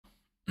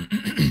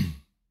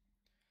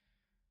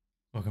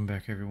Welcome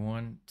back,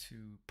 everyone, to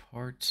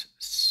part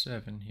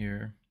 7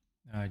 here.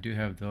 I do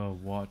have the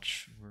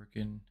watch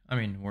working,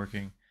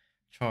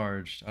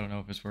 charged. I don't know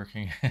if it's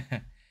working.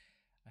 I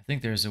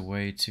think there's a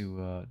way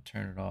to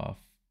turn it off.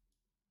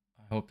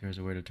 I hope there's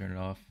a way to turn it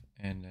off,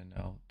 and then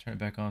I'll turn it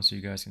back on so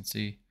you guys can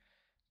see.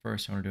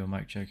 First, I want to do a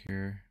mic check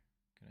here.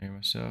 Can I hear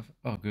myself?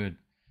 Oh, good.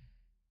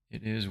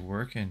 It is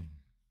working.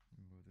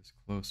 Move this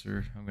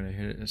closer. I'm going to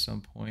hit it at some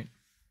point.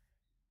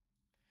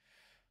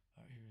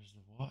 Here's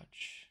the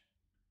watch.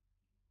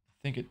 I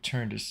think it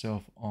turned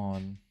itself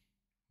on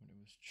when it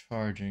was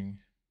charging.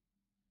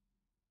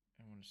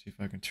 I want to see if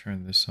I can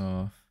turn this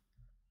off.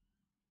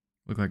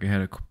 Looked like it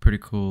had a pretty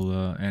cool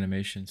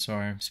animation.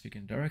 Sorry, I'm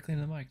speaking directly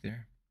into the mic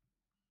there.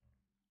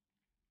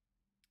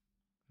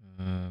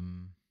 Let me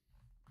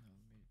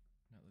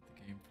not let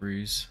the game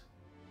freeze.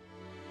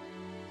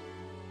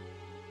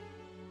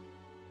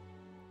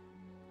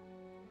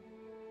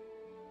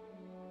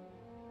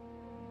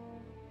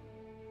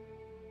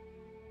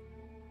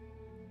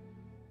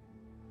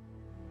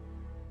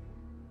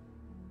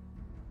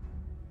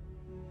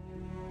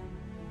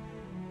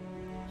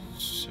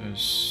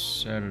 Says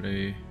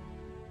Saturday,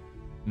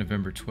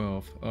 November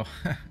 12th. Oh,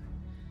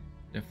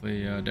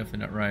 definitely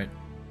not right.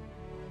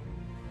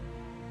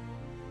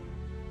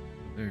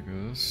 There it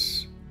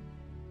goes.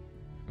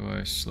 How do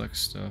I select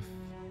stuff?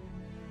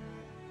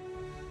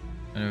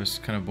 I know it's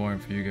kind of boring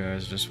for you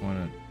guys. Just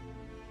want to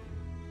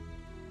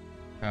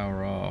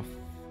power off.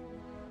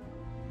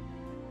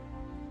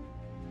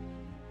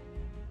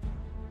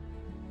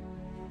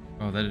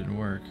 Oh, that didn't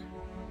work.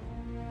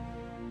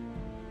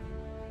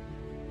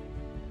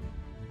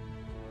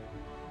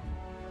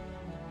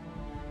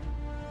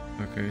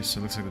 Okay, so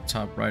it looks like the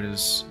top right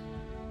is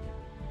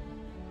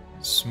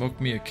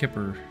smoke me a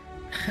kipper.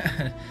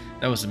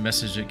 That was the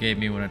message it gave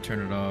me when I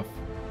turned it off.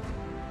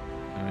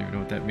 I don't even know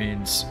what that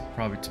means.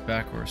 Probably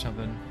tobacco or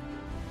something.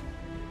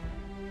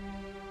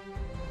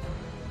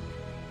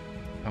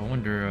 I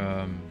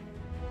wonder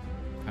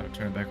how to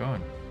turn it back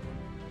on.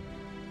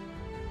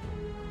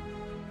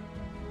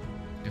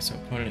 Guess I'll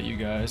point it at you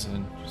guys and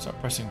then start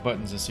pressing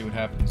buttons and see what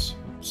happens.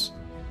 Oops.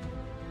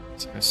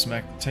 Looks like I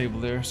smacked the table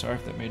there. Sorry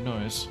if that made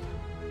noise.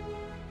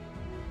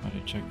 I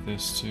need to check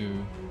this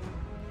too.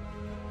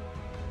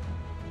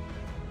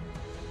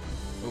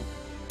 Oh.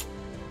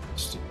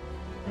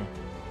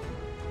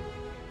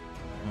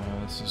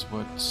 This is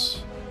what...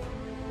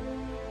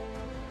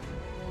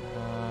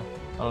 I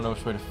don't know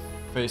which way to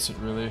face it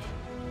really. A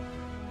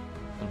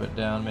little bit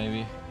down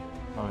maybe.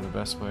 Probably the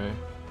best way.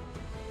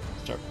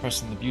 Start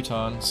pressing the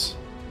buttons.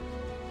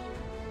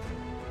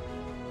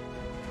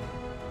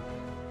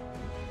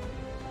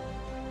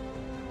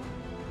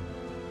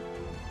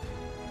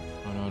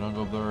 Oh no, don't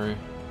go blurry.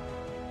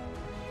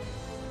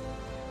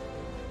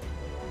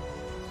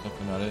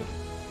 Definitely not it.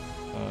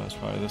 It's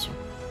probably this one.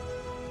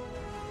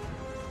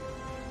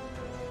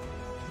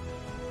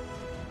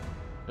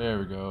 There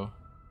we go.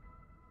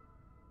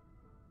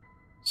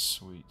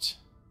 Sweet.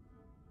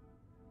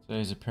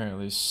 Today's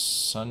apparently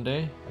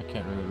Sunday. I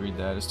can't really read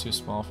that. It's too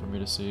small for me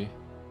to see.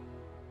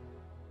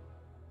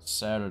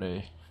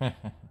 Saturday. That's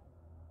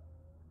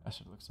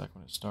what it looks like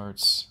when it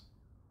starts.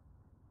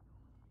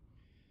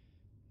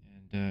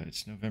 And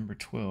it's November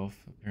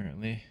 12th,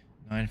 apparently.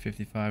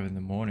 9:55 in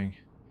the morning.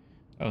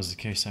 If that was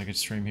the case, I could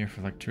stream here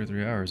for like 2 or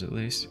 3 hours at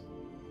least.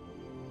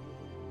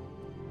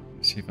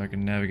 Let's see if I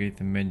can navigate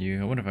the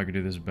menu. I wonder if I could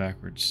do this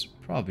backwards.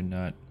 Probably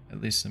not.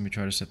 At least let me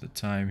try to set the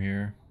time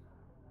here.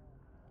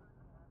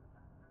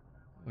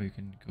 Oh, you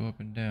can go up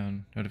and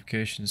down.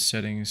 Notifications,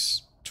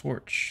 settings,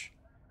 torch,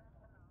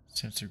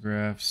 sensor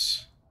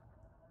graphs.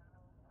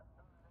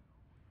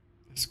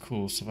 That's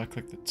cool. So if I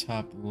click the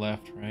top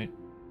left, right?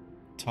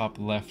 Top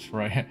left,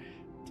 right?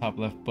 Top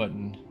left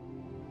button.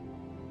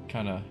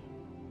 Kind of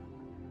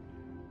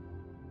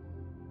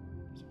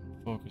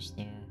focus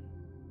there.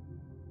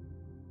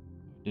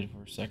 I did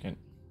for a second.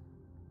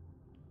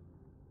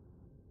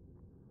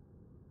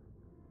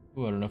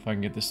 Oh, I don't know if I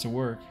can get this to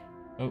work.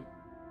 Oh.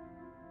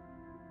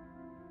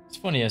 It's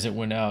funny, as it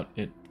went out,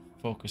 it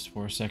focused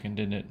for a second,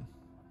 didn't it?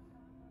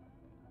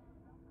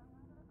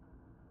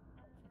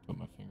 I put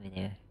my finger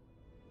there.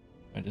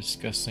 My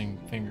disgusting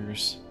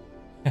fingers.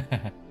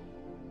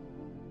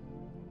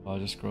 I'll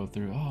just scroll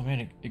through. Oh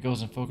man, it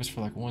goes in focus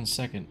for like 1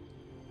 second.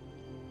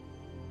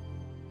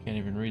 Can't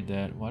even read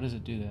that. Why does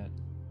it do that?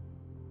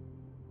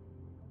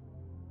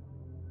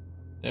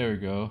 There we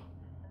go.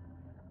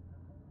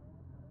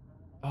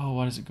 Oh,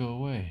 why does it go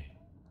away?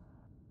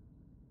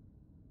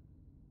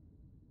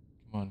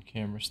 Come on,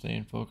 camera, stay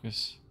in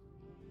focus.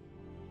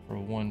 For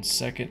 1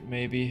 second,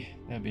 maybe?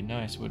 That'd be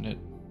nice, wouldn't it?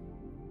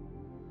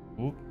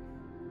 Whoop.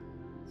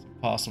 It's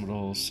impossible to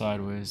hold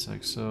sideways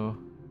like so.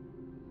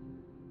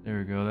 There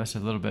we go, that's a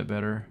little bit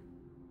better.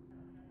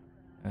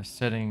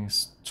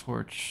 Settings,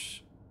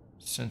 torch,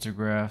 sensor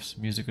graphs,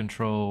 music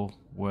control,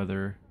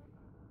 weather,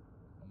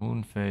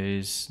 moon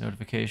phase,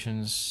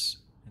 notifications,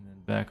 and then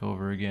back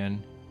over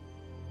again.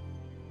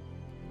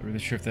 Not really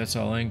sure if that's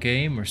all in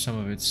game or some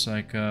of it's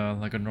like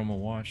a normal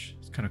watch.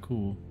 It's kind of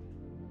cool.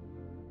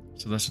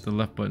 So that's what the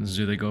left buttons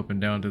do. They go up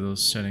and down to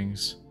those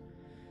settings.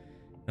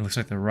 It looks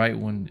like the right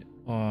one,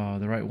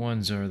 the right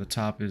ones are, the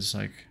top is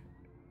like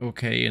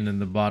okay, and then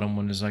the bottom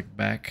one is like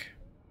back.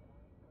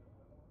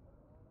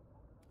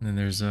 And then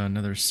there's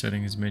another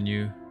settings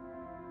menu.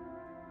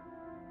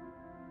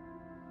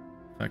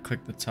 If I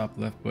click the top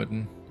left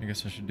button, I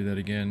guess I should do that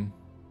again.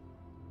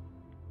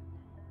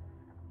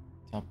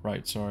 Top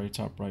right, sorry,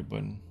 top right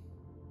button.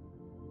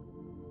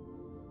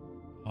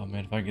 Oh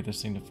man, if I get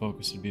this thing to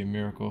focus, it'd be a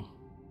miracle.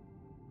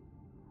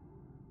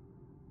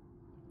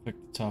 Click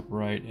the top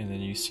right, and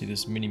then you see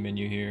this mini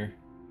menu here.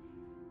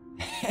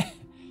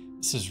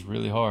 This is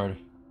really hard.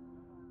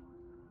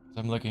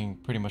 I'm looking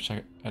pretty much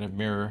at a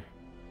mirror.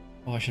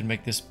 Oh, I should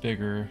make this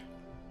bigger.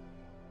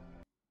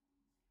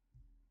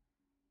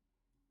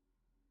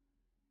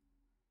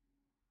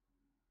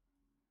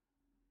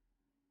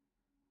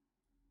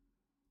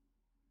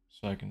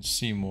 So I can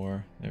see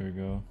more. There we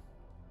go.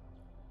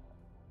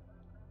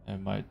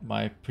 And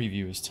my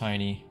preview is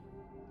tiny.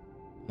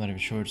 I'm not even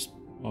sure it's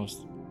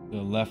most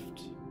the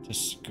left to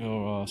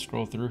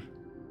scroll through.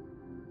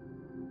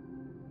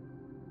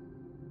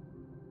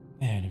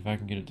 Man, if I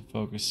can get it to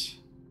focus.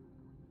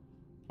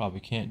 Probably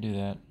can't do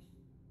that.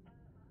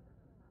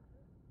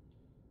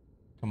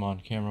 Come on,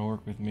 camera,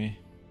 work with me.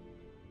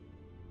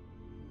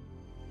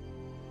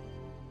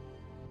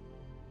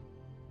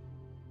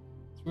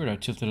 It's weird, I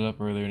tilted it up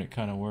earlier and it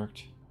kind of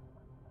worked.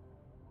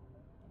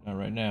 Not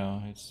right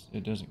now.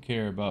 It doesn't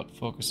care about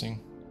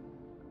focusing.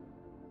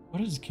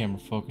 What is the camera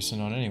focusing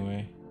on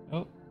anyway?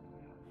 Oh,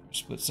 for a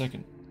split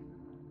second.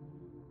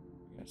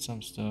 Got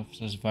some stuff. It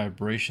says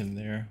vibration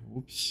there.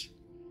 Whoops.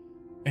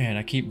 Man,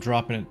 I keep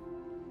dropping it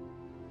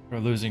or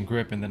losing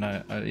grip, and then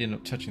I end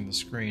up touching the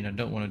screen. I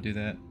don't want to do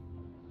that.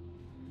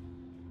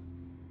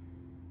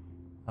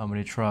 How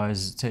many tries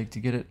does it take to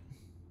get it?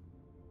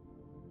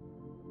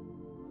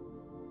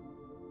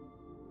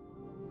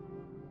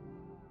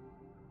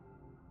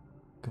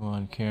 Come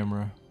on,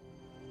 camera.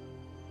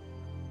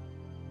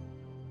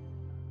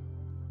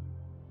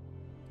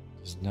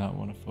 Does not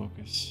want to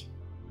focus.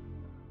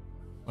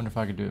 Wonder if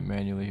I could do it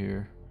manually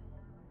here.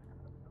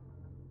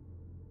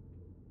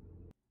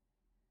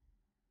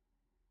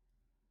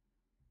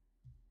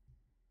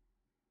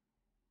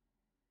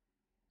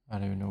 I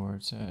don't even know where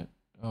it's at.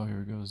 Oh, here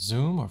we go.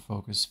 Zoom or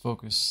focus?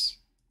 Focus.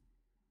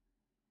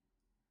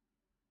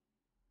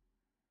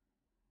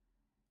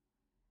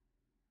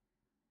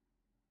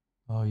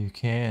 Oh, you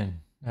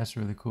can. That's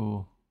really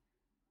cool.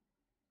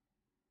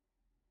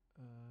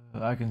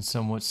 I can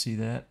somewhat see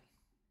that.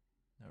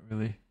 Not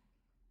really.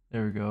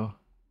 There we go.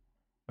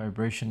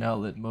 Vibration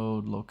outlet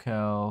mode,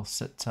 locale,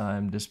 set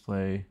time,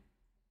 display,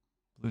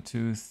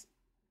 Bluetooth,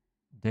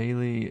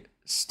 daily,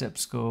 step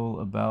scroll,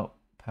 about,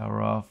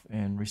 power off,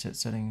 and reset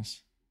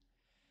settings.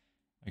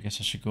 I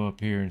guess I should go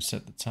up here and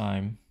set the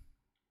time.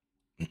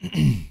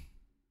 I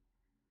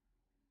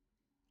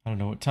don't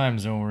know what time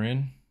zone we're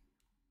in.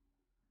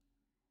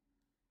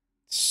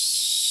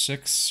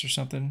 6 or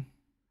something.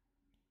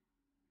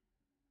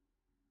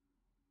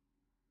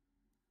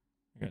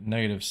 I got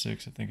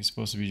 -6. I think it's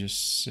supposed to be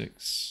just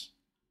 6.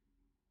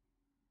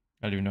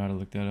 I don't even know how to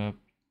look that up.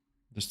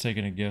 Just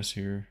taking a guess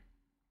here.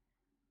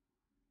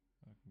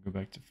 I can go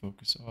back to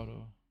focus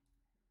auto.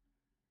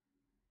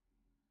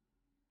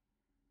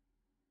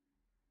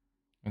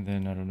 And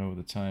then I don't know what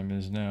the time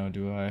is now,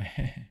 do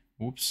I?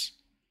 Whoops.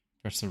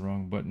 Press the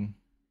wrong button.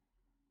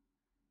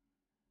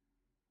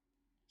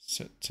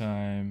 Set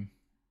time.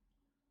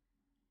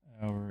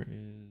 Hour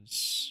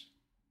is...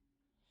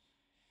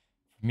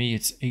 For me,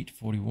 it's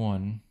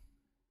 8:41.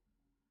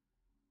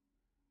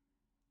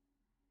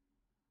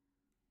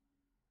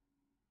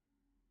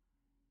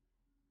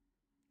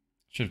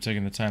 Should have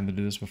taken the time to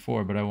do this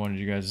before, but I wanted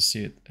you guys to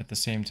see it at the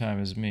same time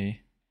as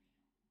me.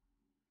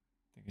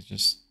 I think it's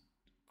just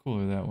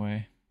cooler that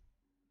way.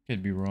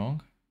 Could be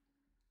wrong.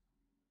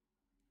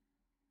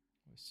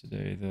 What's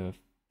today? The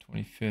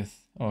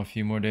 25th. Oh, a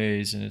few more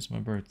days and it's my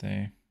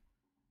birthday.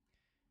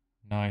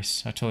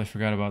 Nice. I totally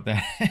forgot about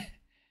that.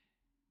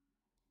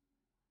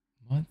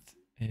 Month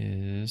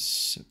is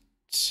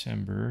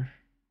September.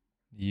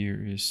 The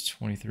year is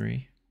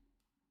 23.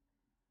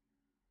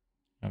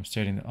 I'm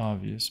stating the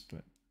obvious,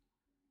 but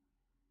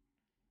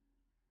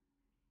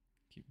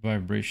keep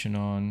vibration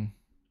on.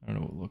 I don't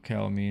know what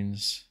locale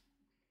means.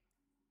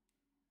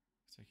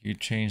 Looks like you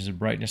could change the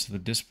brightness of the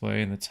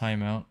display and the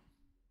timeout.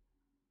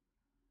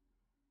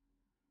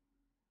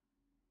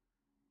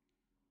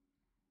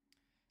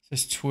 It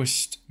says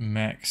twist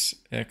max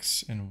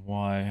X and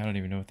Y. I don't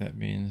even know what that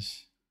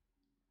means.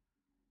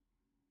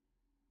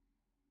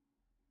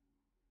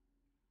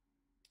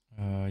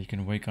 You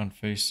can wake on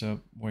face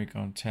up, wake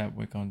on tap,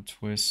 wake on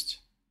twist.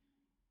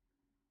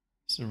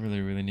 It's a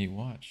really, really neat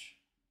watch.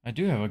 I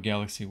do have a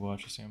Galaxy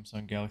watch, a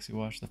Samsung Galaxy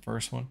watch, the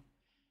first one.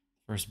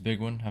 First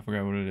big one. I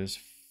forgot what it is.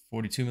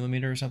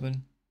 42mm or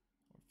something?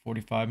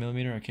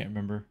 45mm? I can't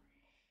remember.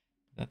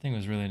 That thing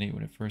was really neat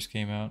when it first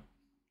came out.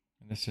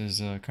 And this is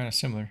kind of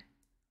similar.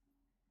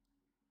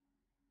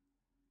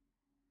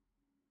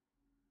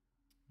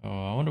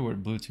 Oh, I wonder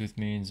what Bluetooth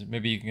means.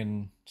 Maybe you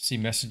can see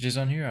messages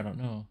on here. I don't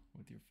know.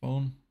 With your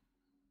phone.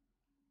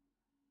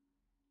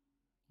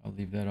 I'll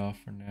leave that off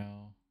for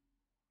now.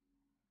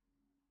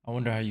 I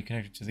wonder how you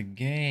connect it to the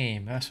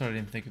game. That's what I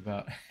didn't think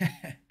about.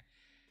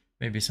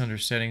 Maybe it's under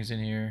settings in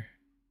here.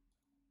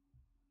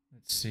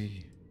 Let's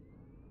see.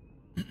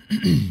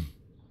 It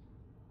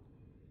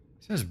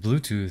says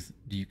Bluetooth.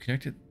 Do you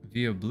connect it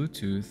via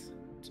Bluetooth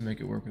to make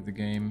it work with the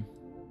game?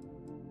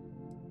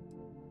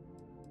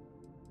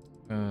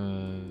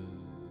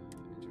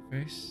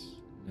 Interface?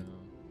 No.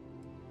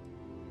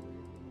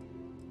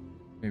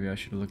 Maybe I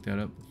should have looked that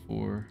up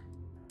before.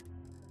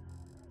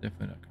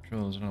 Definitely not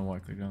controls. I don't know why I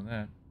clicked on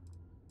that.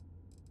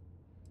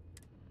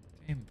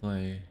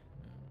 Gameplay. No.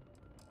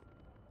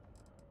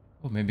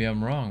 Oh, maybe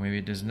I'm wrong. Maybe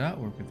it does not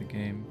work with the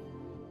game.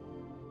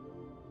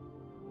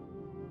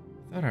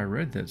 I thought I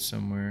read that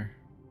somewhere.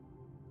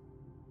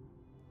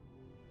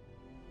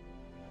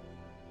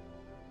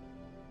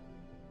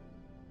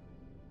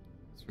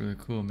 It's really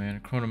cool, man.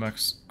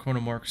 Chronomark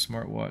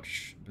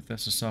smartwatch.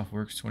 Bethesda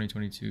Softworks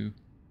 2022.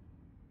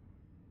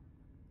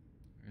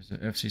 There's an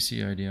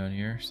FCC ID on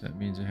here, so that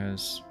means it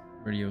has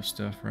radio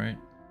stuff, right?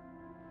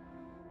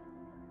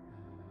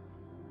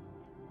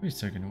 Wait a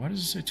second. Why does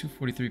it say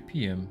 2:43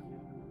 p.m.?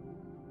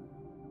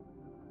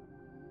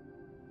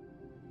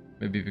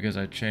 Maybe because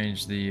I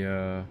changed the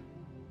what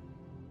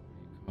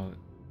do you call it?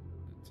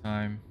 The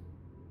time.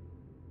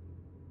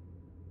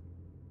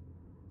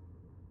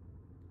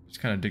 It's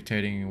kind of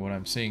dictating what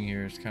I'm seeing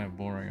here. It's kind of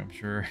boring, I'm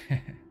sure.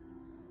 Try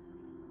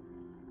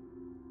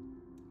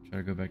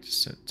to go back to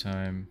set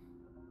time.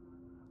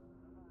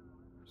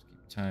 Just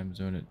keep time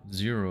zone at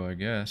 0, I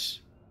guess.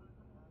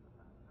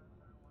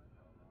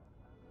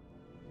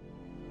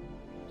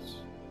 Let's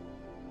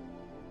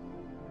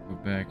go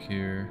back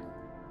here.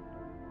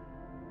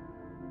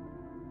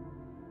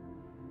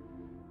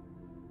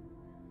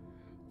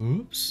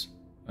 Oops.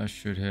 I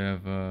should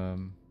have, oh,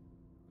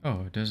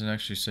 it doesn't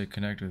actually say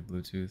connect with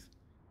Bluetooth.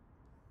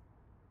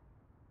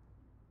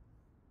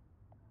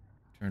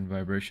 Turn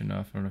vibration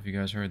off. I don't know if you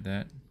guys heard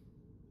that.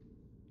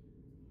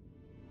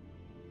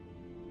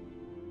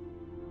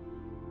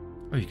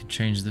 Oh, you can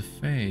change the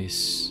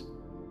face.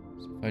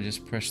 So if I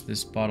just press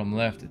this bottom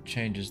left, it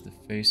changes the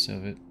face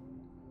of it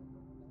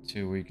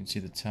to where you can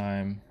see the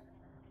time.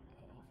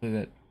 Hopefully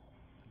that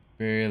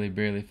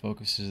barely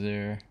focuses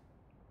there.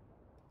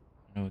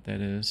 I don't know what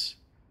that is.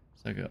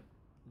 It's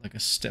like a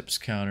steps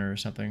counter or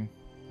something.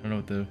 I don't know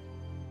what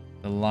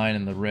the line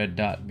and the red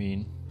dot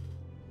mean.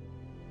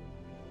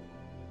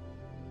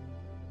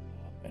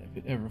 Oh, man, if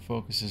it ever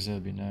focuses,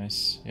 that'd be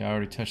nice. Yeah, I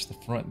already touched the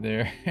front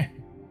there.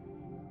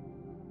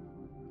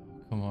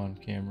 Come on,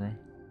 camera.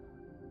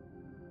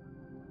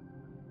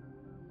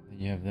 Then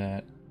you have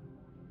that.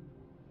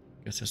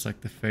 Guess that's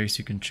like the face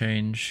you can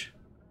change.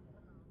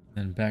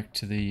 Then back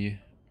to the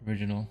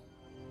original.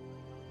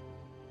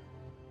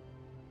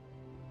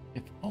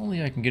 If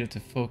only I can get it to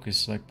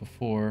focus like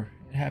before.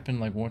 It happened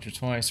like once or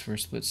twice for a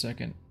split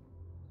second.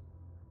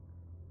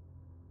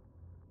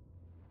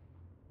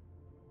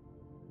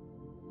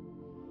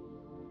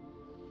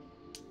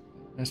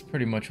 That's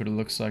pretty much what it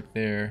looks like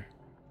there.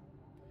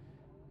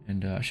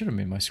 And I should have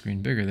made my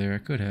screen bigger there. I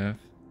could have.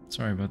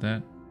 Sorry about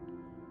that.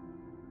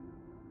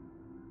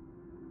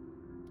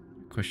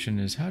 Question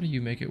is, how do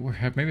you make it work?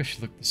 Maybe I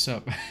should look this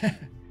up.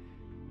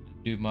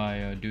 Do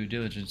my due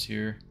diligence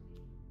here.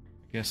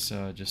 I guess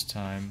just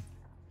time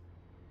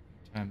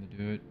to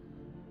do it.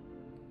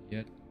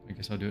 Yet, I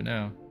guess I'll do it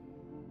now.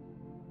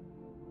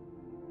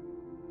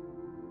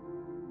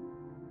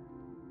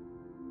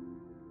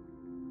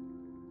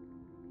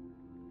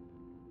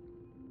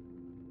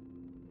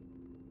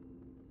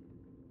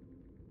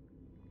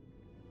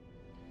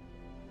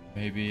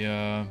 Maybe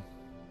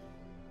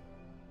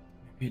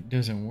maybe it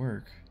doesn't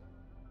work.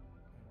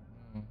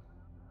 I don't know.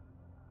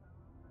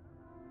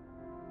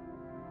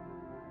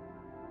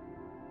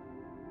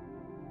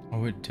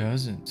 Oh, it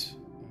doesn't.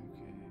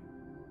 Okay.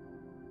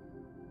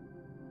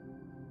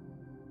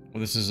 Well,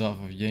 this is off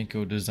of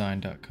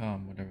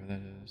yankodesign.com, whatever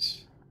that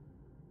is.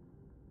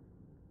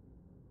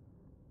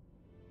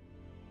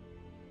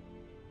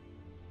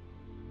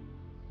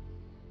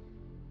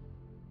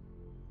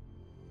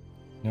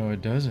 No,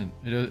 it doesn't.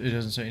 It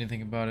doesn't say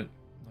anything about it.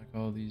 Like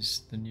all the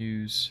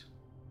news.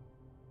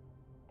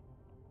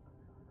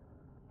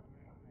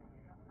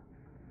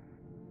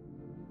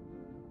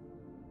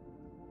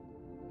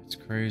 It's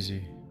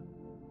crazy.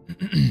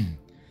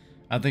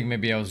 I think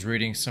maybe I was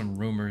reading some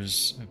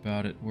rumors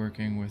about it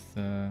working with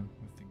the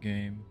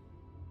game.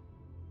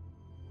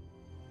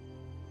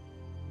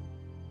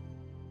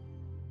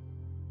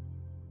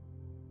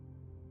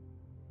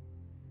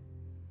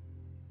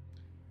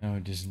 No,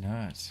 it does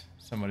not.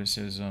 Somebody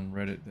says on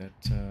Reddit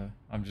that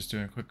I'm just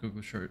doing a quick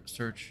Google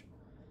search,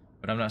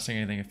 but I'm not seeing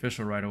anything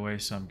official right away,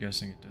 so I'm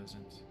guessing it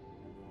doesn't.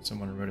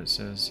 Someone on Reddit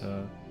says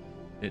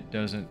it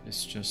doesn't.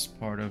 It's just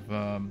part of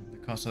the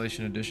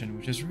Constellation edition,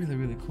 which is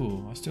really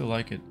cool. I still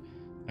like it.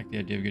 I like the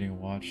idea of getting a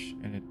watch,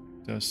 and it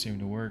does seem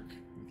to work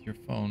with your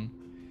phone.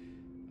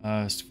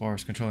 As far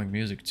as controlling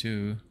music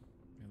too,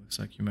 it Looks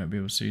like you might be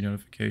able to see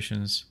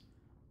notifications.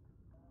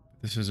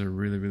 This is a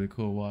really, really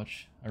cool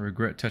watch. I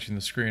regret touching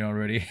the screen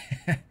already.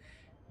 You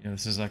know,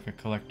 this is like a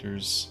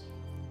collector's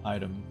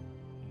item.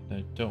 And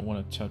I don't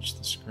want to touch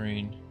the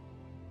screen.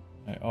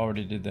 I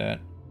already did that.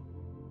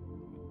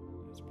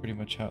 That's pretty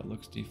much how it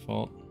looks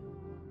default.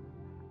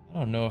 I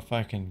don't know if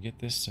I can get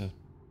this to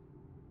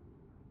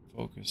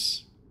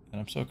focus. And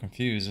I'm so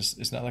confused.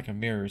 It's not like a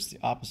mirror. It's the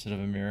opposite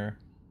of a mirror.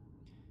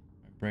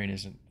 My brain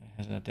hasn't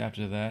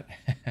adapted to that.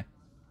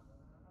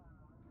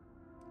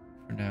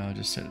 For now, I'll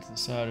just set it to the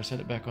side or set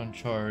it back on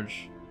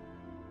charge.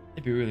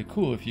 It'd be really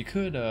cool if you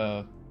could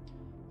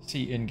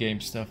see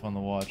in-game stuff on the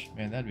watch.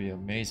 Man, that'd be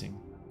amazing.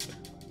 But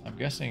I'm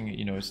guessing,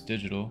 you know, it's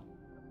digital.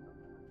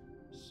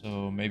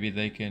 So maybe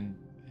they can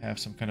have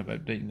some kind of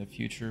update in the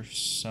future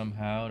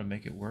somehow to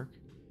make it work.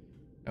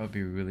 That would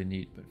be really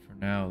neat. But for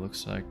now, it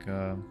looks like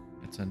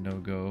it's a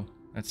no-go.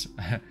 That's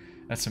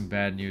that's some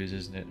bad news,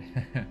 isn't it?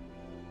 I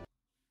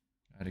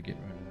had to get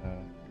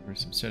rid of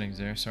some settings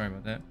there. Sorry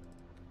about that.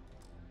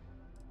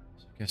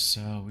 So I guess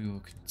we will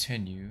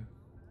continue.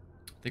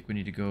 I think we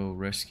need to go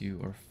rescue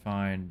or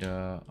find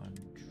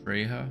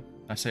Andreja.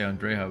 I say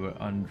Andreja, but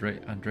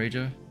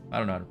Andreja? I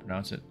don't know how to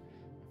pronounce it.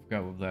 I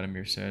forgot what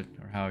Vladimir said,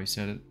 or how he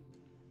said it.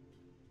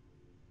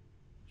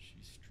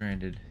 She's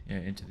stranded, yeah,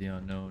 into the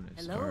unknown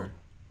is our,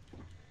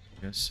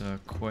 I guess,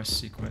 quest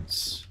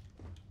sequence.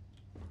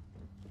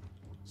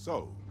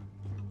 So,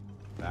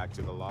 back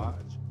to the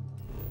lodge?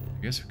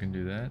 I guess we can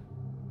do that.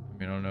 I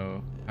mean, I don't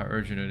know how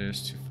urgent it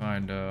is to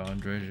find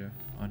Andreja.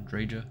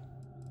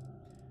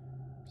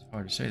 It's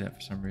hard to say that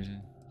for some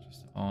reason.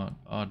 Just an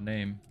odd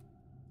name.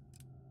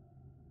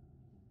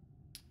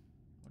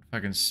 What if I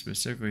can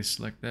specifically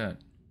select that?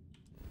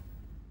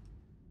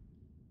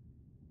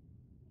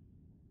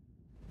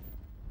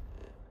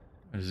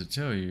 What does it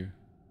tell you?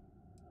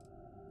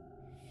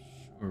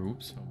 Sure,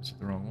 oops, I almost hit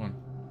the wrong one.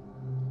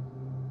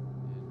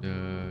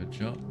 And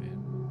jump in.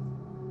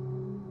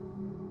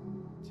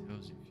 It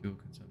tells you fuel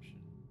consumption.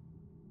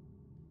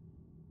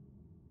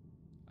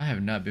 I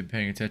have not been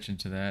paying attention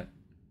to that.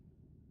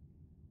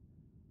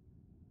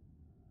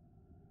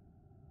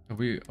 Are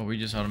we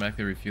just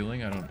automatically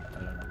refueling? I don't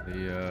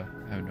really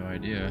have no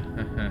idea.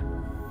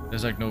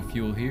 There's like no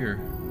fuel here.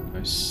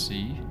 I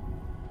see.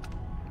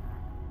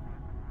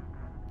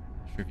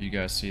 Not sure if you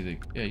guys see the,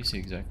 yeah, you see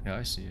exactly how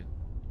I see it.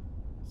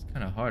 It's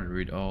kind of hard to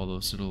read all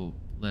those little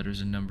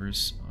letters and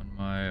numbers on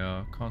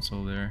my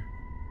console there.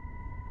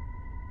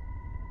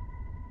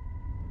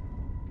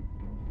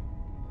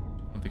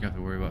 I don't think I have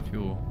to worry about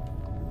fuel.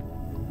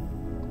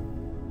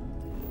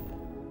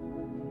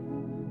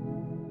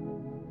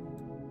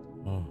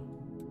 Oh.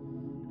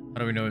 How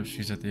do we know if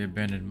she's at the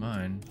abandoned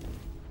mine?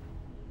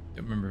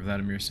 Don't remember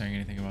Vladimir saying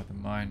anything about the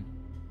mine.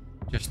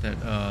 Just that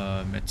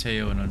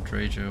Mateo and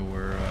Andreja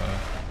were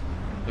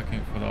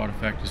looking for the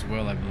artifact as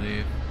well, I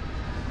believe.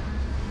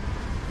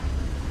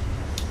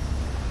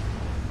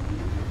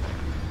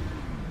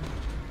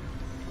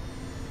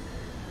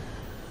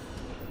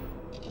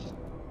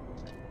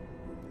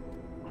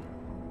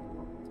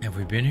 Have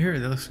we been here?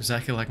 That looks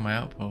exactly like my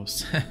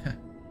outpost.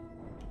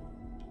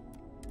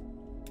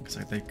 Looks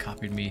like they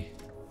copied me.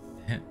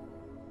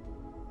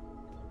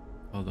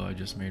 Although I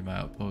just made my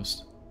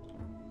outpost.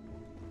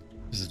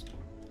 This is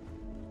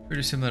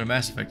pretty similar to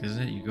Mass Effect,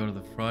 isn't it? You go to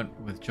the front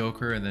with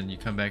Joker and then you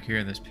come back here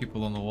and there's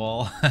people on the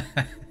wall.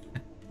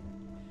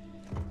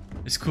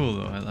 It's cool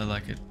though, I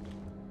like it.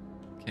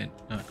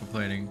 Not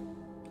complaining.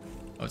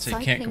 I would say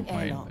can't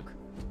complain,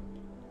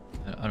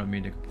 but I don't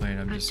mean to complain,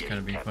 I'm just kind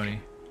of being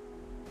funny.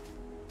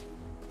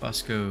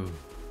 Bosco.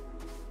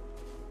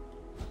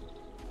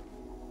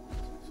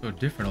 So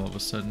different all of a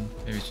sudden.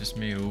 Maybe it's just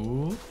me.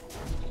 Ooh.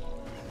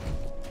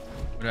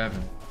 What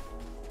happened?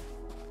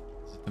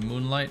 Is it the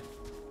moonlight?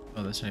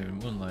 Oh, that's not even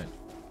moonlight.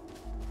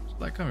 Where's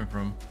the light coming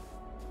from?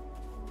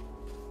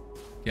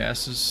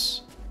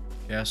 Gases?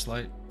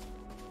 Gaslight?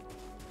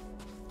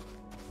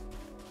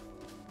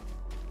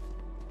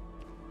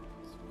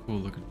 It's a cool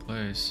looking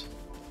place.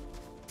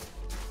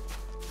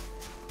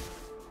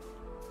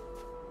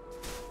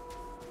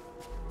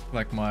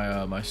 Like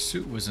my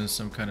suit was in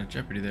some kind of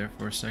jeopardy there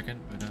for a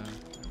second, but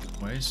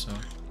anyway, so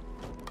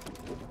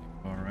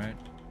all right.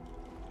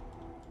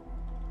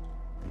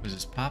 Was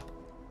this pop?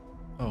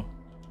 Oh,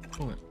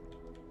 pull it.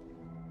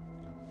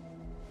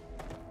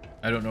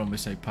 I don't normally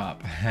say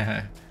pop.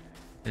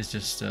 It's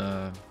just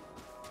to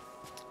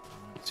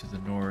the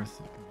north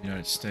of the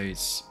United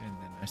States, and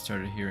then I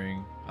started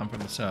hearing. I'm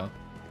from the south.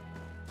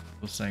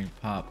 People saying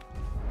pop.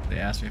 They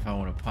asked me if I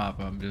want to pop.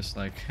 I'm just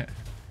like.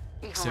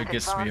 So it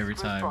gets me every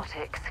time.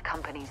 Robotics,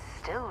 companies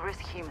still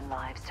risk human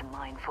lives to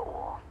mine for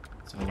ore.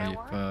 It's only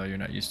if you're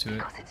not used to it.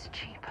 Because it's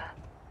cheaper.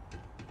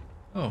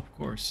 Oh, of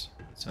course.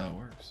 That's how it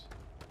works.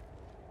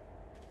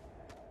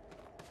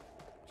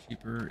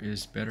 Cheaper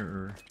is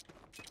better.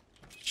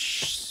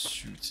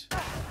 Shoot.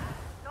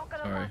 Not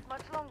gonna Sorry. last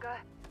much longer.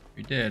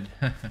 You're dead.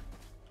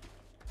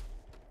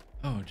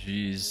 Oh,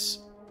 jeez.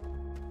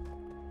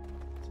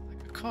 It's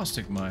like a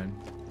caustic mine.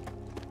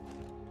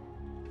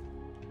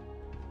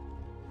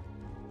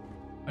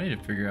 I I need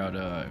to figure out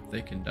if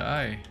they can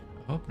die.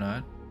 I hope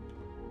not.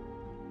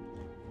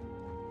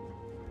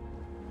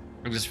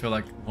 I just feel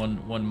like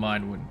one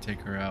mine wouldn't take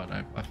her out.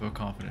 I feel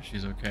confident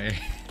she's okay.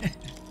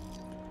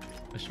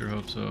 I sure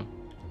hope so.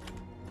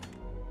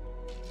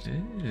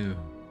 Ew.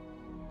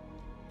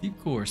 Deep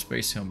core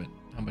space helmet.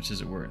 How much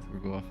is it worth?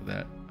 We'll go off of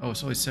that. Oh,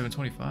 it's only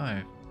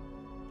 $725. It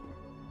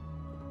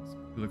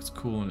looks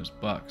cool in its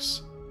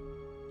box.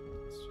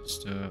 It's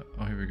just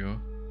oh, here we go.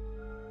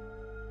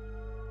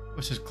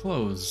 What's his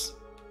clothes?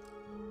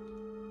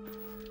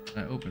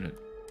 Can I open it?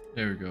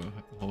 There we go. I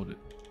have to hold it.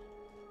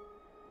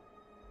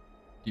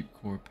 Deep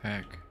core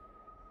pack.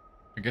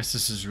 I guess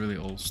this is really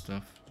old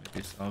stuff. Maybe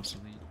it's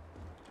obsolete.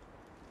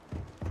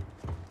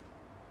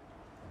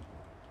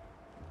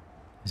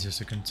 Is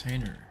this a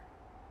container?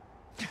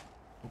 Oh,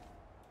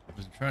 I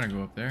wasn't trying to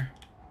go up there.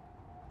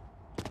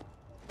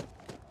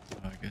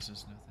 I guess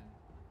it's nothing.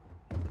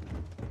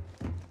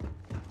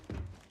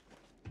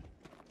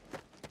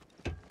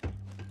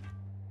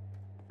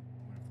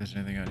 What if there's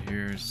anything out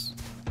here is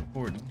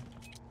important?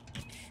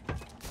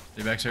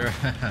 Stay back, Sarah.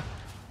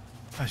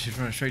 I should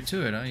run straight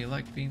to it, huh? You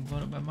like being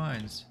blown up by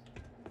mines.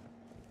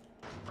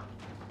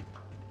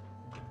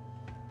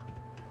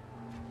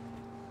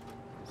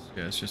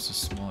 Yeah, it's just a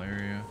small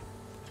area.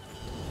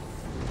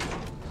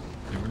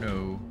 Never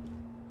know.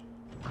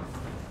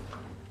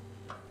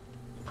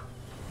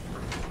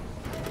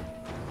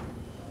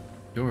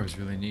 Door is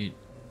really neat.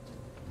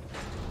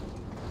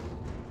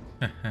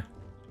 Oh,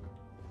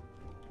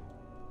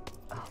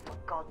 for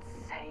God's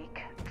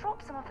sake.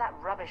 Drop some of that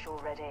rubbish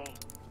already.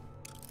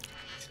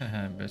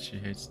 I bet she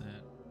hates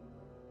that.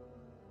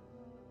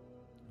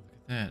 Look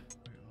at that.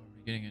 Wait, are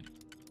we getting it?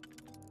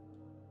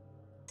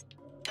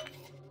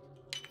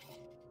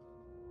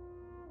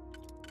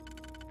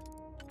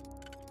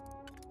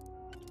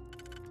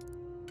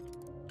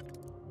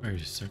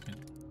 Wait a second.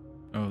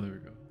 Oh, there we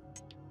go.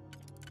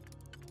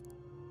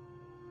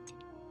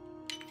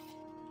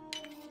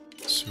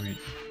 Sweet.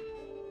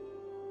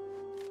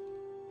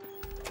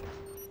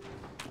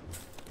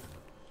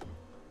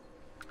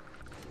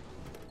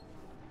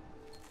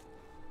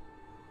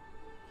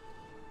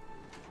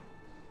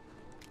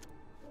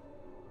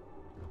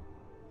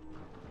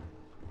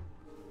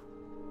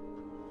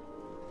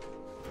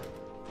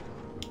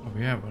 Oh,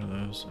 we have one of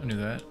those. I knew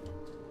that.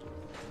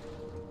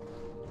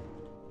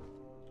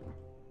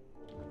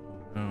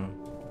 Oh,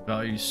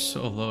 value's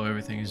so low,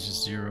 everything is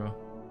just 0.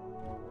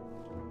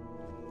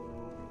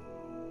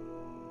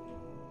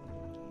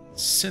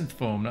 Synth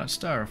foam, not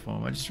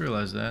styrofoam. I just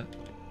realized that.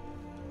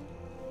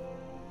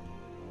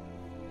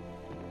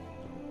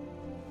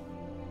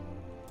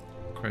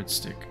 Cred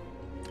stick.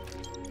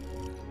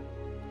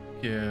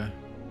 Yeah.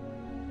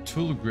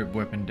 Tool grip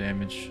weapon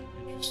damage.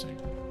 Interesting.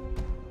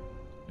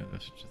 Yeah,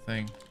 that's such a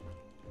thing.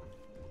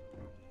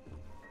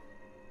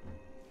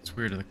 It's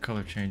weird how the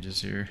color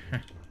changes here.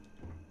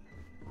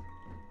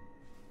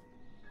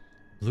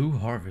 Blue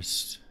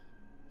Harvest.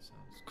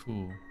 Sounds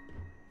cool.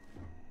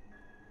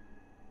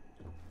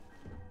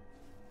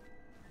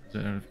 There's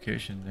that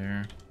notification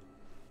there.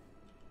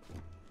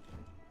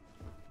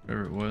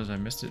 Whatever it was, I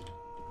missed it.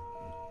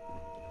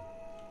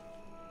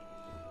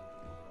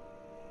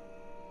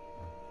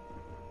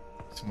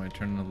 Somebody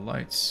turn on the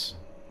lights.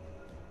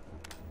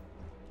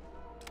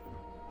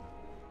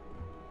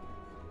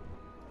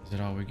 Is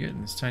that all we get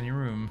in this tiny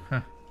room?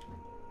 Huh.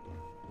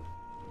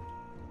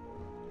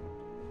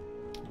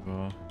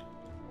 Well,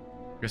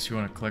 I guess you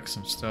want to collect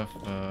some stuff.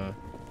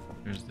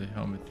 There's the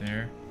helmet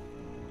there.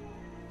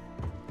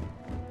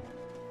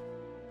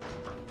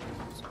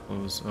 Let's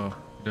close. Oh,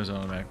 it does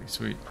automatically.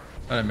 Sweet.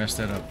 Thought I messed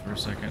that up for a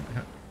second.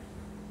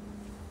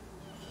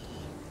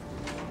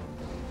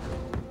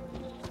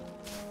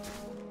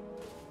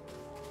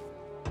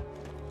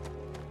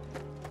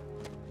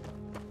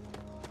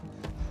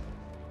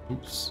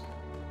 Oops.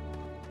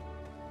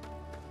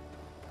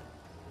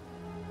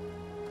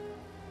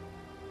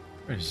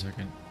 Wait a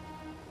second.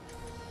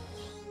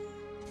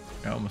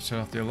 I almost set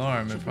off the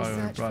alarm. It probably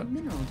would have brought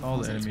all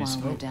the enemies.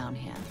 While we're down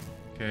here.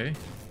 Okay.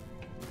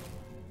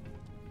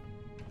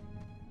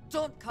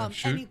 Don't come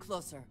shoot. any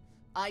closer.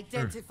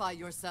 Identify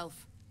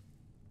yourself.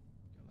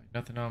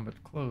 Got like nothing on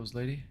but clothes,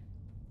 lady.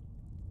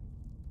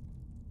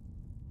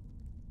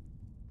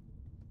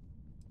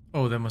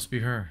 Oh, that must be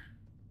her.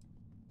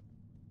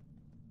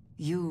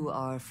 You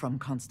are from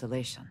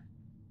Constellation.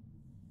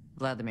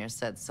 Vladimir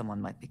said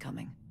someone might be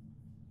coming.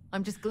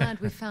 I'm just glad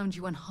we found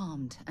you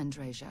unharmed,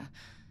 Andreja.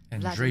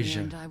 Vladimir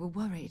and I were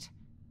worried.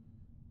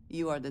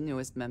 You are the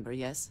newest member,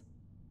 yes?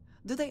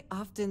 Do they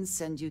often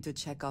send you to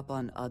check up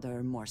on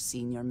other, more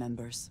senior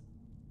members?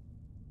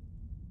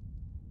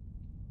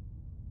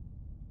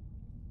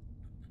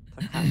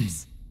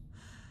 Perhaps.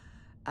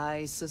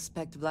 I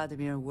suspect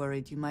Vladimir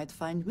worried you might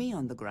find me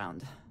on the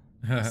ground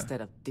instead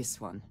of this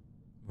one.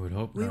 Would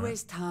hope We not.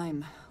 waste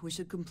time. We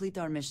should complete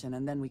our mission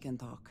and then we can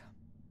talk.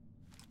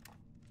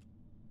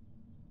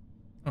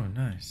 Oh,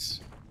 nice.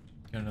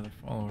 Got another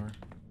follower.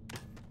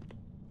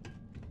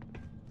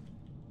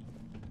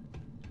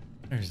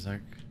 There's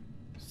like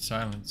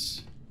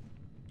silence.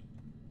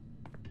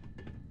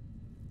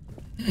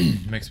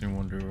 Makes me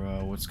wonder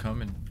what's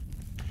coming.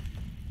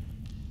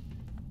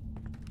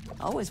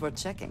 Always worth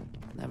checking.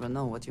 Never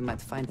know what you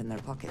might find in their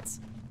pockets.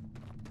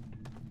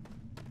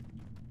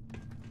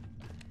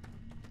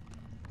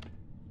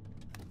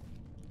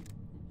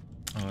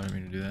 Oh, I didn't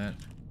mean to do that.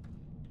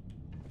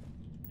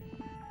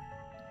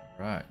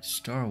 Right,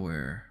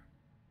 Starware.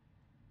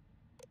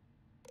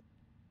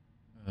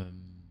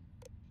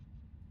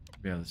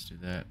 Yeah, let's do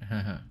that.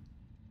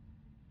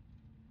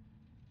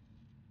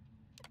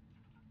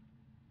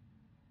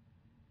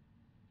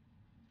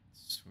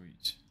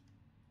 Sweet.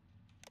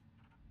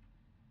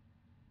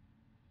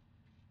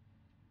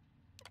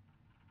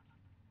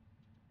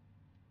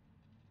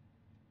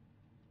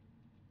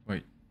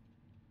 Wait.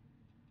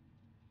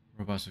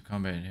 Robots with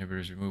combat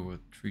inhibitors removed will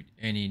treat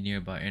any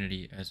nearby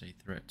entity as a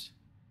threat.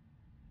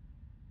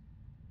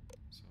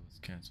 So let's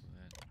cancel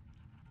that.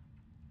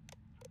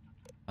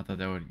 I thought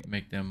that would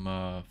make them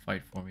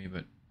fight for me,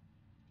 but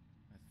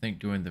I think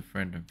doing the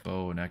friend and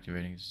foe and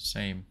activating is the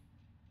same.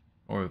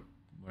 Or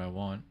what I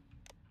want.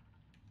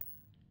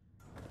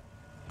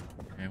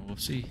 And we'll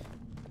see.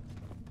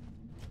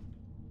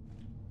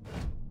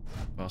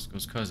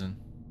 Bosco's cousin.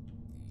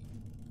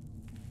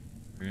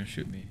 You're gonna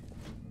shoot me.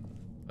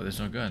 Oh, there's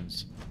no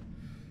guns.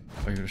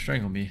 Oh, you're gonna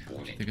strangle me.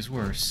 I think it's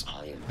worse.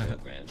 I am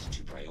programmed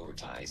to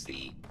prioritize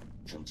the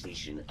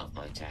completion of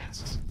my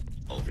tasks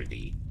over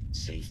the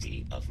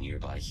safety of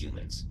nearby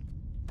humans.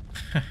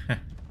 I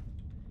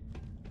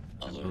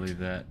believe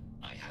that.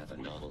 I have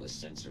anomalous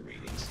sensor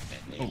readings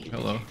that may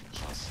hello. indicate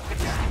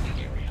hostiles in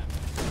the area.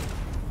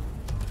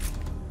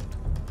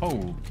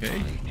 Okay.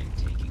 I am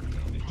taking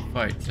damage.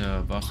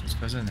 Fight, Bosco's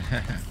cousin.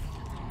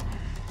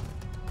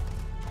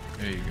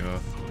 There you go.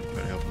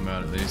 Try to help him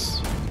out at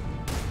least.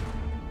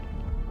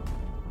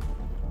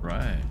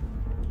 Right.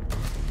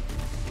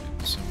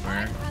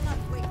 Somewhere.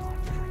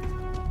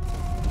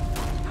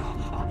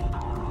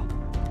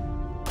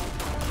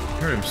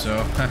 Hurt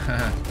himself.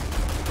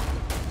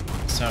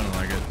 Sounded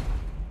like it.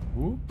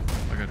 Whoop.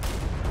 Like a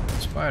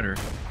spider.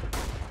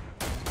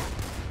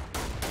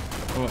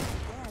 Oh.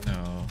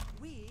 No.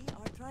 We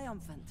are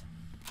triumphant.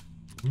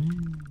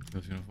 I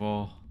was gonna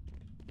fall.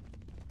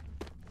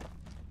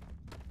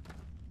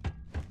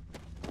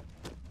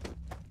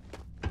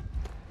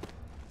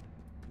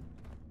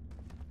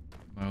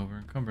 Am I over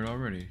encumbered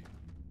already?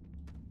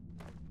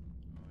 Oh,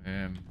 I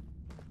am.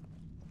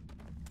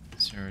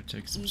 Sarah,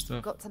 take some You've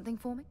stuff. got something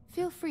for me?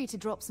 Feel free to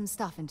drop some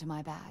stuff into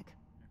my bag.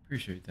 I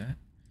appreciate that.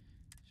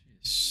 She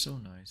is so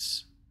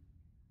nice.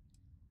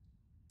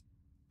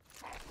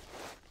 Remember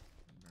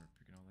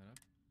picking all that up?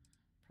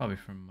 Probably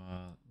from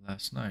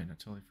last night. I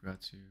totally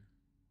forgot to.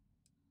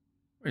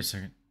 Wait a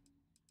second.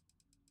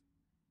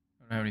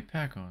 I don't have any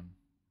pack on.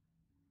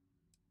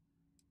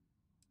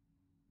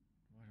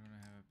 Why don't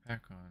I have a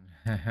pack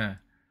on?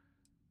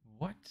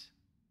 What?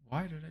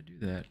 Why did I do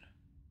that?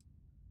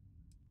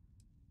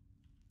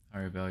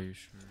 Higher value,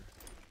 sure.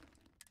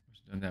 I was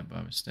done that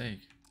by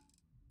mistake.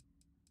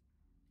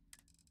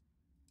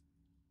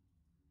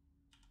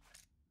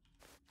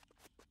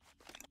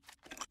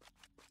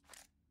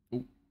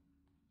 Oh,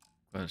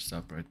 glad I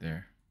stopped right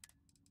there.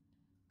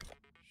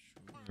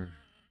 Sure.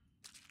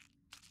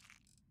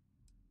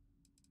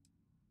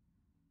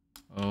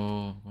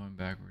 Oh, I'm going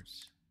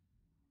backwards.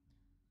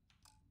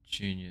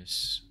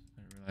 Genius.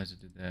 I didn't realize I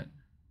did that.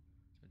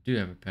 I do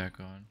have a pack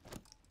on.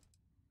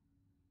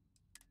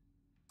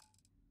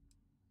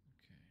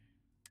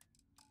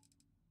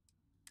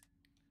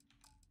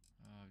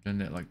 I've done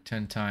that like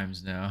 10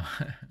 times now.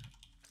 Give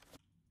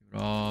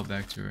it all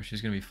back to her. She's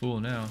gonna be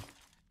full now.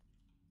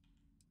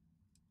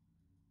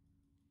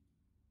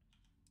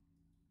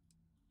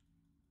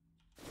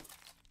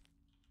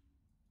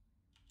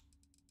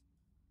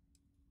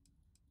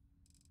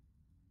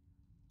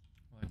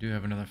 Well, I do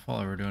have another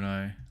follower, don't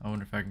I? I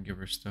wonder if I can give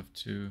her stuff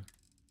too.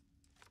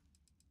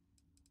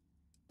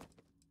 Okay,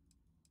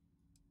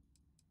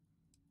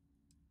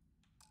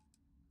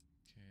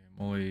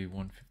 I'm only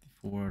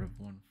 154 out of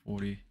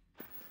 140.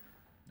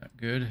 Not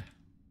good.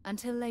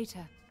 Until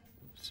later.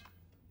 Oops.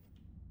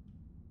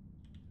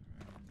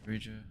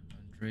 Alright,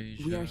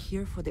 Andreja. We are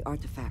here for the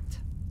artifact.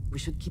 We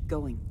should keep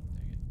going.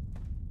 Dang it.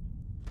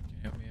 Can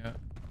you help me out?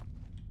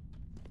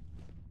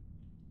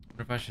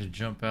 What if I should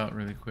jump out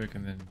really quick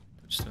and then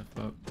put stuff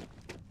up?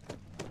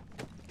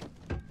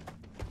 Man,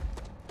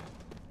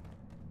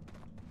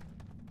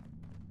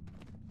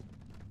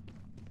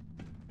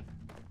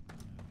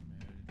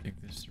 I didn't think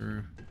this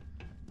through.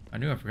 I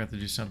knew I forgot to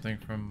do something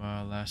from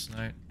last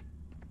night.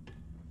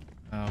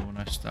 When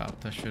I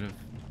stopped, I should have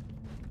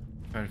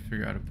tried to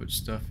figure out how to put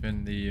stuff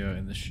in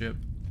the ship.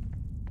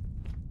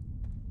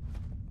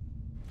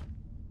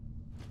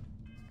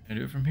 Can I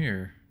do it from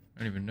here? I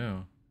don't even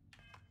know.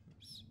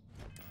 Oops.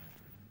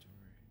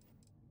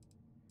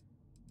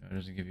 No, it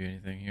doesn't give you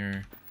anything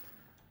here.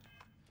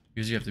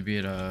 Usually you have to be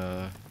at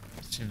it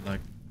seems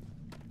like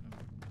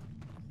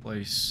a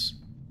place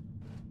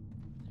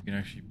you can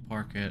actually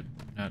park at,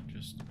 not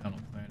just on a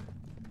planet.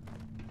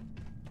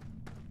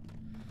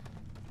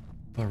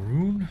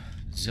 Baroon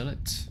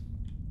Zealot.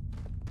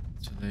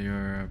 So they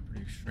are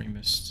pretty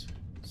extremist,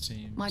 it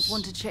seems. Might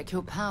want to check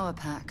your power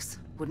packs.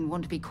 Wouldn't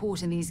want to be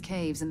caught in these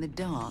caves in the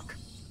dark.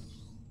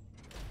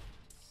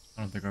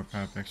 I don't think our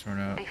power packs run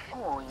out.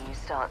 Before you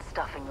start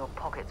stuffing your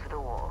pockets with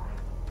ore,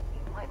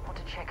 you might want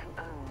to check who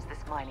owns this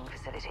mining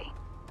facility.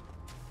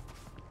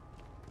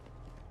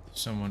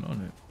 Someone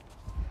on it.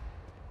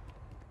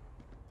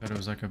 Thought it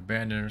was like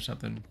abandoned or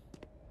something.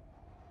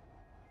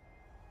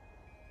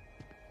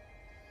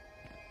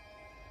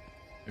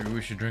 Maybe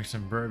we should drink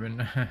some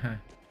bourbon.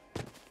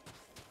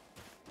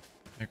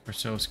 Make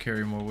ourselves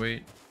carry more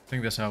weight. I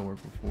think that's how it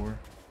worked before.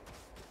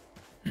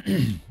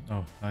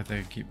 Oh, I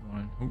think I keep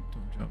going. Oh,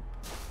 don't jump.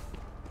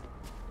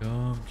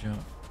 Don't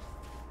jump.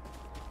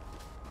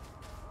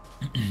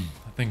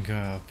 I think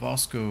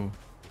Bosco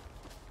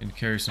can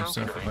carry some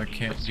stuff if I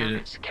can't get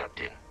it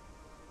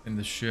in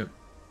the ship.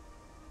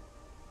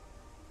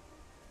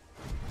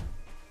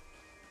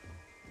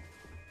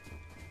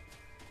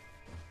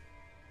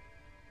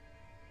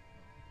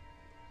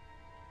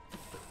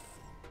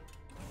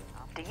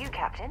 After you,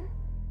 Captain.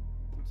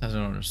 I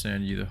don't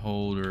understand. You either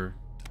hold or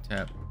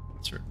tap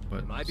certain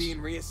buttons. Am I being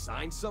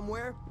reassigned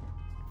somewhere?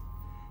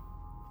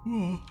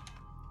 Whoa.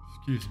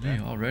 Excuse me,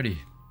 already.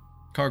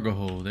 Cargo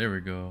hold, there we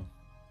go.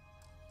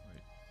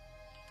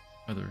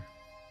 Wait. Wait a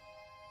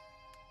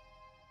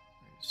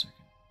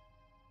second.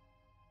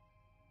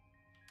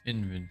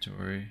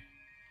 Inventory.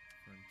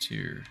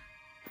 Frontier.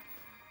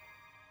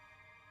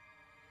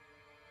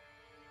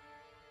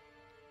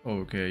 Oh,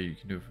 okay, you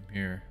can do it from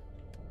here.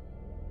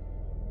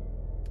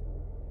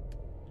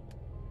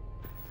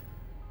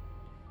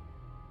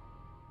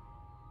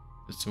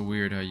 It's so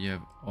weird how you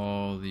have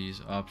all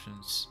these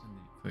options and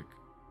then you click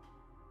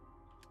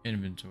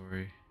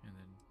inventory and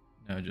then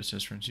now it just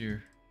says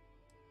frontier.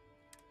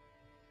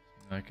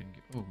 So now I can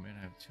get, oh man,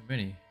 I have too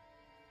many.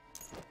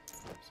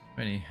 So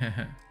many. Get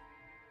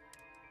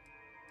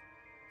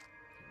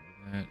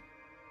rid of that.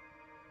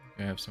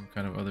 Okay, I have some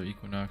kind of other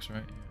Equinox,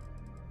 right? Yeah.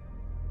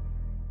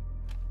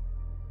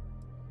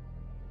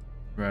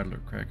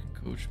 Rattler, Kraken,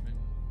 Coachman.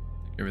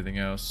 Like everything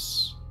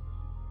else.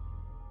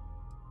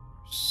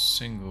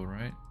 Single,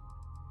 right?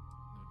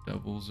 No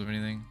doubles of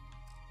anything.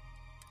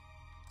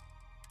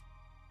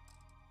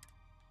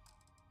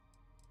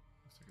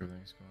 Looks like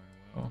everything's going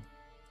well.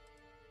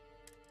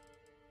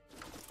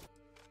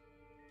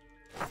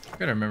 I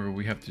gotta remember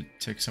we have to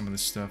take some of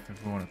this stuff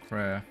if we want to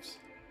craft.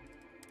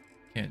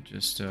 Can't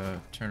just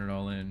turn it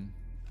all in.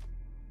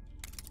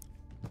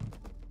 It's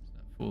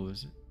not full,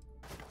 is it?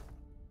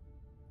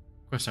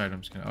 Quest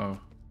items can. Oh, of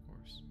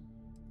course.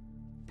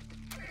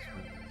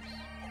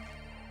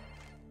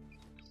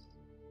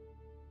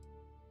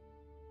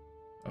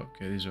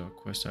 Okay, these are all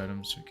quest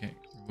items, so we can't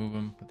remove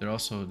them, but they're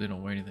also, they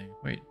don't weigh anything.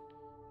 Wait.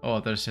 Oh, I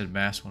thought it said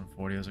mass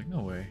 140. I was like,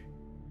 no way.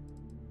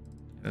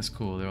 That's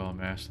cool. They're all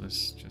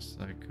massless, just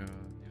like the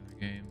other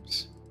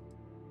games.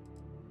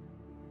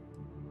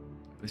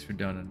 At least we're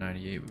down to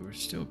 98, but we're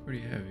still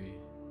pretty heavy.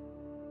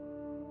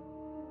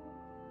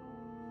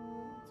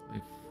 It's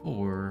like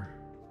 4.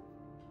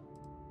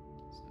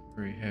 It's not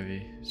very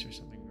heavy. Is there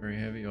something very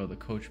heavy? Oh, the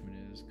coachman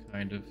is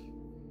kind of.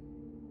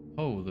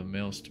 Oh, the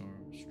maelstrom.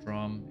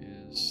 Strom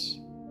is.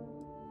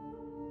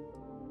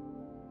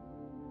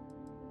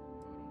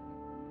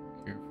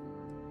 Here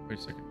for. Wait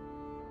a second.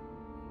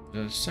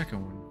 There's a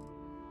second one.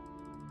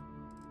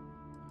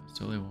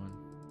 That's only one.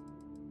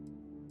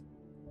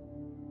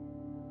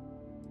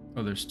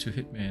 Oh, there's 2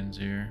 hitmans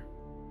here.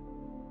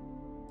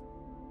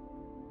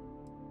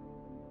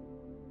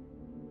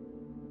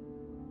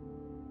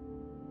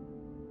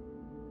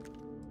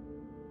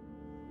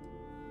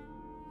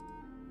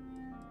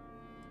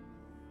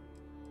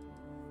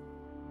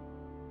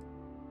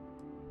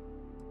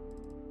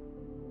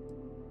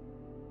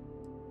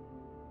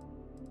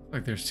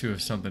 Like there's 2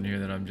 of something here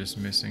that I'm just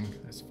missing.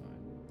 That's fine.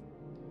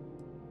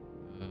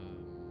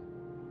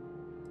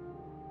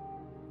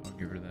 I'll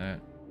give her that.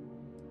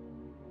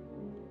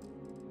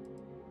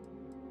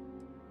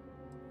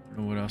 I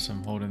don't know what else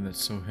I'm holding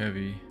that's so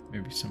heavy.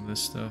 Maybe some of this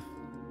stuff.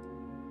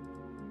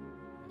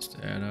 Just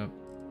to add up.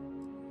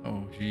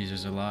 Oh, geez,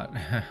 there's a lot.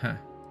 I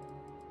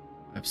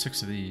have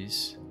 6 of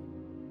these.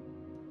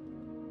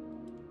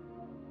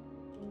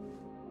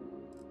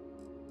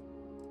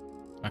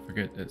 I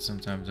forget that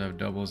sometimes I have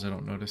doubles I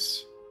don't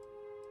notice.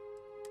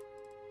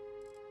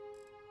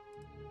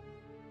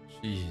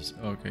 Jeez.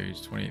 Okay,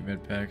 it's 28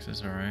 med packs.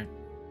 That's alright.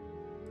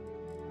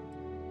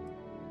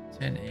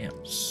 10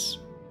 amps.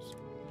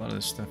 A lot of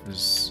this stuff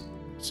is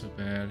not so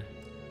bad.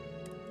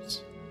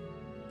 It's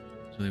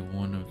really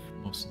one of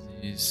most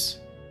of these.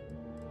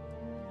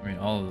 I mean,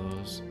 all of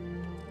those.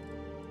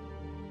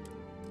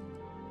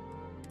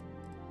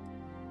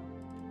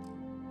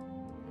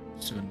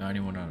 So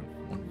 91 out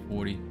of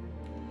 140.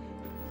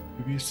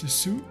 Maybe it's the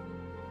suit.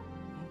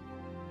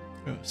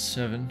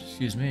 7.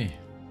 Excuse me.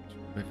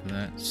 Wait for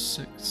that.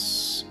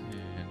 6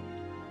 and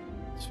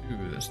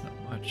 2. That's not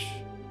much.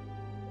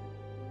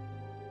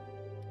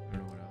 I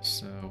don't know what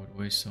else would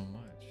weigh so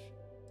much.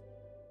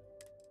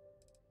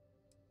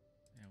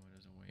 Ammo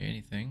doesn't weigh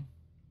anything.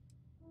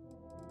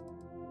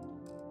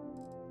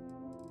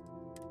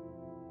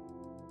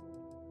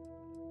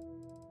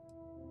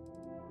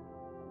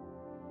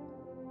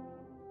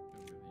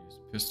 use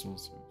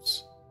pistols.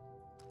 Oops.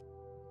 Let's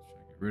try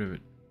to get rid of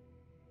it.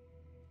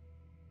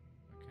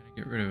 Why can't I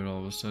get rid of it all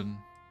of a sudden?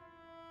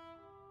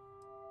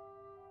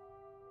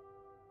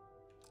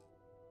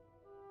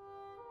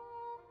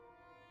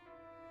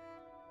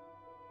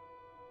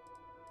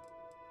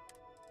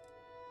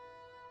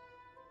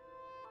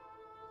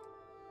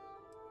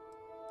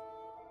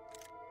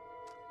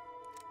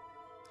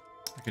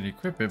 I can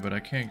equip it, but I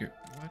can't get...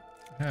 What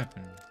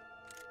happened?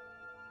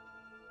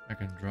 I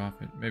can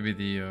drop it. Maybe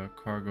the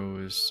cargo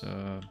is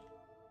too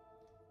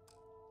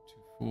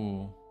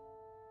full.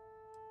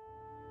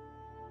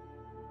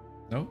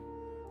 Nope,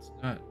 it's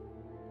not.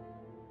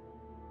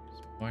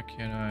 So why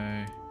can't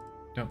I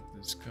dump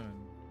this gun?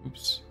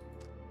 Oops.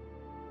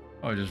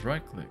 Oh, I just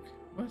right click.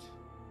 What?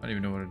 I don't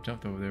even know what I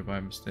jumped over there by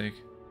mistake.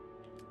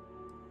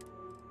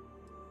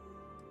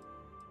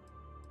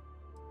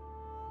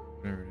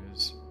 Whatever it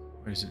is.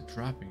 Why is it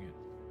dropping it?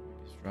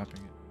 It's dropping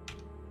it.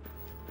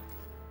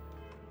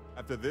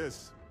 After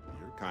this,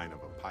 you're kind of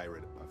a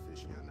pirate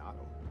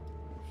aficionado.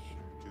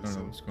 I don't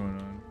know what's going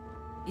on.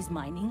 Is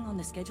mining on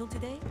the schedule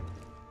today?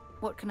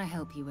 What can I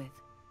help you with?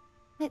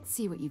 Let's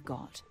see what you've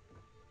got.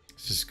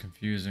 This is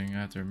confusing.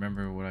 I have to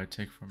remember what I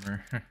take from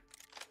her.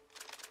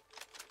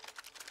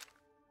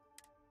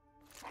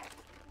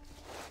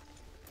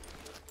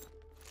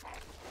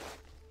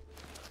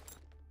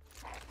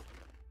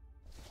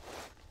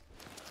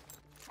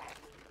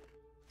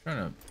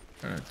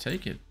 Trying to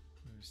take it.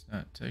 It's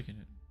not taking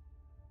it.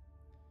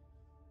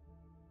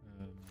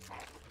 That's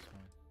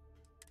fine.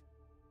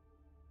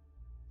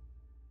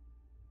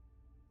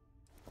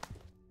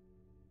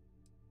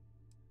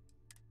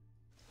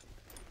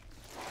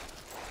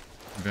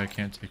 Maybe I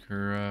can't take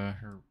her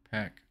her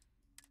pack.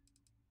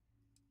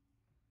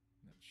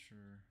 Not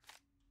sure.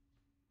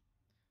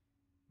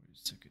 Wait a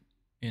second.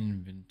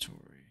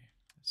 Inventory.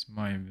 That's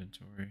my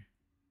inventory.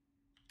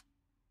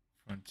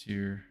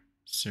 Frontier.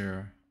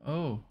 Sarah.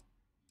 Oh.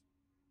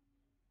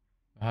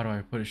 How do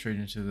I put it straight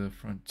into the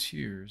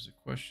frontier is the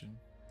question.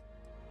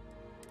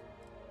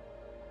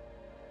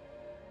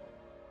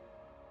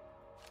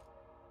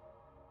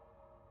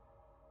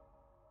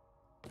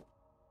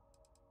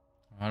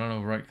 I don't know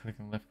if right click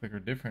and left click are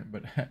different,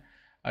 but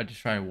I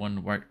just try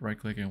one right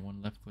click and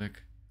one left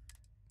click.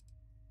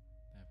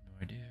 I have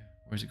no idea.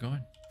 Where's it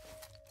going?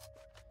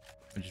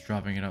 I'm just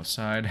dropping it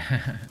outside.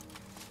 I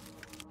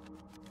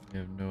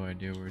have no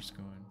idea where it's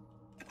going.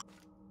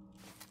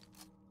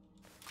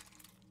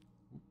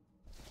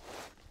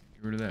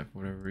 Get rid of that for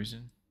whatever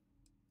reason.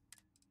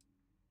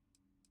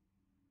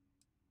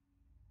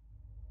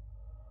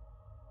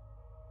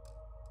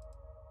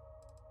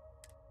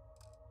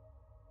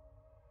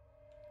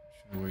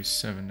 Should weigh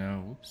 7 now.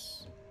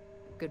 Whoops.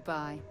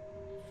 Goodbye.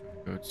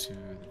 Go to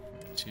the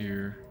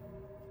frontier.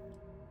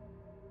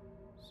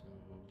 So,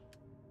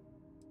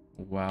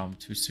 wow, I'm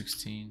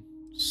 216.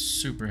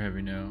 Super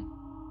heavy now.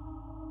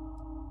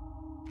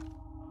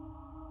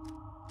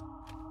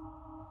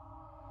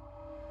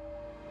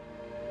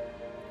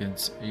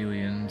 Against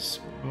aliens.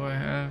 What do I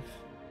have?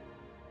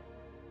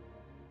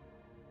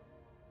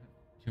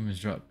 Humans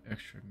drop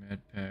extra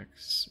med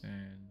packs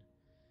and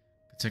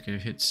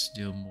consecutive hits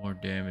deal more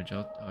damage.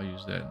 I'll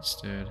use that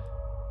instead.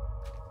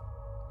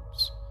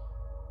 Oops.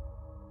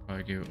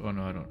 Probably give. Oh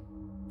no, I don't think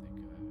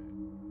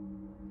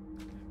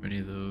I have any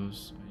of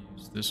those. I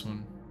use this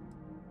one.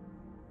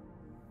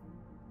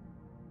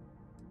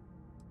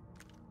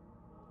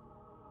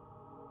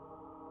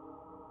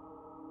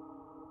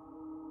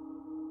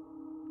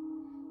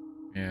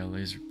 Yeah,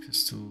 laser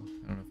pistol.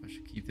 I don't know if I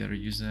should keep that or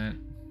use that.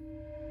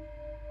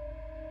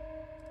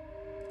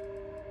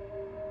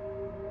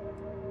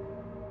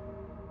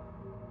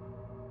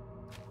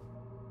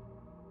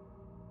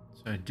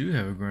 So I do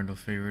have a Grundle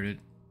favorited.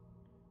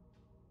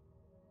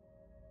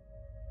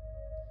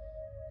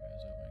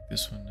 Guys, I'll make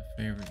this one the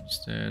favorite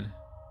instead.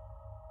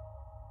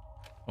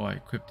 Oh, I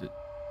equipped it.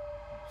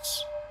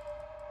 Oops.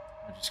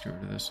 I'll just get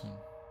rid of this one.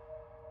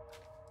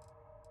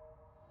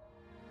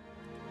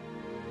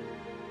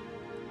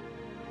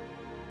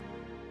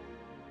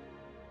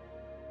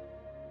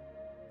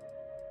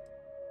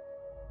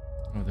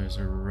 Oh, there's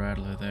a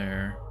rattler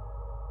there.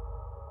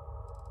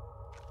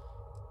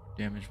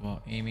 Damage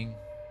while aiming.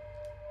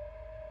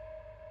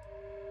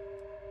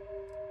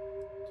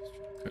 Just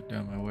trying to cut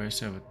down my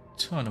waist. I have a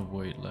ton of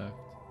weight left.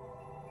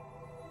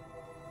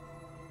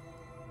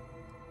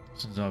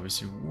 This one's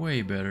obviously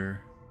way better.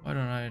 Why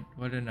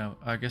didn't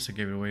I guess I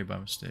gave it away by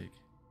mistake.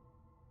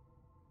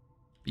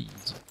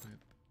 Beads equip.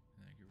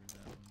 And I get rid of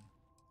that one.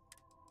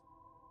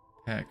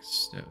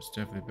 Packs, that was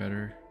definitely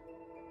better.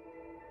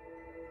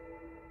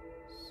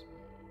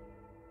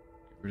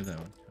 Rid of that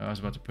one. I was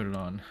about to put it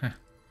on.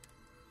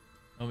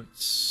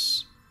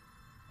 Helmets.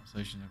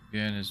 Constellation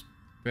again is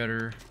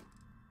better.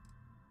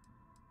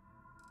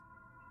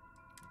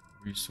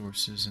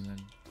 Resources and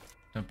then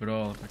dump it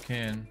all if I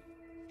can.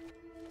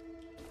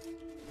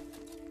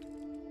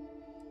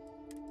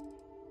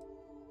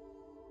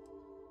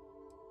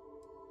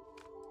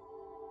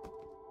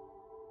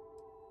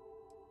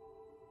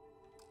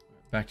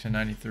 back to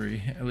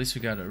 93. At least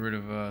we got rid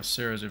of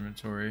Sarah's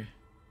inventory.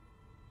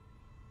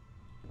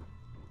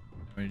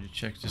 I need to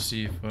check to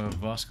see if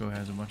Vasco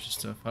has a bunch of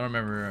stuff. I don't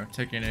remember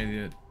taking any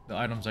of the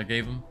items I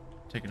gave him,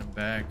 taking them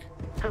back.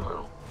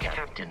 Hello,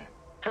 Captain.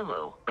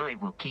 Hello, I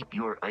will keep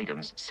your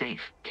items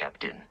safe,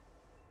 Captain.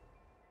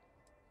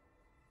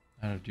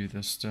 How to do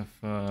this stuff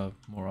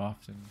more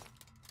often.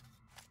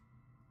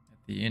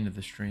 At the end of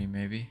the stream,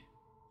 maybe.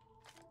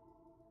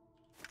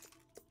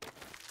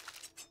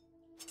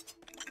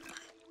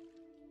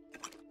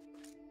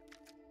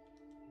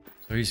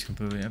 So he's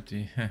completely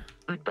empty.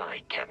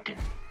 Goodbye, Captain.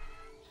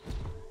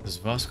 Does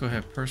Vasco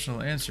have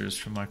personal answers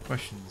for my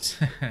questions?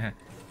 I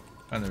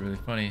find that really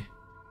funny.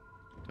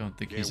 Don't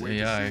think he's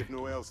wait AI. To see if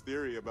Noel's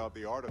theory about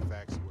the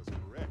artifacts was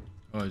correct.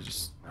 Oh,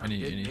 just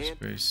any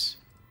space.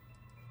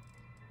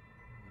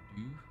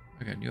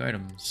 I got new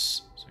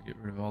items, so get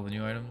rid of all the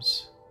new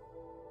items.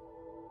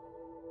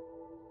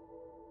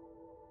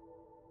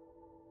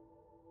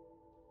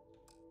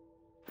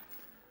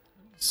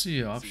 Let's see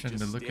an option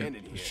to look at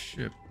the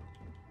ship.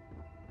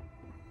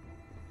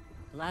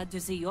 Glad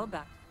to see you're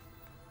back.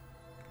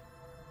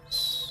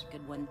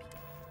 Good one.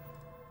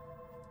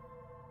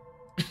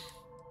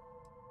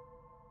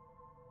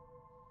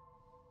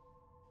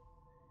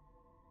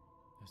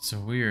 It's so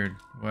weird.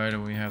 Why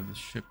don't we have the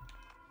ship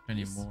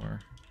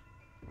anymore?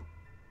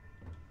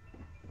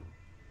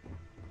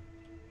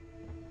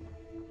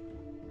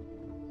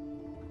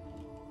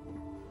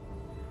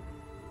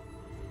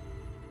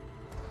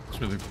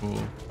 It's really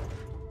cool.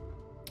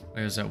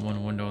 There's that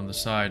one window on the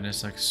side and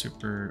it's like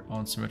super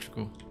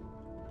unsymmetrical.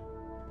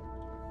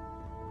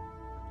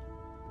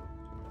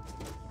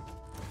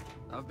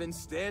 I've been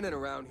standing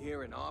around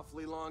here an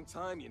awfully long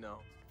time, you know.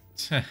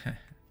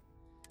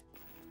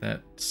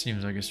 That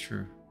seems like it's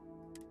true.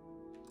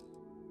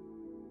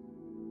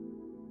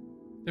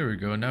 There we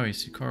go. Now you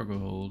see cargo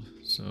hold,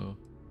 so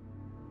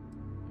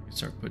I can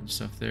start putting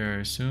stuff there, I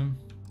assume.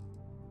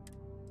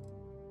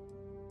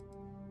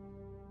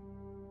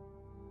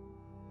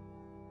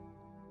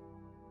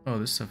 Oh,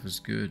 this stuff is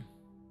good.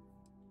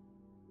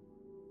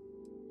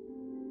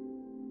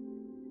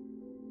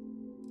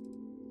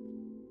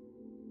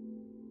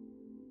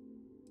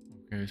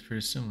 Okay, it's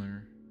pretty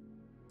similar.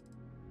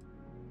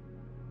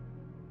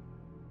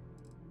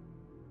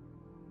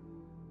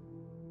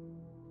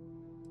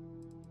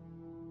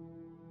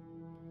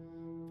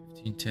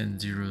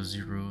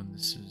 $15.10.00 and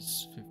this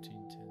is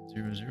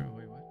 $15.10.00.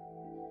 Wait, what?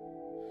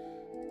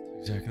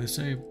 It's exactly the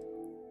same.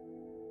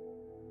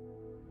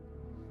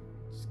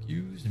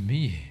 Excuse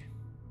me.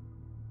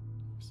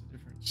 What's the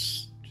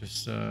difference?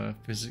 Just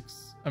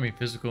physics. I mean,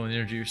 physical and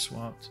energy are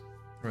swapped.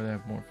 Or they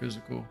have more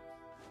physical.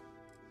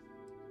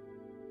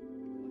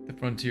 The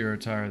Frontier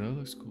attire though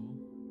looks cool.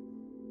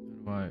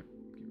 How do I get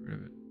rid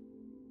of it?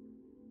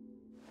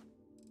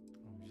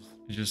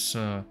 It just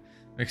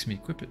makes me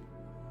equip it.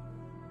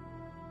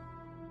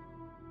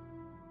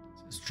 It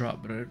says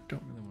drop, but I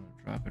don't really want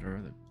to drop it. I'd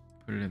rather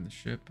put it in the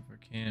ship if I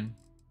can.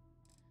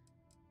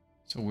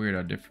 It's so weird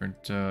how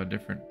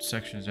different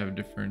sections have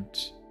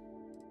different,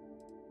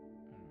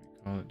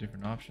 how do we call it,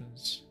 different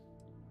options.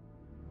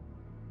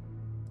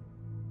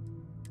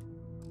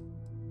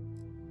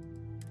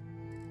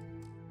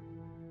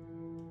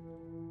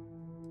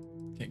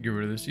 Can't get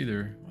rid of this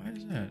either. Why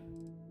is that?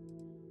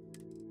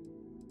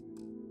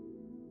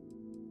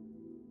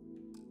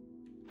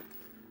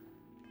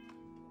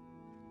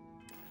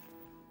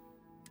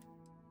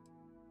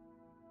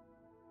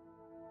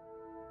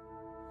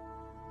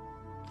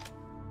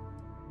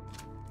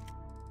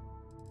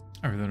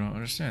 I really don't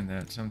understand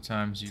that.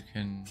 Sometimes you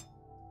can...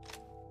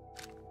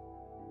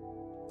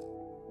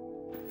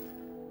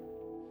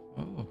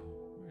 Oh,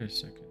 wait a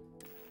second.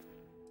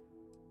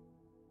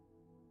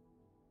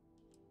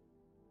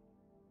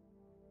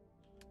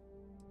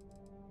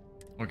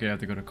 Okay, I have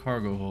to go to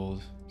cargo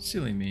hold.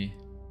 Silly me.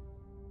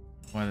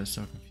 Why that's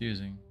so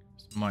confusing.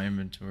 It's my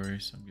inventory,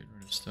 so I'm getting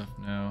rid of stuff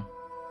now.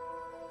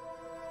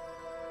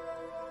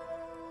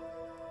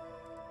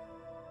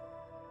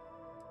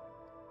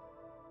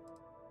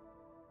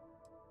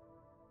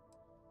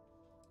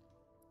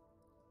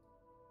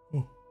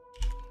 Oh.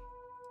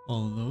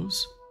 All of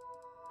those.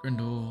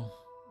 Grendel.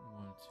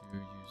 We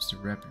want to use the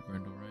rapid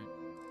Grendel, right?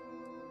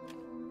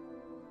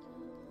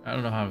 I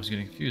don't know how I was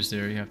getting confused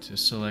there. You have to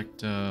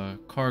select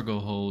cargo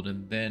hold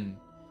and then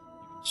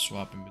you can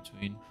swap in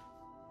between.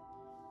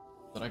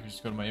 But I can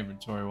just go to my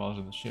inventory while I was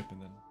in the ship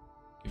and then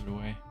give it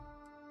away.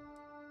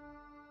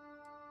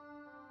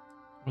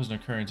 It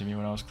wasn't occurring to me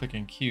when I was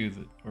clicking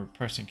Q or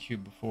pressing Q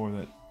before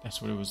that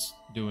that's what it was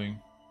doing.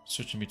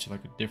 Switching me to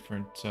like a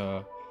different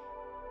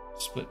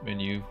split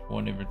menu,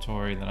 one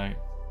inventory, then I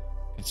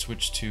can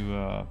switch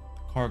to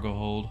cargo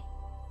hold.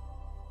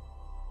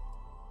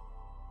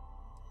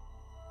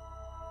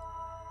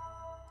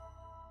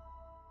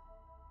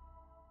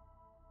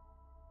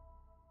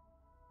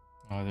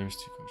 Oh, there's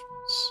two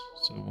coachmans.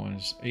 So one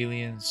is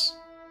aliens.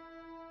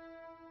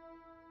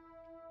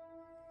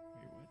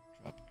 Wait, what?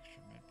 Drop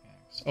extra med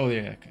packs. Oh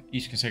yeah,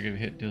 each consecutive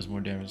hit deals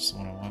more damage. That's the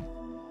one I want.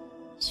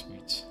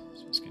 Sweet.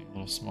 So it's getting a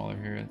little smaller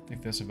here. I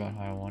think that's about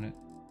how I want it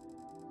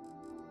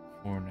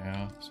for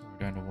now. So we're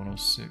down to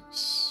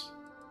 106.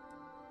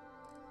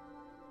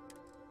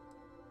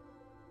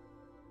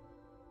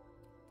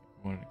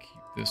 I wanted to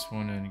keep this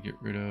one and get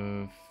rid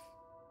of.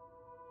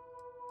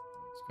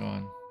 It's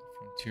gone. The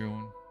Frontier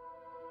one.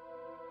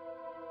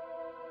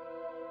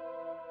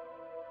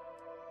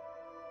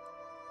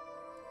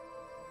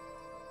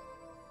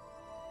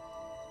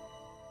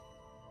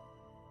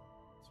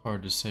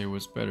 Hard to say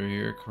what's better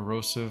here.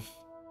 Corrosive,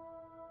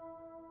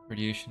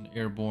 radiation,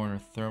 airborne, or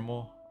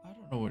thermal. I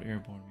don't know what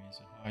airborne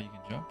means. How you can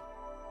jump?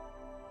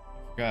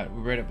 I forgot.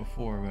 We read it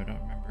before, but I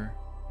don't remember.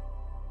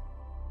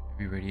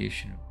 Maybe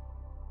radiation.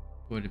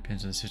 Well, it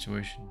depends on the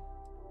situation.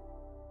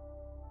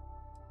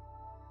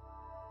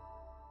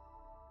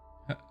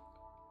 Is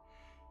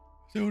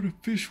that what a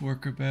fish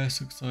worker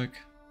mask looks like?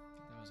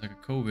 That was like a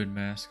COVID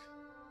mask.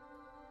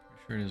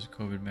 Pretty sure it is a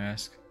COVID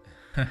mask.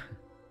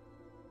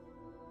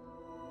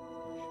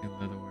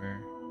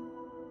 Leatherware.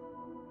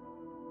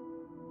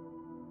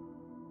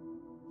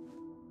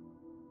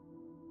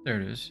 There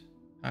it is.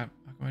 How come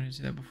I didn't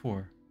see that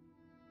before?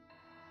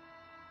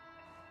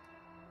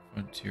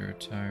 Frontier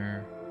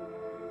attire.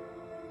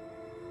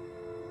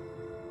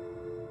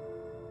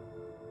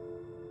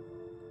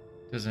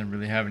 Doesn't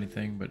really have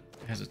anything, but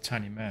it has a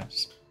tiny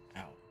mask.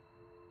 Ow.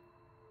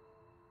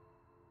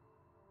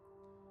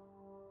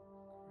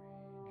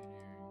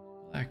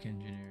 Black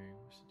engineering.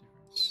 What's the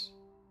difference?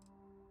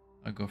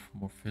 I'll go for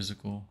more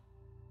physical.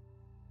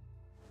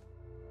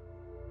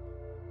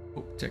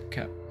 Oh, tech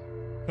cap.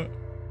 Huh.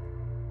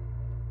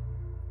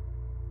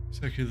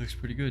 This actually looks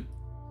pretty good.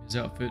 His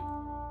outfit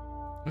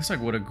looks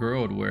like what a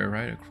girl would wear,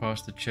 right?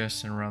 Across the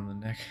chest and around the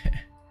neck.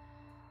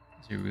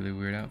 It's a really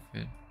weird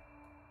outfit.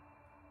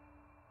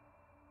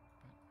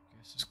 But I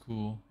guess it's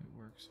cool. It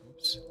works.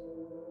 Oops.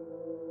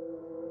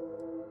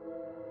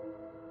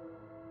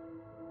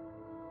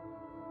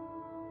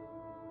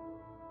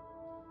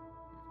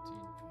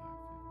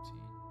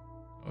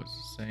 Oh, it's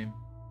the same.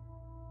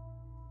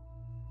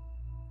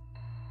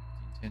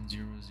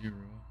 10-0-0. Yeah,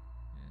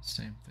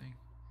 same thing.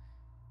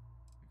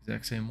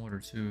 Exact same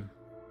order too.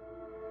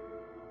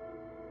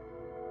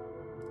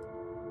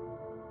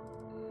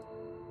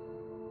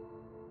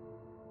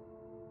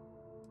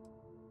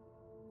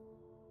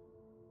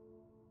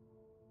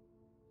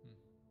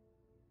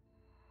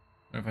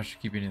 I wonder if I should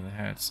keep any of the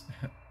hats.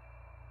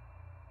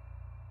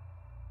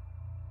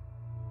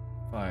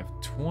 5,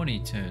 20,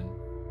 10.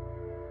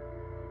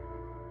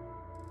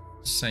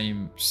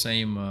 Same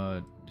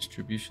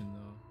distribution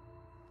though.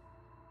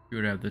 You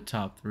would have the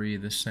top 3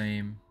 the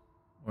same,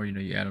 or you know,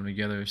 you add them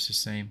together, it's the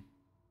same.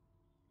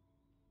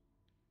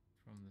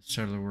 From the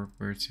settler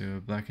workwear to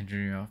a black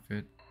engineering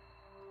outfit.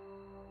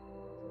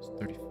 It's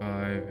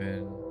 35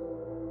 and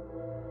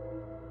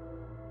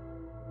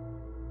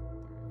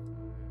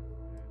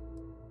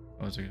 35.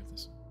 Oh, I was looking at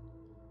this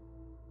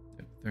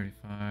one.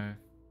 35.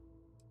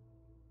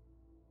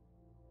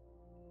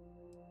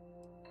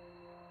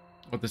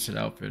 Oh, that's an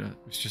outfit.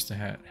 It's just a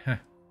hat.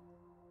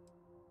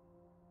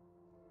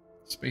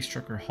 Space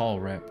Trucker Hall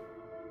Wrap.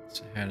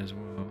 It's a hat as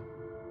well.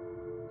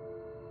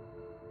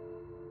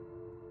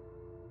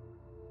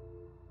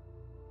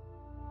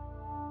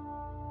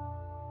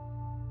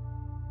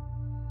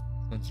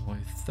 That's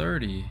only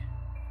 30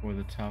 for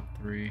the top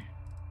 3.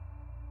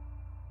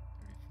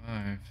 35.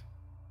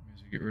 May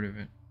as well get rid of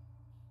it.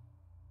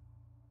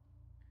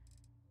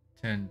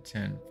 10,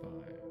 10, 5.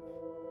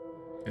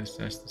 I guess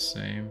that's the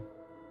same.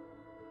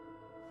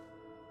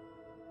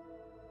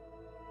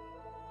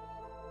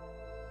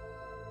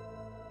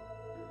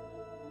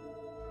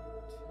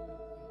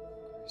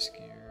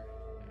 Gear.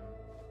 No.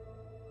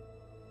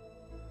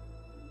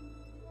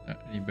 Not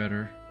any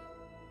better.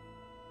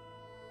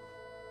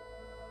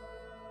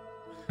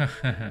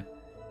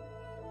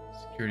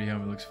 Security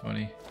helmet looks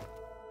funny.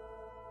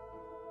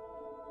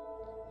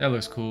 That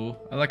looks cool.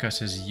 I like how it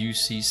says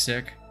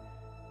UC-Sec.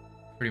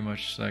 Pretty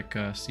much like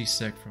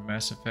C-Sec from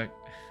Mass Effect.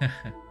 I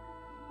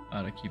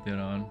ought to keep that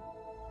on.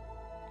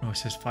 Oh, it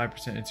says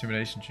 5%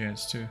 intimidation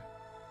chance too.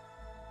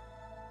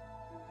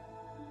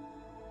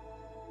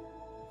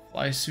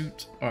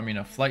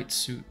 A flight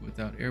suit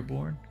without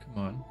airborne? Come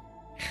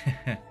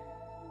on.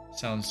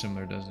 Sounds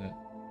similar, doesn't it?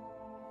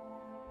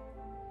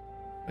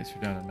 At least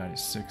we're down to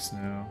 96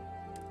 now.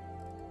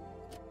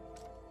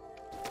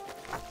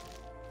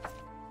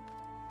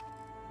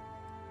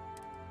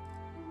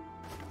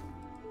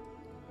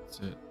 That's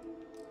it.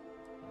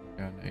 We're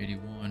down to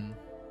 81.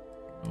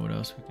 Don't know what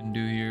else we can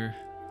do here.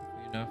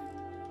 Enough.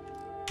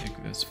 I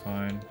think that's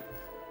fine.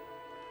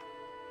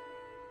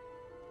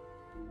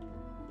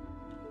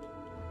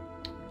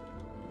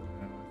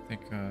 I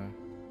think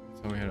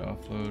that's all we had to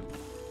offload.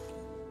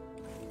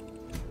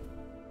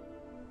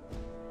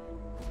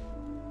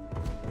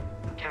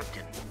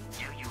 Captain,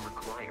 do you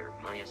require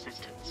my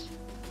assistance?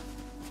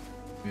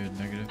 We had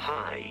negative.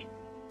 Hi.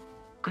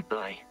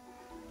 Goodbye.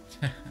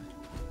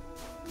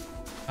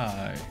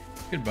 Hi.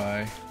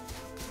 Goodbye.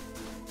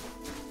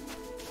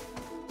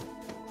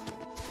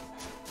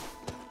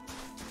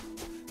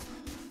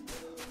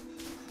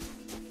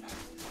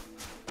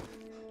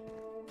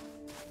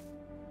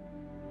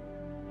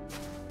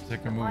 I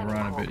can move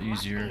around a bit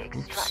easier.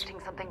 Oops. Extracting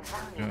something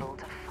valuable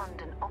to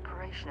fund an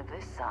operation of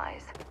this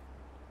size.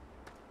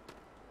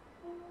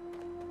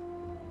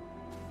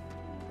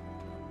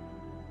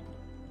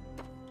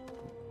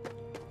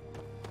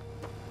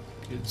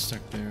 Get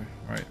stuck there.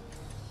 Alright.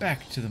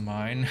 Back to the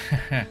mine.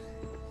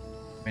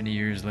 Many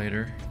years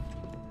later.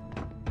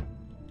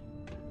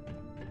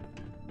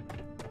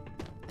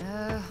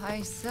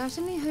 I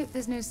certainly hope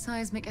there's no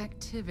seismic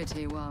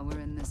activity while we're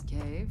in this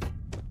cave.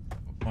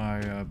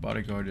 My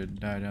bodyguard didn't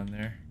die down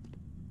there.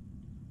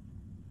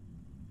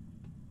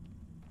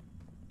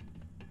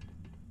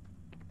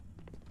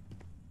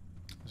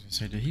 I was gonna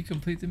say, did he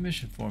complete the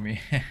mission for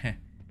me? I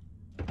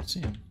don't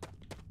see him.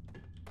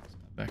 He's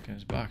not back in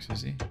his box,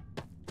 is he?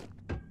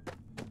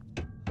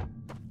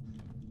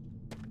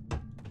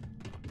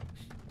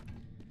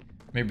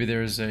 Maybe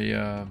there's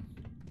a,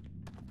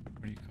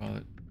 what do you call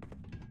it?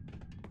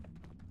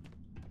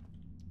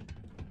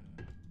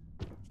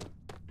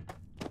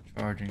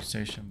 Charging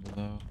station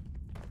below.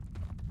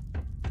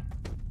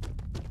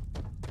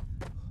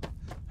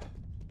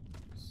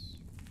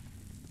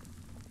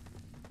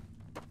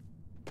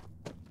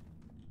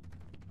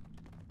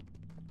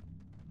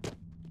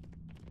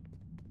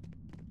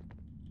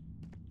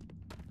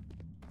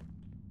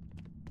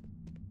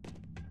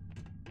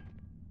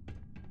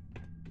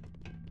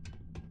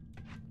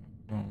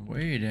 Going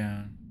way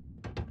down.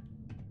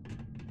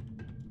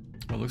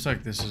 Well, it looks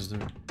like this is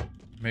the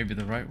maybe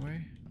the right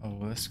way. Oh,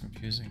 well, that's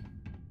confusing.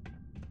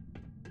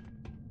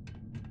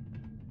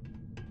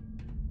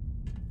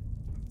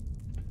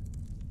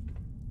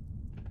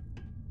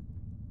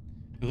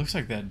 It looks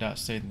like that dot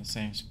stayed in the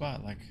same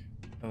spot, like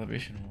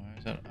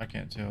elevation-wise. I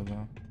can't tell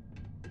though.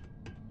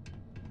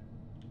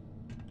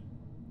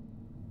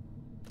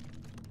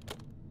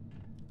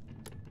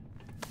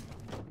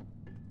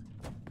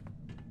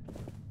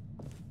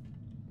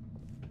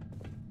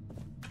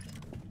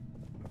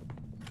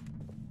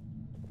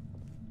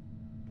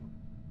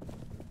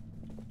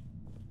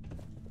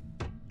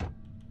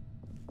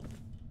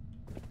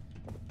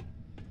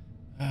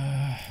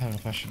 I don't know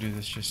if I should do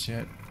this just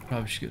yet.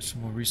 Probably should get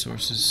some more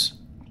resources.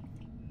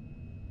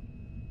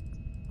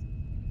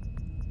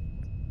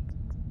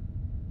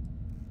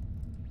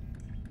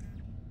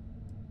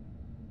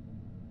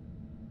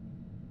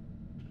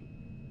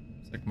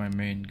 It's like my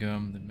main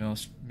gum, the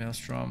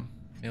maelstrom.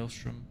 Get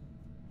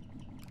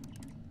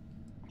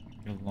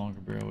a longer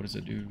barrel. What does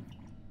it do?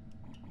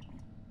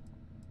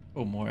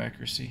 Oh, more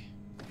accuracy.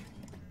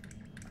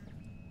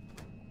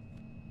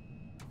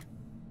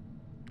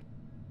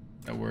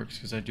 That works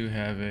because I do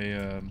have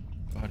a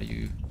how do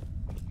you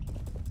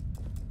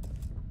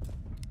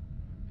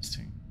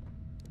missing?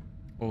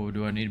 Oh,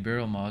 do I need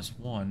barrel mods?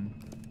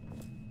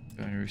 1.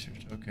 Got any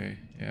research? Okay,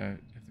 yeah, I have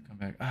to come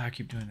back. I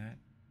keep doing that.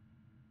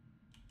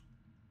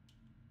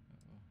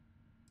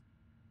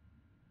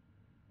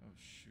 Oh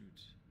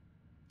shoot!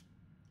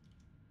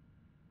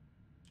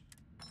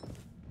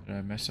 Did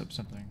I mess up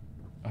something?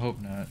 I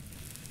hope not.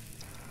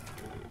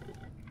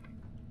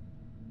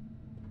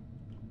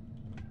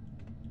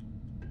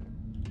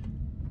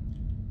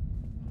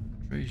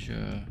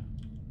 Andreja.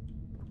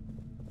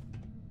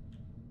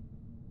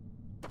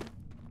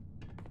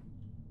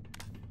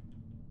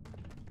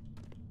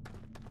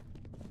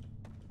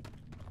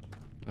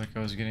 Like I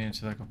was getting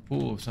into like a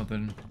pool of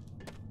something.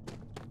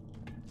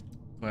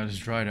 Glad it's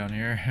dry down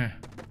here.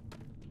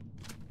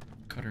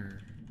 Cutter.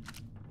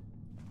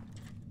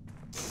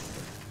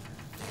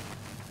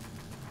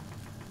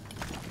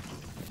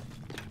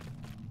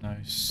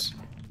 Nice.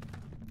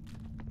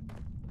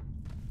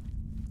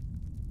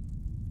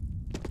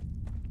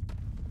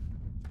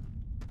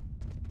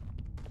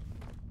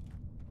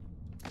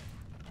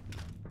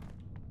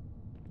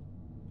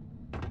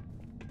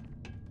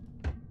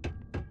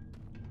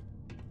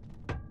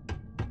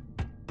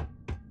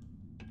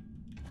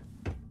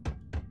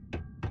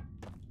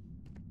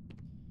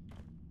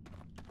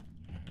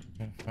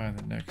 Gotta find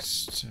the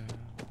next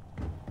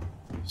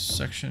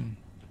section.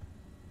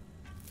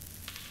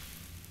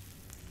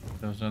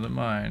 That was another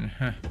mine.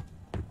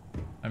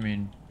 I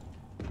mean,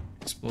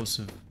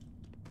 explosive.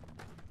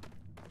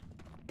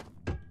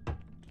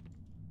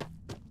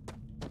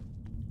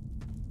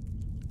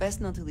 Best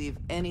not to leave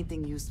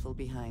anything useful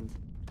behind.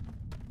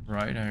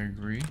 Right, I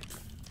agree.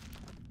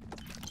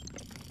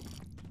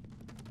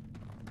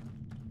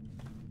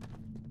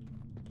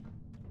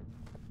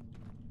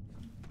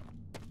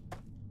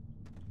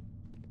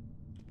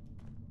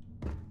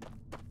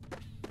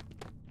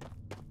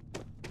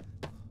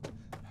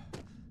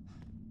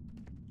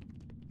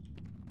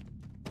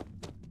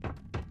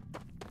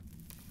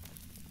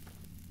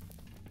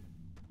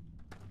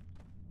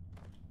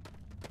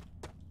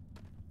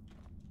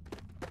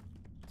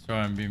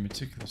 Sorry, I'm being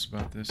meticulous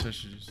about this. I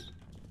should just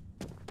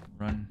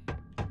run through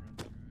it.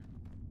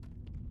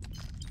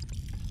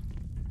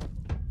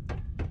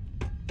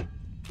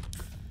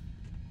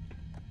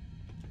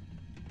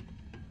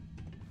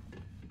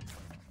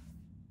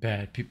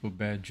 Bad people,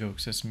 bad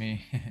jokes. That's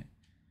me.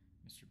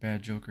 Mr.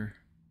 Bad Joker.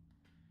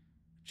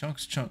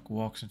 Chunk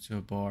walks into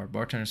a bar.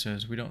 Bartender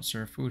says, "We don't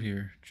serve food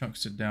here." Chunk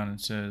sits down and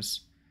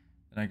says,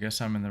 "Then I guess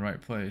I'm in the right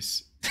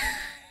place."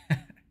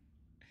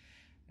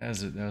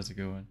 That was a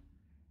good one.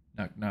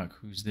 Knock knock,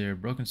 who's there?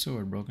 Broken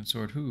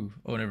sword who?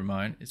 Oh, never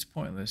mind. It's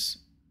pointless.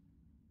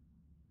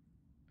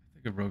 I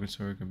think a broken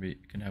sword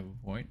can have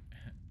a point.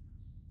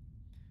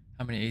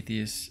 How many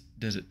atheists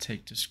does it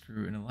take to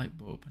screw in a light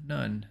bulb?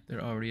 None.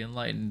 They're already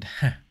enlightened.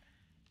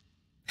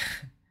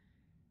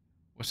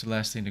 What's the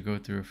last thing to go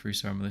through a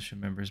Freestar militia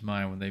member's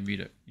mind when they meet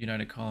a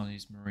United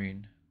Colonies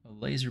Marine? A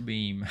laser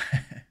beam.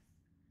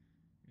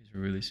 These are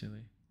really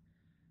silly.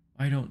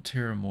 Why don't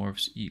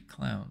terramorphs eat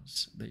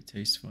clowns? They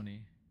taste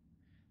funny.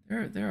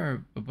 There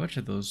are a bunch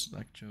of those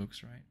like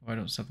jokes, right? Why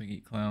don't something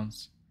eat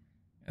clowns?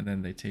 And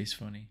then they taste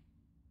funny.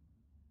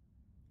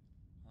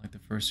 Like the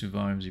first 2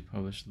 volumes he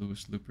published,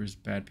 Louis Looper's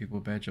Bad People,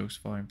 Bad Jokes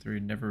Volume 3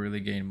 never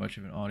really gained much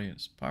of an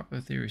audience. Popular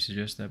theory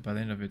suggests that by the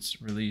end of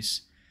its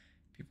release,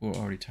 people were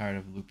already tired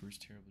of Looper's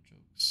terrible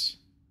jokes.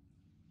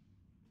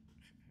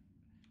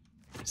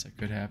 I guess that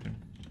could happen.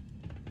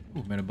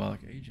 Ooh,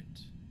 metabolic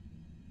agent.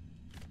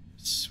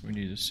 Yes, we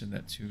need to send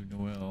that to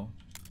Noel.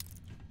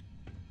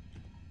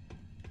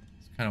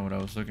 It's kind of what I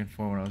was looking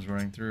for when I was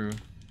running through.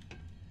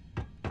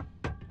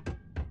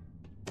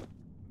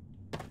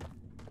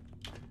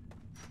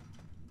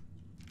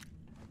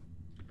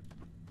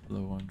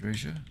 Hello,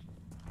 Andreja.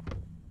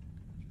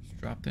 Just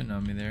dropped in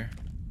on me there.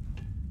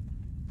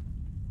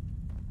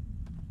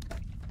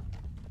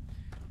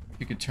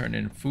 You could turn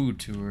in food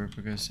to her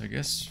because I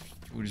guess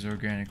food is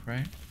organic,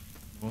 right?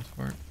 For the most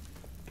part.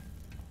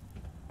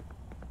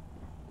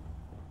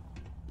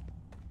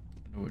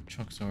 I know what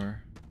chunks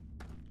are.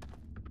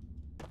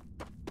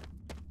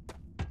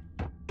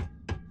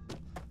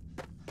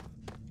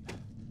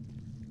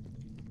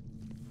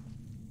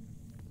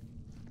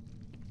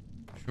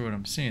 I'm sure what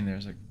I'm seeing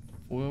there's like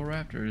foil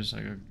wrapped or is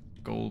like a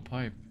gold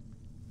pipe.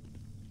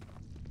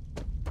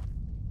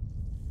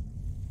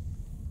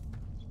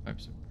 These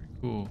pipes are pretty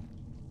cool.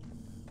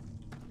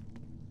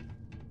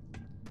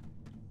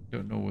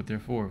 Don't know what they're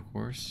for, of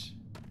course.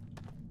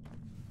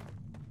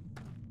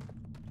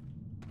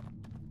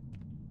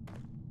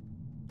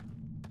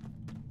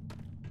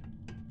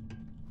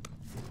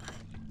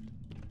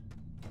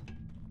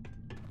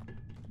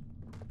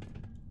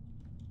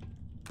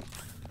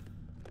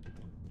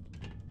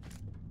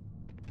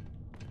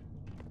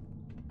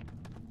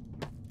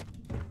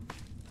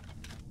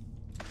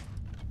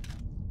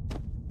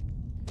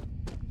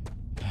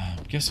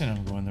 I'm guessing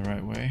I'm going the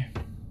right way.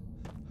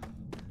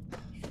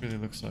 It really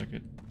looks like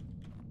it.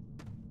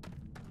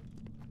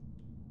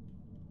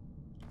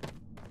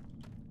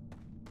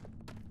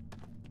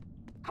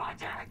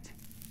 Contact.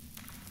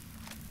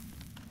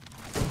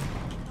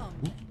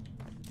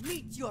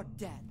 Meet your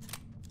death.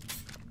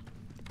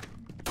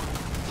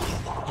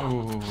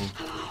 Oh,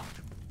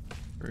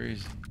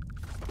 crazy.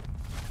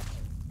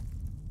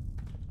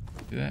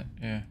 Do that?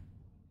 Yeah.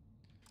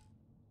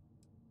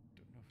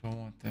 Don't know if I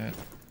want that.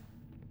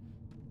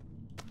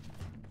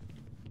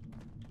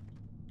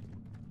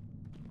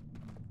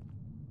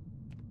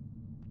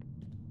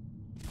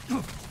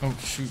 Oh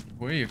shoot,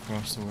 way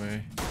across the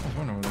way. I was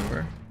wondering where they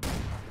were.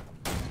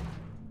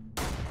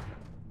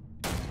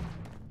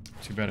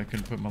 Too bad I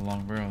couldn't put my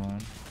long barrel on.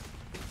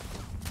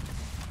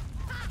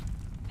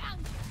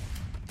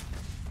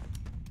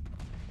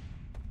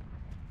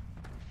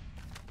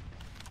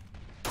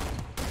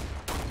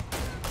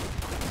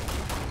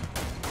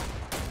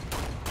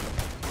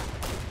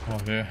 Oh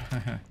yeah,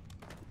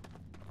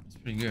 that's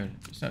pretty good.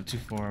 It's not too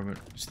far,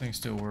 but this thing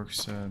still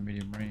works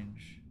medium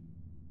range.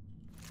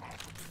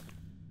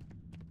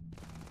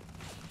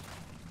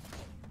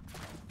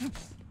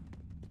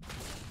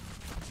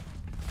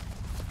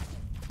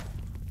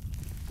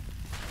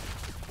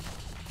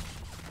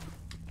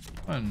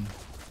 Fun.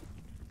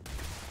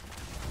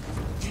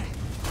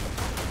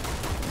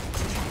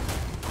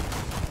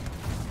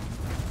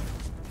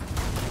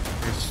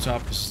 Here's the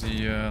top is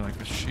the like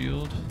a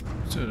shield.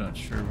 Still not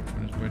sure which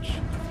one is which.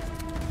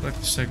 I like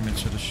the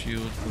segments of the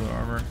shield for the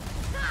armor.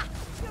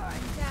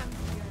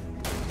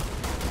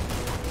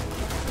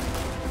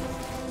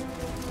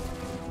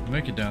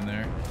 Make it down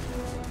there.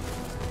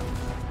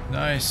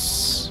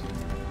 Nice.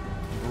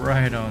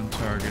 Right on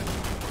target.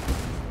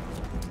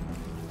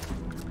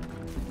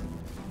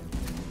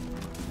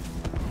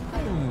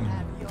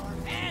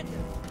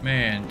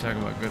 Man, talk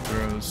about good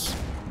throws.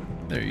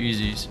 They're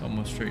easy,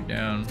 almost straight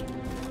down.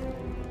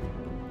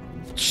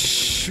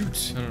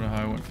 Shoot! I don't know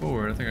how I went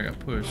forward. I think I got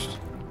pushed.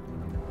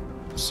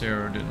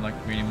 Sarah didn't like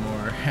me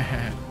anymore.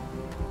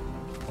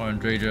 Oh,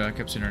 Andreja, I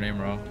kept saying her name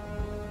wrong.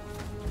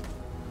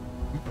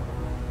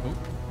 Oh.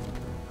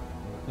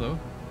 Hello?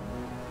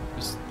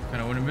 Just kind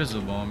of went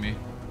invisible on me.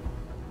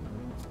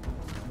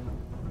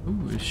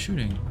 Ooh, it's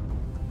shooting.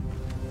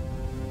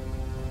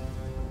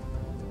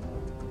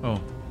 Oh.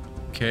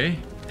 Okay.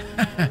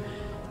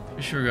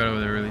 We sure got over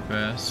there really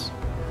fast.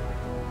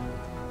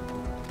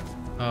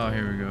 Oh,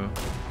 here we go.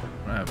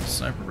 I have a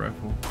sniper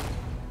rifle.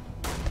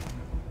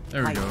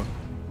 There we go.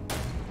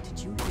 Did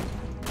you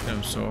Hit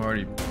him so hard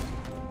he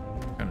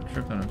kind of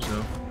tripped on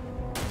himself.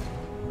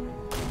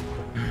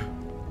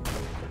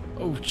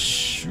 Oh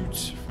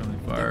shoot! Friendly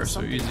fire,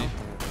 so easy.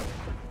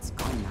 It's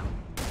gone now.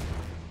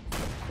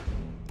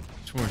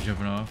 Towards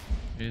jumping off.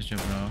 He is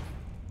jumping off.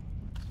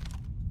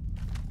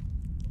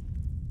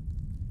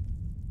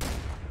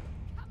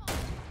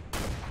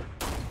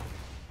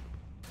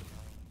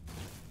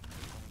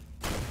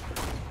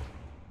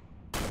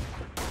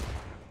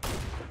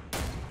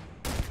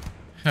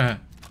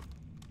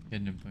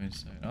 Hidden in plain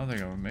sight. I don't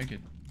think I would make it.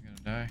 I'm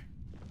gonna die.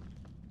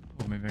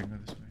 Oh, maybe I can go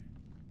this way.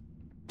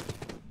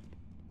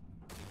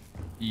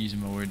 Easing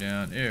my way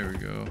down. There we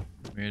go.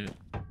 Made it.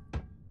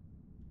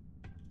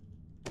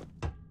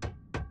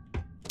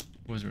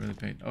 Wasn't really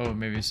paying. Oh,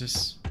 maybe it's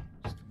this.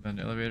 Just come down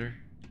the elevator.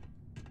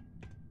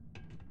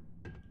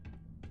 Or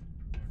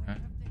not.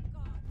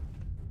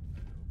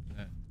 Open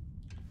that.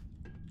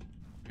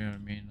 You know what I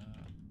mean?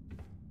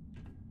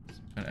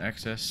 Some kind of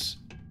access.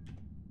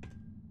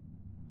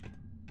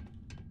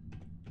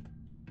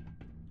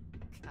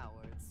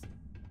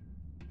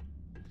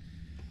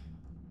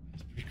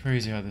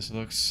 Crazy how this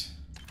looks.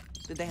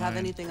 Did they have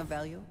anything of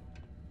value?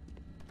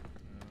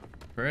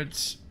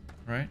 Breads,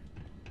 right?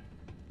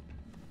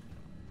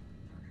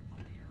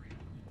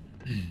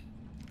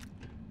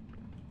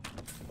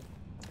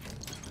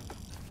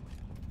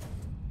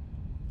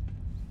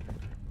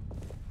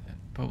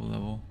 Bubble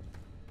level.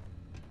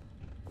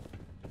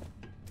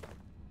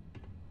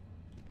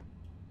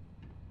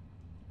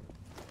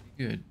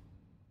 Good.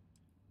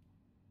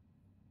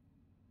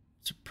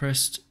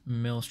 Suppressed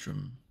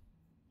maelstrom.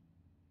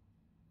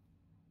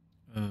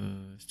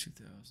 It's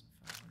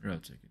 2,500. I'll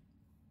take it.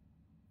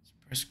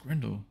 Suppressed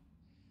Grendel.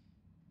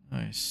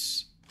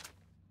 Nice.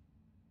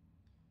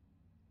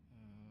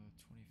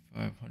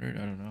 2,500. I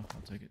don't know.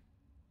 I'll take it.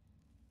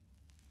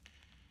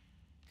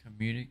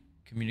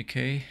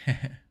 Communique. Why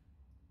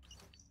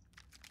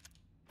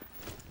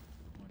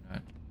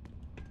not?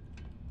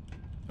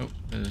 Oh,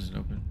 that isn't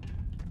open.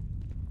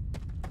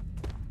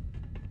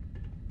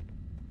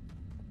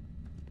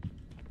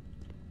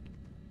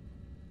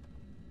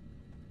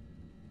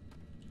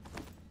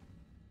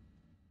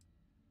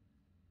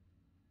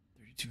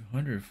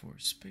 $200 for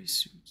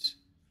spacesuits.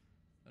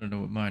 I don't know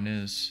what mine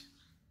is.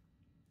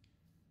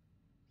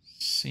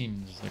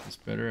 Seems like it's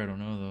better. I don't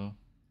know though.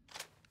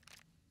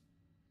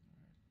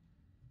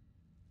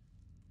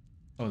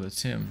 Oh,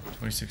 that's him.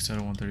 26 out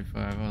of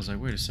 135. I was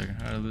like, wait a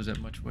second. How did I lose that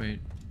much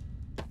weight?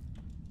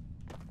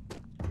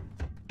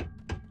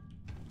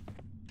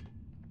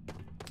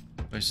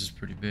 The place is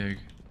pretty big.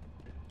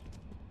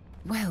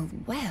 Well,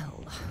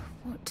 well.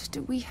 What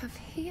do we have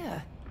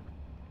here?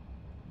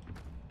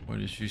 What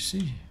did you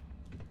see?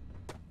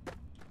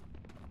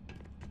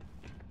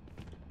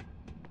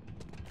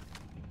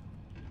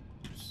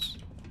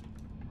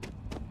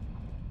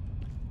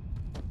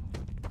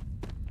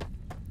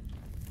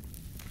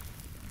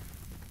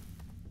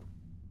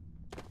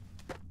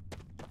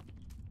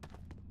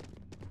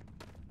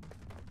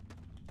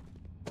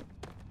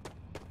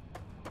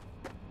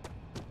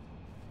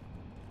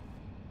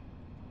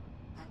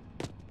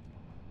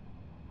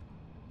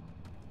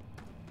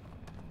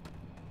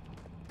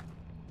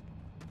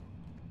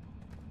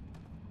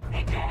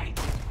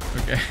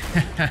 Okay.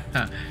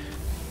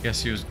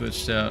 Guess he was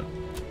glitched out.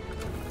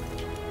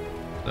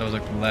 That was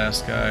like the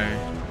last guy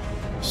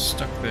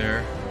stuck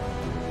there.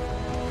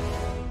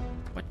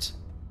 What?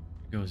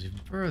 It goes even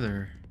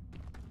further.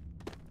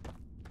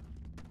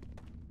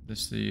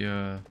 This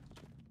the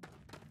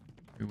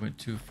we went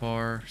too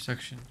far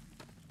section.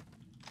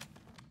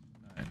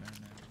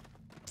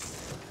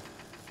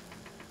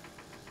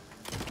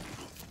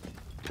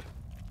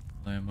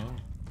 999. Lambo.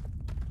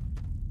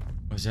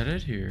 Was that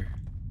it here?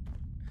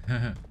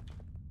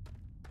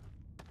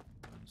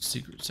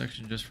 Secret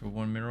section just for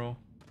one mineral,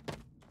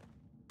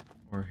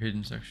 or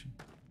hidden section.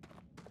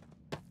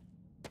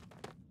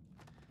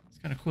 It's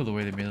kind of cool the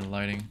way they made the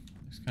lighting.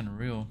 It's kind of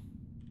real.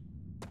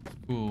 It's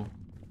cool.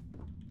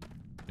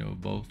 You know,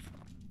 both.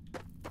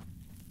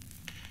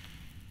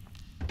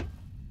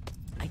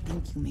 I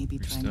think you may be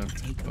trying to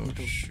take a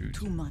little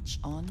too much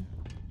on.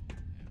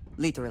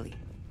 Literally.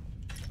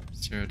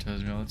 Sarah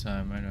tells me all the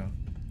time. I know.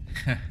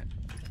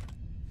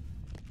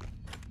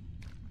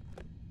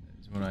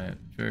 What I am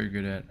very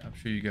good at. I'm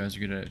sure you guys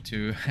are good at it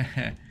too.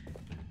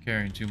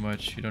 Carrying too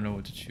much. You don't know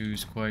what to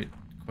choose quite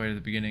at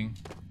the beginning.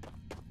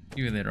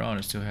 Even later on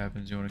it still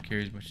happens. You want to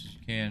carry as much as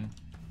you can.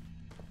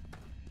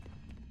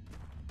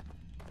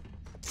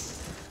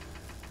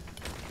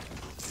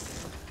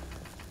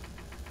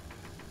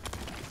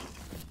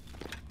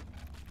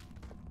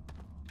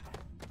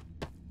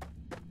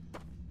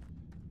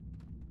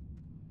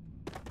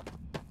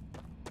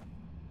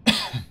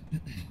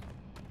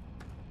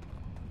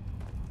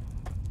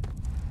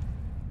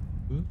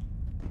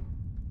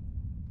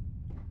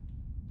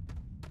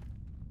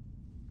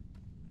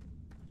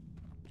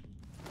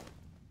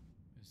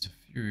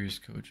 Furious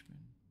Coachman.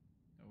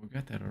 Oh, we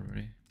got that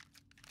already.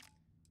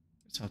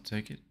 Guess I'll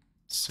take it.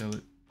 Sell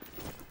it.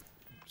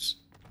 Oops.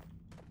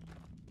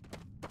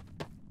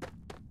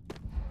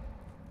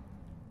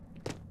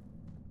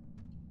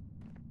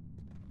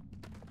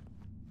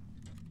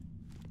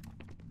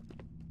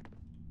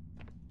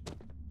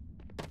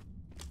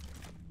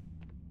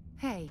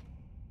 Hey.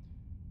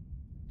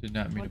 Did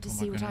not mean Want to to pull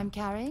see my what gun I'm out.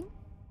 carrying?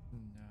 No,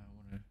 I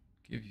want to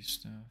give you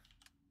stuff.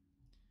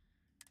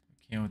 I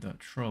can't without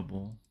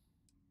trouble.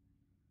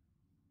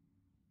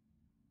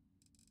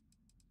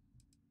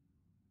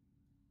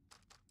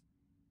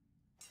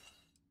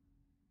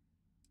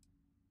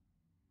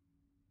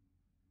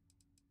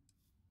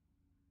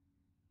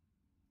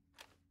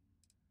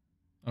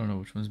 I don't know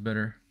which one's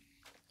better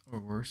or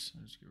worse.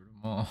 I'll just get rid of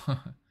them all.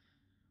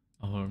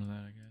 I'll hold on to that,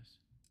 I guess.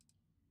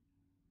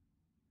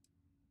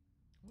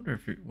 I wonder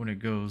if when it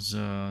goes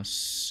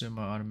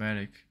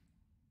semi-automatic,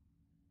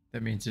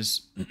 that means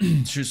this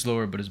shoots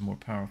slower but is more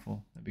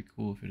powerful. That'd be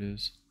cool if it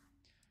is.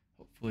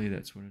 Hopefully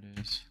that's what it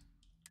is.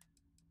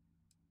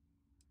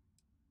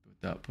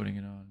 Without putting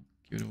it on.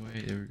 Give it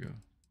away. There we go.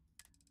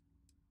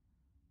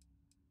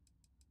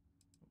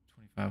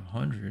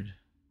 2,500.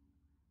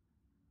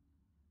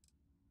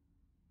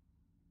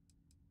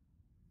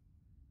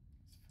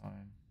 That's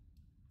fine.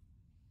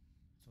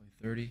 It's only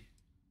 30.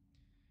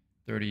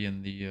 30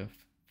 in the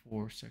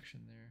 4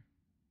 section there.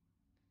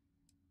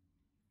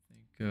 I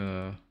think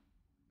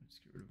let's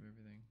get rid of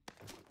everything.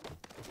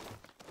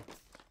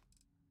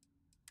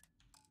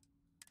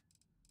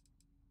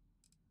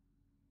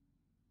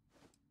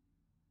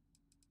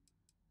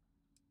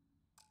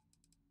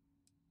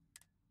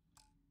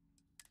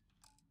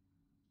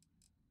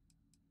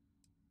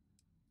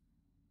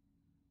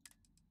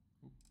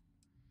 Oop.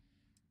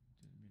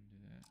 Didn't mean to do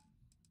that.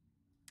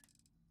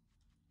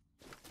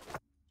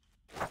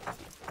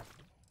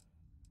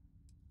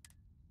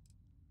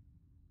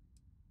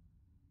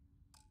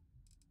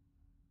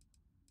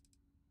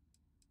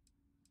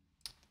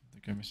 I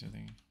think I missed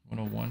anything.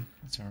 101.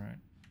 That's all right.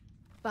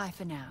 Bye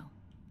for now.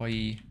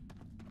 Bye.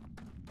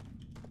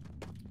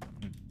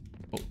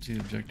 Bolt to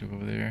the objective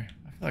over there.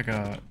 I feel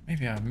like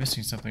maybe I'm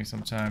missing something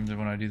sometimes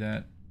when I do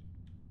that.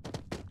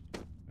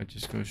 I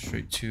just go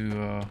straight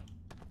to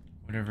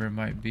whatever it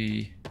might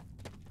be.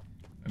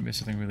 I miss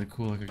something really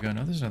cool like a gun.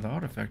 Oh, there's another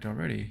artifact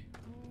already.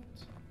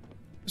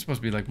 It's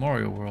supposed to be like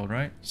Mario World,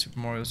 right? Super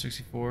Mario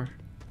 64. Is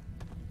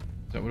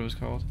that what it was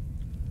called?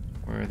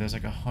 Where there's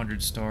like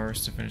 100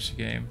 stars to finish the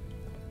game.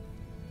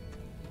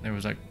 There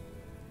was like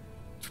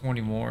 20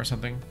 more or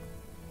something.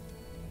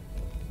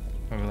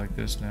 Probably like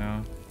this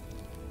now.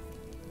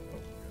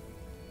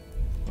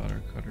 Butter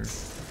cutter.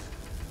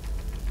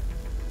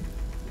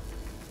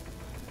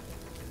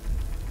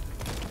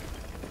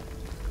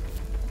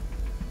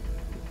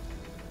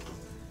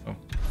 Oh.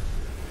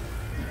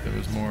 There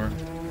was more.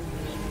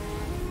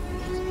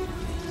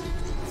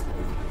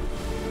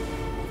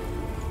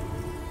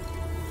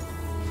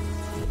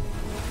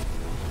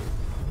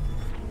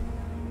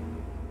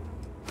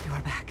 You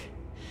are back.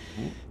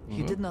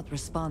 You did not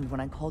respond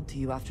when I called to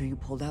you after you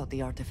pulled out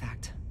the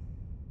artifact.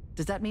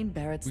 Does that mean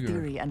Barrett's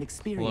theory and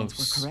experience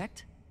were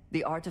correct?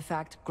 The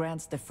artifact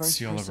grants the first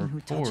person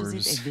who touches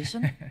it a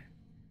vision?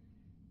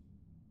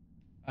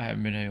 I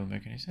haven't been able to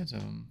make any sense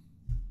of them.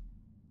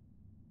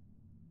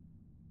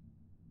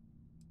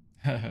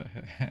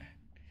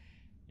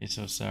 It's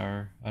so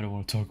sour. I don't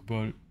want to talk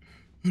about it.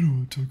 I don't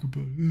want to talk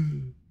about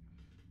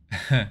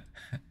it.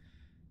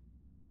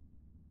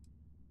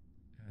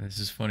 This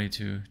is funny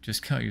too.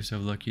 Just count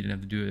yourself lucky you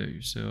didn't have to do it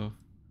yourself.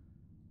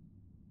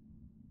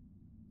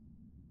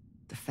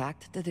 The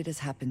fact that it has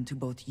happened to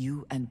both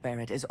you and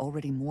Barrett is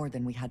already more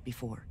than we had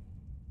before.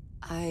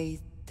 I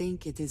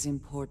think it is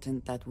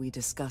important that we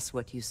discuss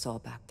what you saw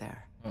back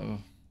there. Uh-oh.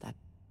 That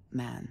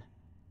man.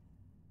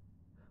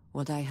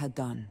 What I had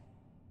done.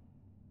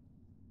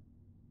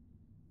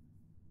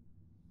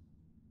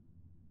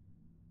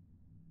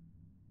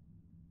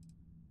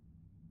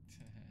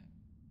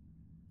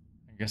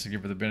 I guess I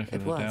give her the benefit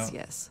of the doubt. It was,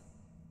 yes.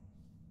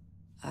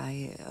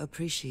 I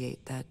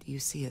appreciate that you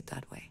see it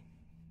that way.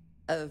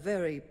 A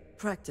very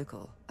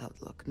practical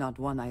outlook, not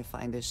one I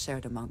find is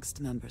shared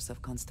amongst members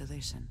of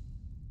Constellation.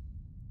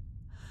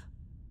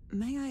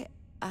 May I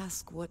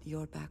ask what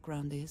your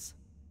background is?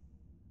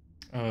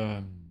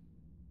 White,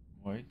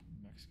 Mexican.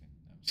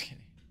 No, I'm just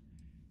kidding.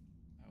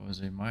 I was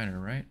a miner,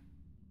 right?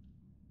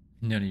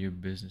 None of your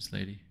business,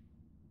 lady.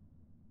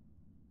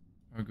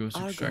 Argos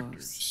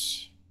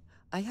Extractors.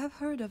 I have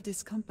heard of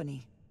this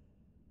company.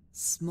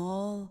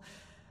 Small,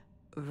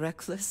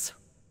 reckless.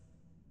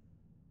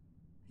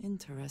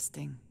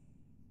 Interesting.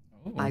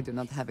 Oh, I do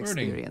not have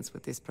experience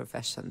with this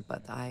profession,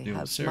 but I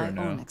have my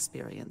own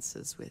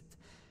experiences with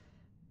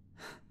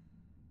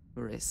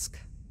risk.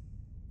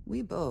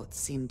 We both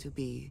seem to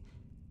be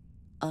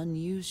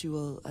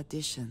unusual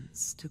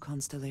additions to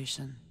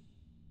Constellation.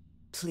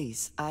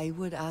 Please, I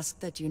would ask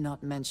that you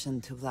not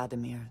mention to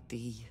Vladimir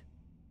the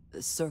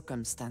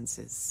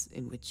circumstances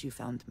in which you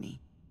found me.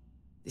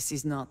 This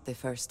is not the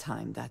first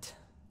time that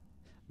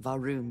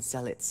Varun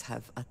zealots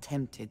have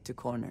attempted to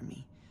corner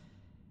me.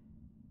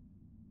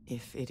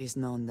 If it is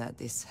known that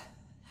this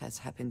has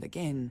happened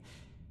again,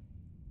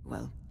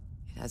 well,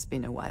 it has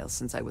been a while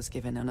since I was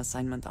given an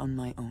assignment on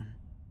my own.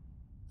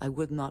 I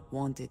would not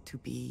want it to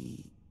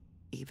be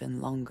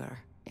even longer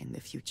in the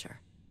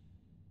future.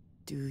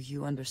 Do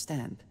you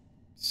understand?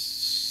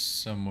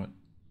 Somewhat.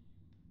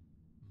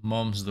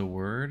 Mum's the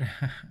word.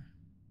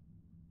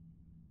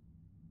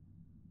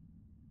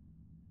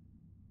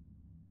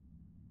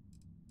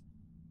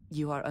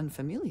 You are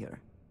unfamiliar.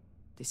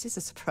 This is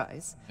a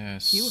surprise.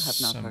 Yes, You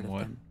have not heard of somewhat.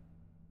 them.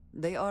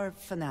 They are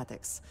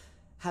fanatics,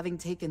 having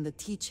taken the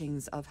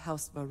teachings of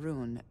House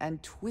Varun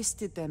and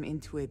twisted them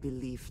into a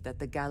belief that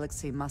the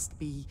galaxy must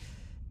be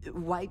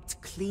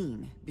wiped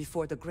clean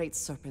before the Great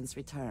Serpent's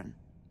return.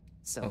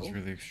 So, Sounds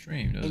really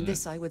extreme, doesn't in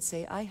this, it? I would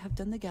say I have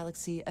done the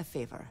galaxy a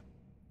favor.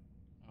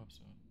 I hope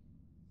so.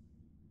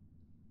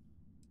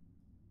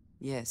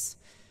 Yes,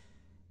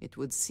 it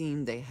would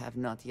seem they have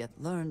not yet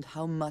learned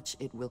how much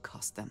it will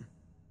cost them.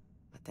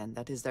 But then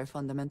that is their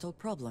fundamental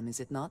problem, is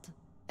it not?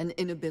 An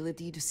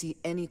inability to see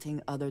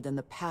anything other than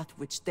the path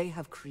which they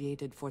have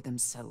created for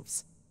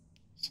themselves.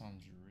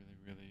 Sounds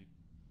really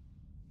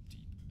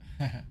deep.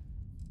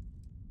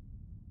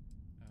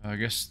 I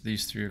guess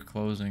these three are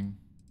closing.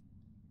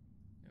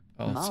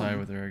 Yep, I'll side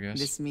with her, I guess.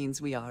 This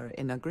means we are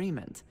in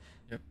agreement.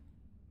 Yep.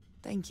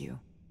 Thank you.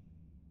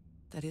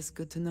 That is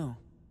good to know.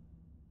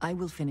 I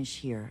will finish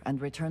here and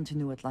return to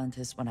New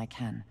Atlantis when I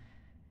can.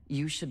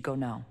 You should go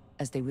now,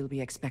 as they will be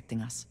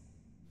expecting us.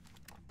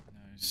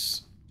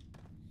 Nice.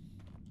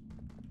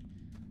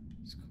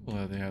 It's cool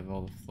how they have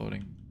all the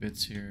floating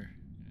bits here.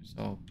 It's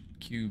all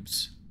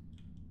cubes.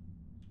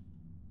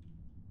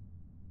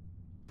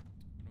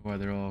 I wonder why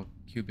they're all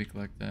cubic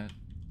like that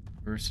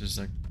versus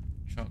like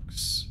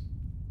chunks.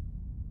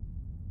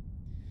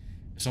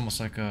 It's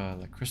almost like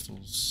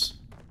crystals.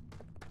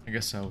 I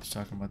guess I was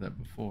talking about that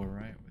before,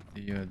 right?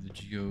 With the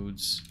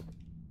geodes.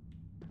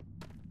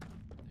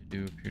 They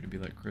do appear to be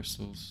like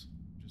crystals,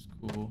 which is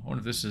cool. I wonder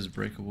if this is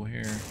breakable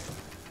here.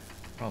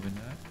 Probably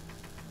not.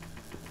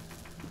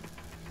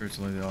 Sure, it's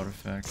only the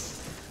artifact.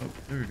 Oh,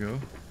 there we go.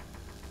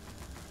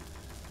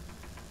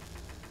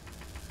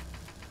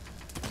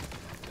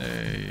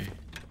 Hey.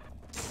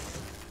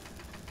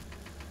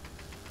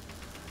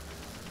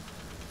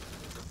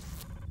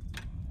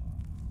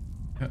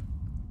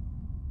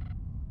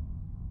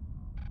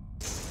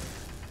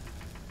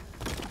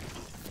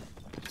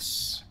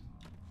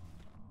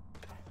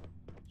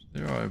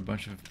 There are a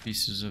bunch of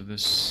pieces of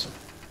this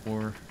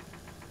ore.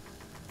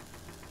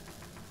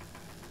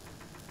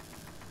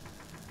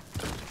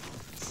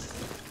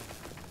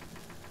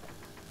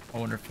 I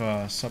wonder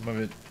if some of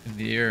it in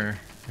the air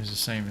is the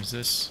same as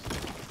this.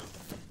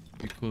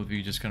 It'd be cool if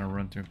you just kind of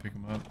run through and pick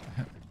them up.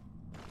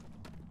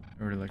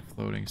 Or like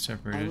floating,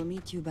 separated. I will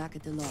meet you back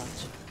at the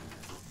lodge.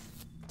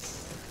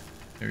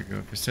 There we go.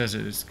 If it says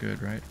it, it's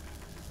good, right?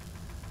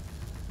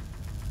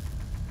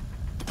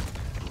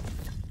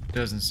 It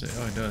doesn't say.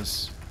 Oh, it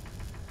does.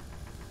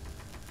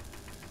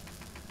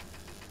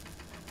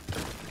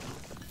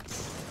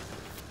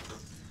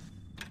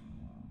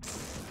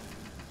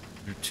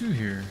 There are two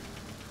here.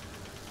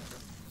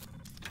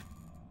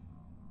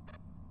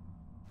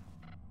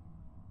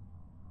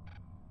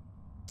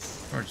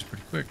 Charge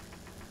pretty quick.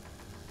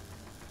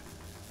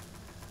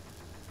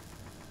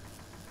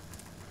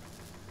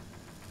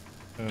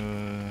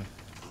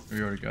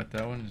 We already got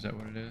that one. Is that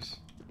what it is?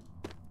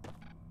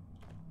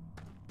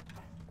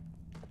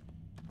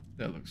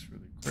 That looks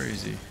really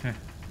crazy. It's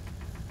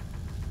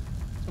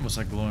almost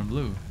like glowing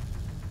blue.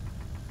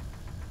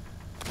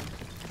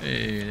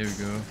 Hey, there we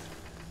go.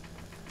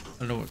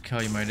 I don't know what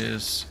Calamite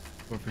is,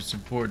 or if it's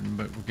important,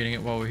 but we're getting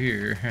it while we're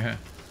here.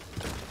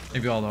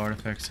 Maybe all the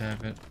artifacts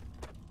have it.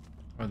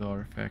 Or the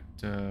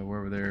artifact,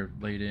 wherever they're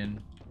laid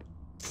in.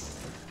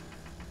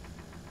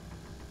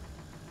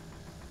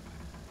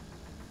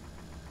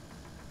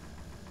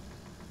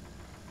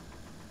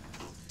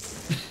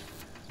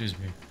 Excuse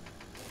me.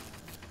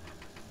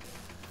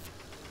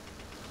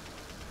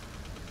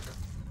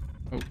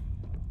 Oh.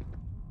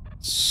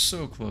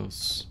 So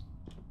close.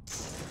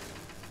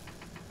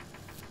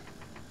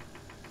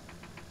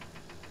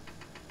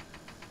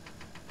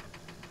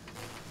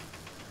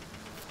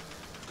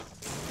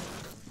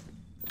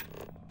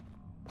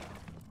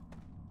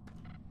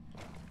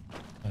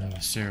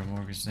 Sarah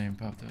Morgan's name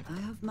popped up. I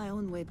have my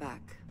own way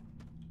back.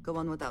 Go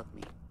on without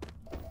me.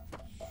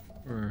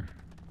 Or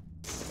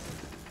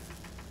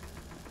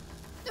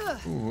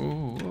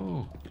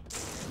whoa.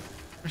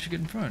 Where'd she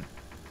get in front?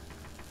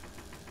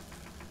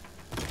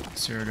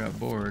 Sarah got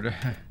bored.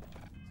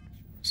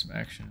 Some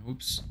action.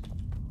 Oops.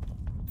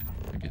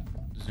 I get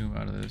zoom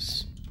out of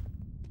this.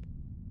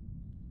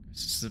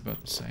 Guess this is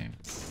about the same.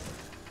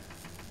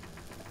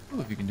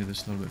 Cool if you can do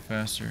this a little bit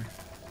faster.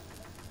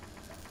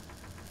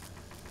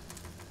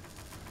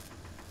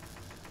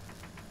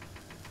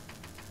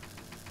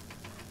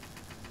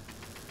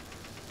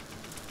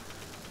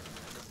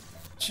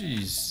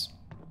 Jeez.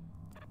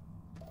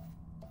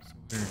 So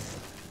weird.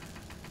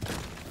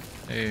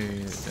 Hey,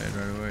 it died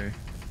right away.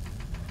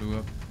 Blew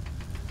up.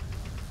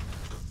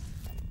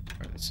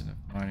 Alright, that's enough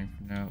mining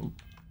for now.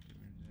 Oop,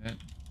 get rid of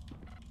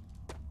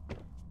that.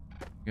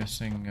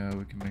 Guessing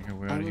we can make our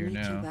way out of here now.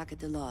 I will meet you back at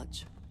the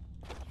lodge.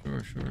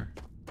 Sure.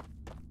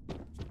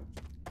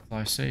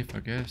 Fly safe, I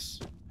guess.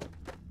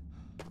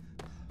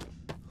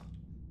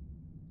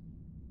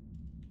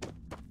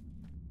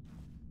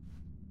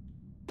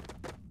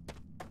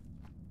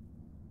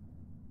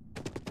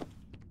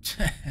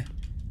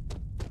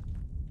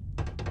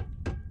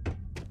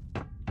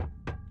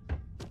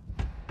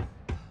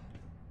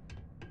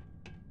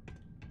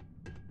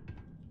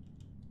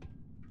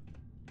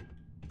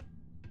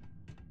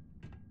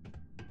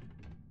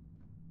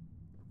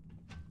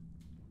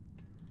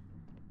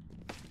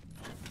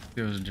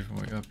 There was a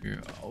different way up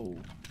here. Oh,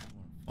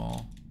 I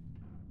wanna fall.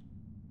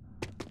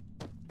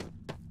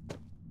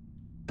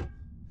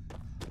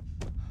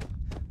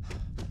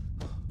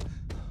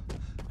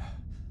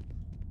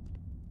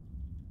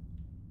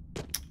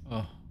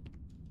 Oh.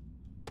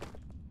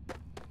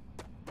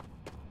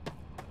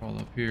 All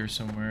up here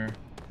somewhere.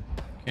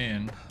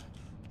 Can. Don't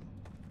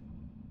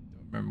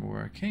remember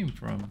where I came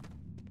from.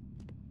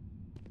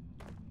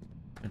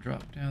 I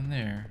dropped down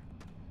there.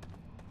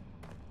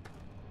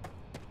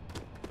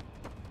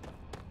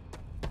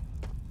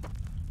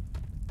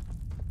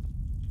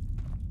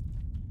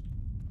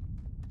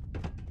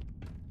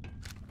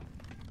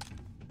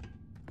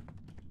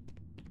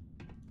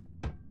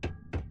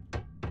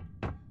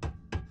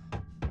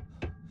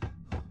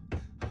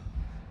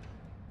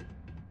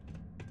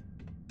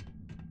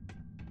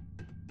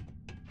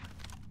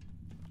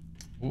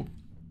 Oh,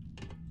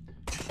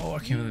 oh, I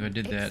can't believe I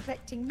did that.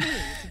 Expecting me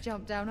to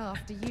jump down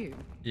after you?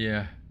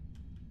 Yeah.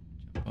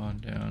 Jump on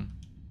down.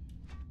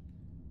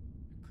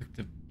 Click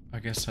the. I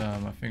guess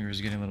my finger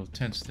is getting a little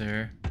tense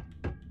there.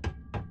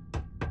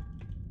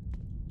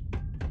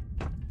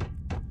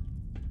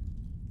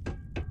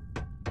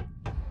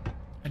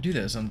 I do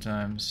that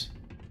sometimes.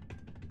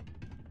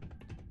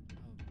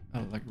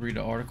 I'll like read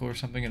an article or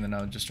something, and then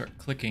I'll just start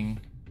clicking.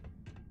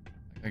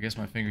 I guess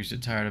my fingers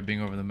get tired of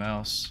being over the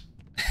mouse.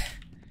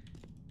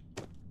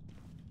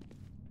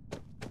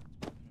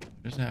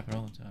 It doesn't happen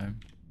all the time.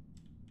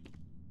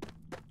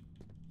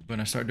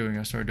 When I start doing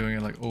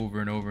it like over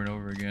and over and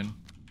over again.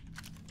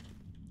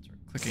 Start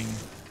clicking.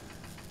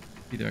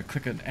 Either I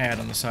click an ad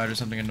on the side or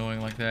something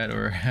annoying like that,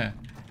 or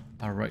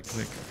I'll right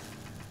click.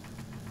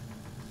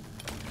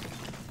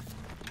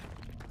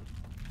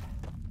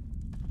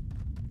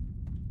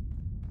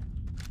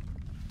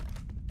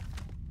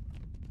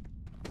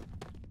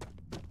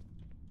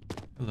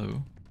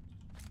 Hello.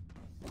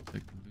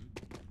 Take the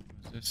loot.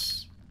 What's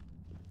this?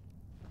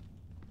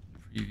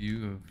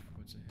 Preview of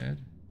what's ahead.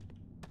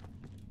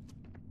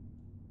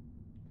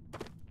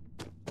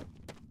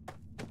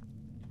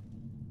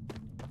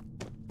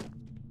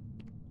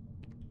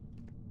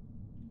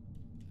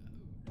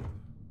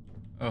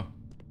 Oh,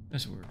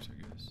 this works, I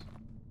guess.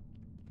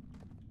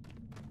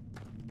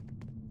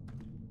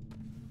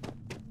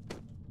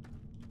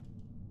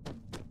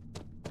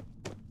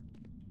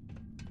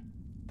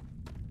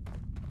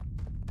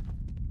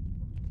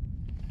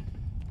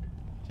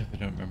 Definitely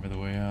don't remember the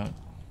way out.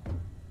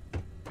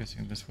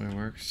 Guessing this way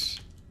works.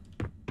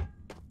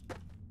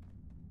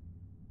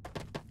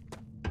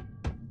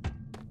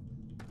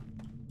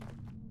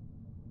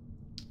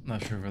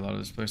 Not sure if a lot of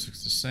this place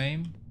looks the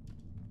same.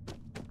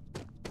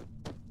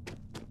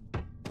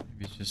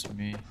 Maybe it's just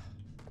me.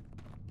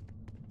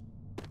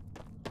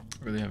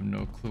 I really have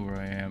no clue where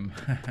I am.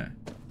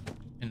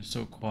 And it's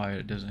so quiet,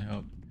 it doesn't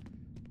help.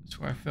 That's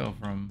where I fell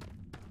from.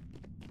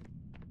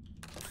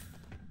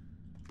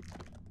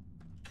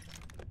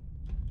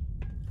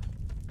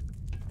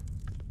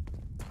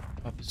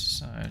 Opposite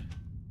side.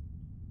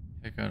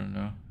 Heck, I don't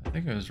know. I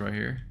think it was right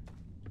here.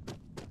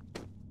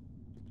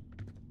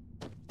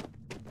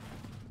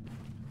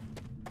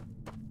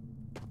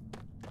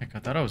 Heck, I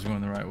thought I was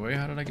going the right way.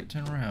 How did I get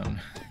turned around?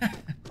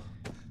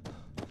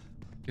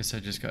 Guess I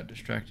just got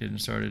distracted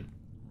and started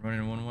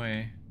running one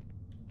way.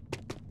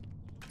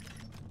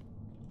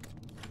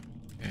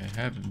 Okay, I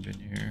haven't been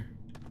here.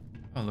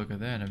 Oh, look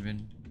at that.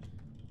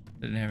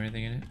 Didn't have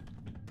anything in it.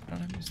 How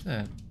did I miss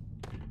that?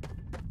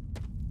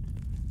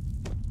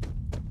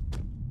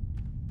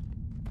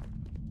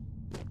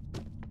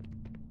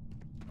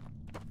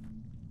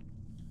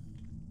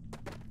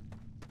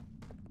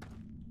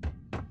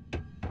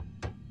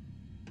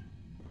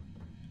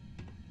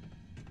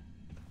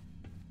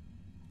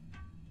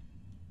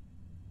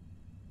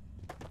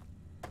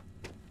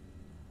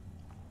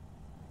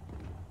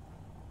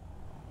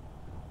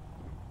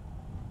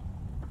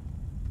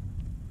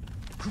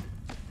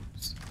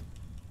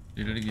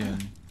 Did it again.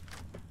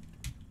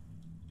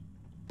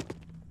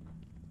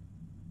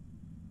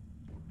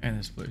 And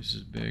this place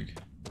is big.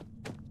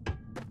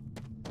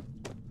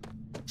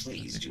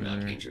 Please do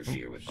not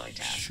interfere with my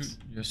tasks. Shoot.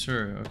 Yes,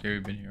 sir. Okay,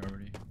 we've been here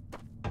already.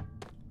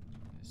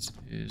 This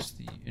is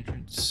the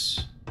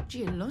entrance.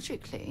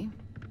 Geologically,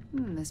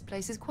 this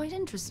place is quite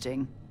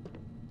interesting.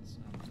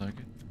 Sounds like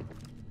it.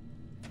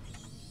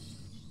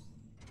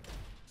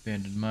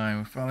 Abandoned mine.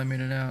 We finally made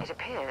it out. It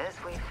appears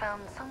we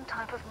found some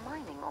type of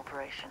mining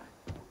operation.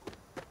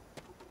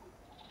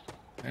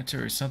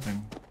 Planetary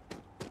something.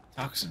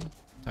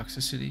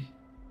 Toxicity.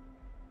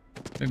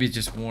 Maybe it's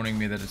just warning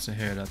me that it's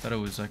ahead. I thought it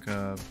was like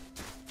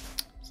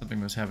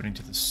something was happening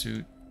to the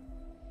suit.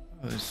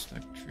 Oh, there's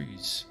like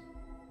trees.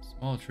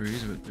 Small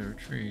trees, but there are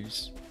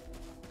trees.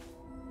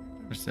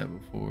 I've noticed that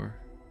before.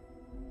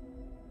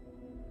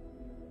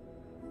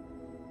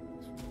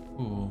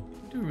 Cool.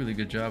 They do a really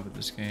good job with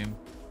this game.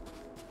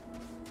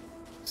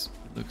 It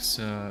looks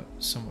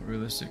somewhat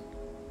realistic.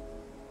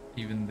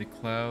 Even the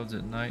clouds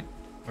at night,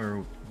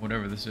 or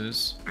whatever this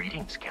is.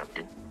 Greetings,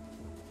 Captain.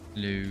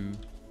 Hello.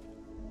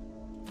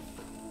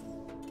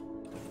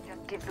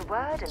 Just give the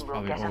word and we'll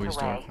Probably get always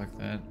underway. dark like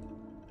that.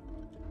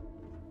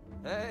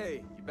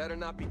 Hey, you better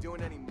not be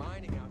doing any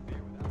mining out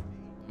there without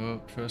me.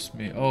 Oh, trust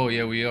me. Oh,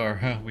 yeah, we are.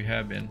 Huh, we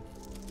have been.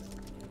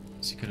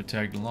 He could have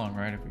tagged along,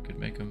 right? If we could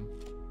make him.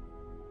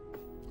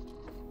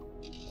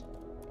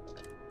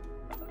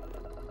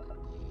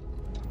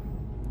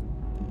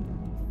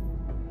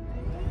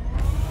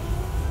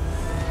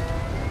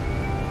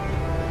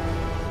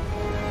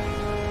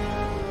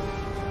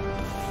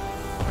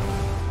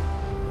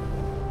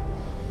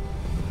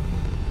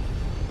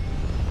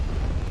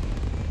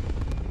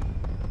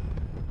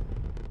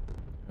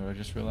 Oh, I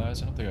just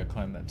realized I don't think I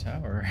climbed that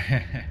tower.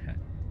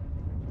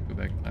 Go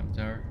back and climb the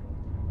tower.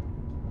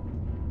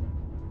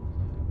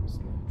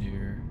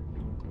 Here.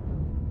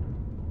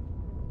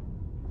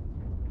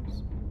 There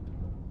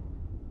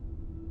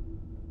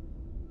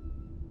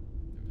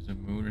was a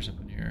moon or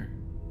something here.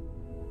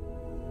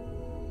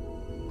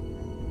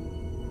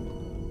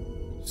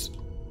 Oops.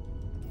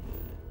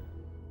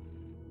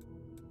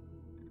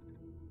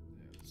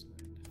 Yeah, let's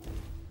land.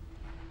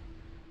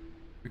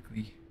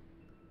 Quickly.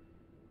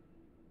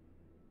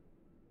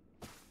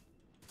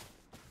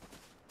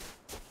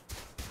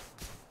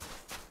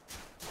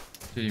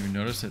 Didn't even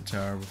notice that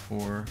tower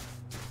before.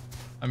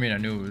 I mean, I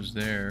knew it was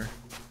there.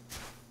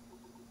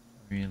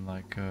 I mean,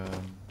 like,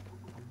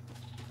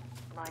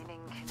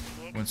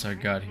 once I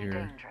got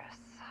here,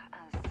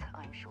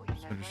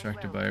 so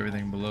distracted by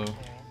everything below.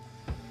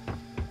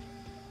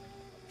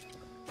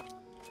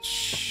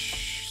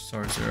 Shh.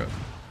 Sorry, Sarah.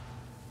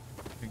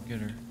 I can get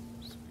her.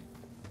 Sweet.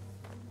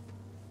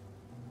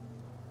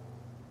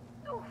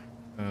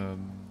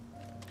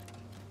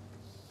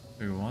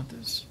 Do we want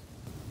this?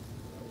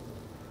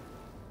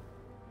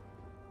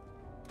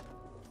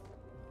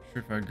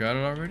 Sure if I got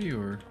it already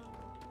or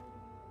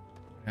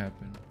what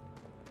happened.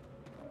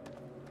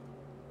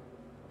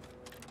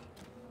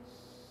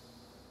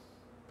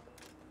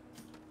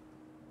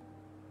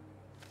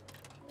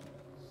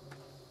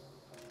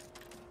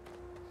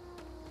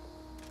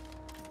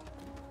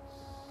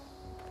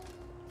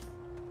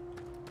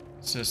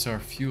 It says our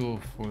fuel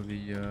for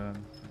the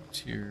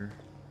tier.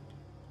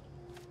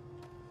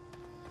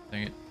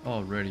 Dang it,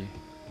 already.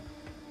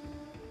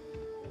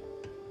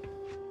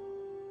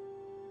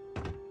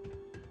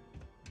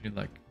 Need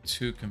like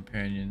 2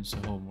 companions to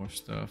hold more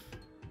stuff.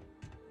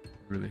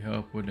 Really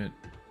help, wouldn't it?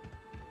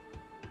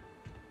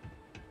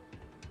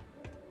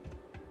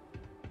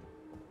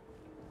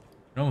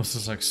 It almost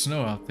looks like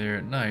snow out there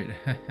at night.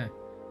 It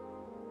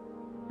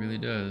really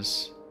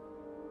does.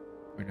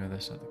 We know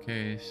that's not the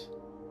case.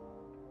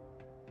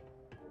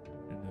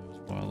 Didn't know it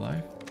was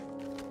wildlife.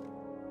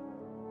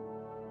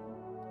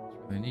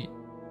 It's really neat.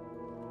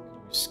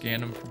 Can we scan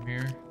them from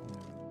here?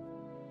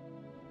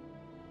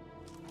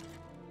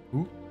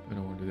 Ooh. I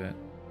don't want to do that.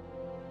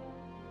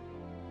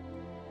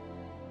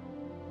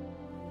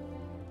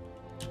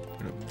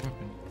 Put up my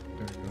weapon.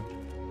 There we go.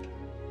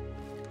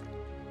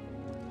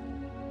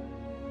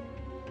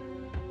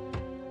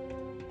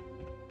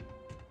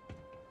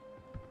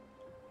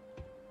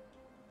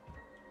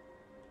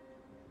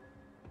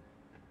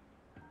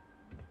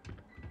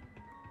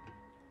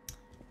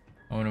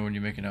 I wonder when you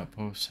make an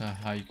outpost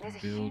how you can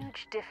build. There's a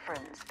huge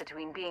difference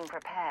between being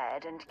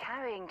prepared and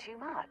carrying too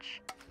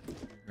much.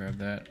 Grab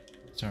that.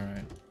 It's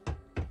alright.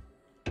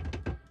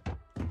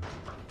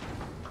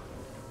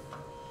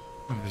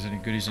 If there's any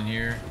goodies in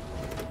here.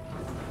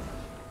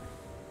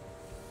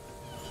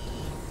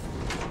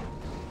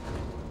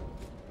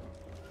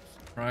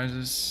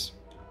 Surprises.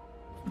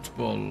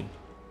 Football.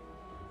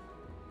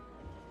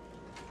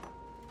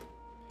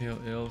 Pale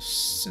ale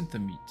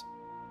synthamite.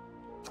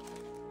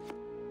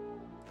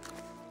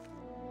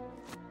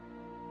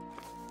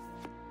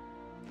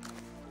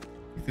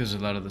 I think there's a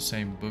lot of the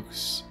same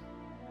books.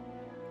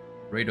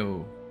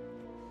 Rado.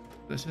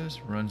 This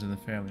says runs in the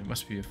family.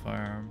 Must be a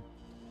firearm.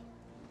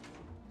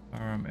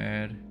 Firearm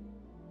ad.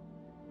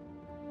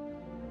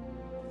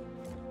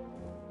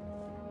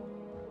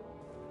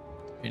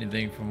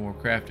 Anything for more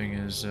crafting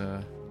is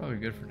probably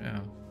good for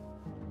now.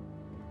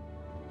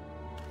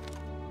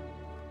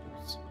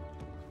 What's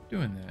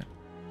doing that?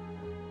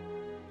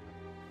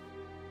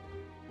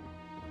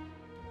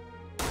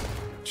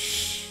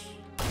 Shh.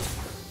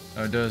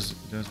 Oh, it does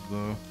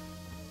blow.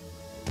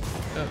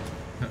 Oh.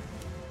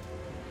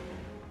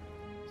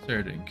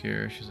 Sarah didn't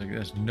care. She's like,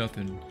 that's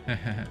nothing.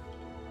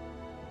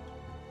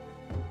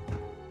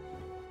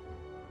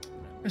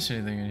 Miss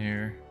anything in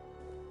here?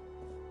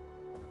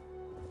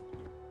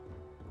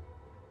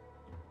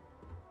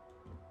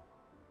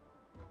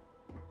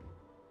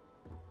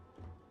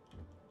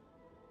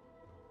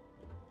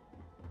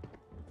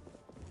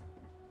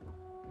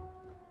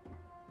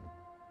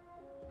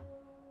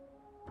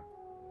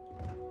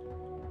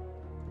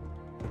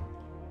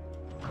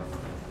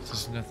 This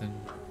is nothing.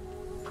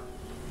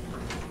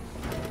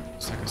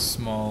 It's like a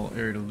small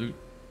area to loot.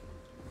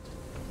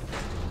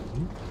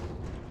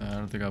 I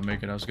don't think I'll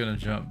make it. I was gonna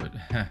jump, but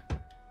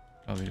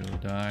probably it'll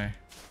die.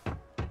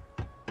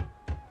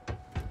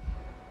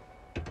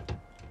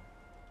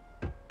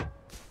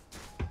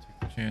 Take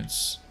the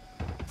chance.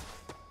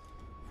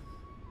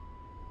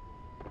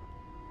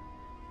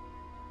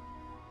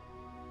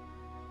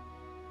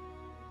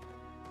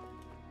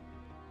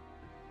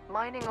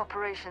 Mining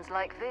operations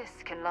like this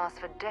can last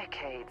for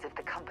decades if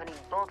the company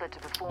bothered to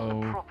perform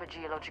the proper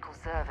geological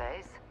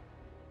surveys.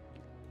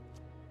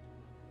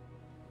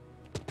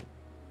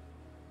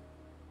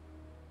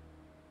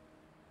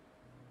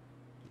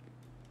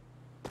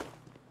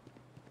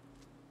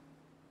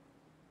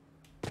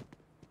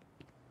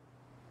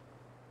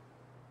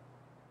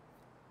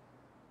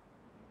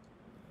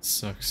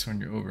 Sucks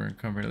when you're over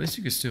encumbered. At least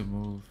you can still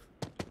move.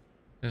 It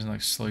doesn't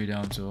like slow you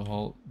down to a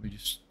halt, but you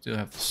still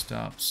have to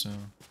stop, so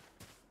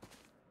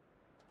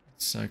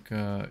it's like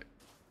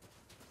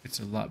it's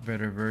a lot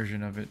better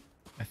version of it,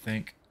 I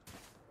think.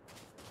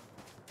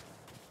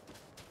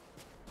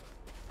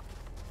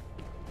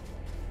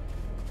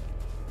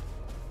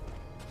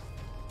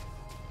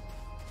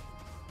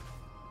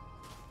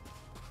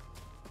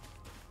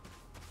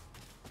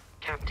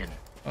 Captain,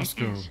 Let's it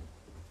go. is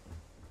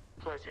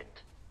pleasant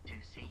to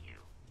see you.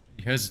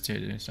 He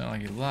hesitated. It's not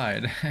like he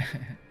lied. It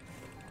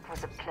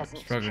was a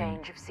pleasant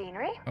change of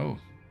scenery. Oh.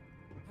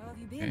 How have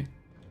you been? Okay.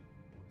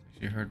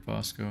 You heard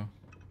Bosco.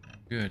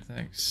 Good,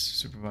 thanks,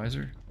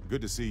 Supervisor.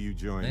 Good to see you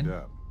joined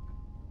up.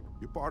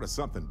 You're part of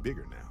something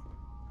bigger now.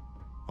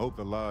 Hope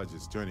the Lodge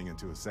is turning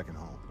into a second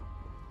home.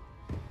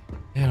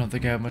 Yeah, I don't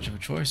think I have much of a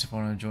choice if I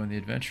want to join the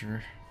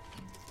adventure.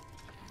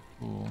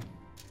 Cool.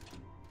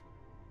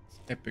 It's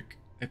epic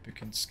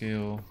in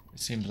scale. It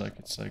seems like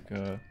it's like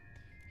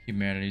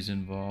humanity's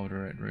involved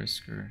or at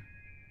risk or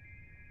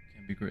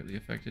can be greatly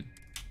affected.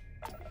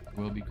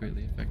 Will be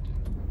greatly affected.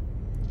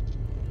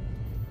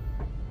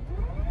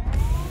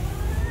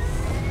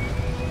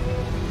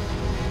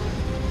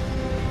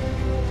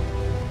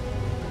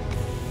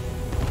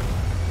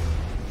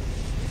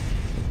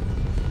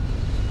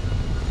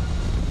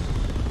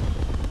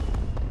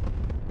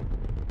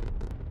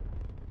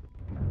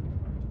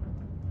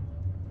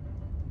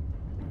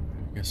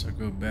 I guess I'll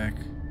go back.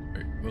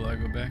 Wait, will I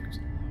go back?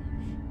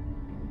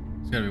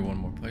 There's gotta be one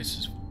more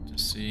place to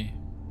see.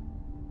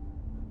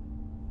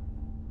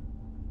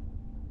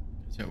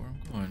 Is that where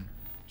I'm going?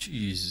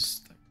 Jeez,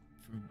 it's like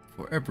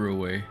forever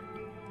away.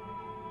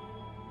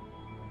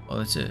 Oh,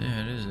 that's it.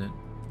 Yeah, it is it.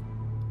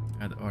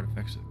 I had the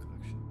artifacts of the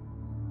collection.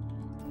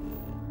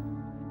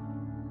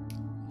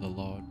 The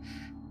Lodge.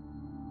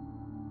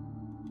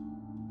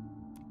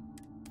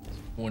 It's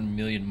 1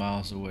 million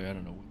miles away. I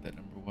don't know what that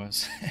number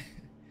was.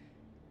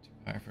 Too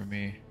high for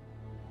me.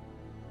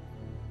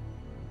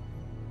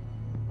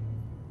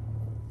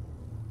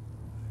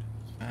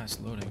 It's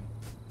fast loading.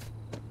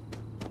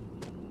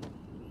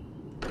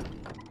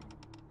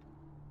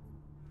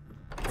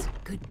 It's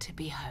good to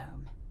be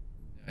home.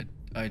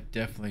 I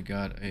definitely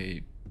got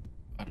a,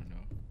 I don't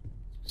know,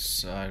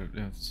 this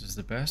is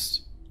the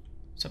best?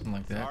 Something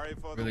like that.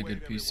 Really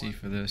good PC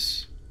for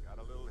this. Got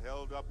a little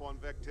held up on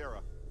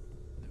Vectera.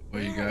 That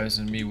way you guys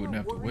and me wouldn't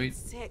have to wait.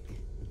 Sick.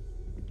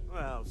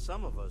 Well,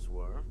 some of us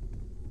were.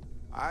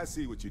 I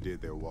see what you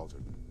did there,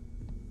 Walter.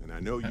 And I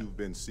know you've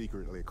been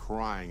secretly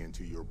crying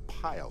into your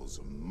piles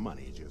of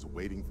money just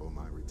waiting for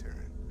my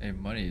return. Hey,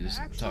 money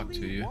doesn't talk to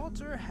you.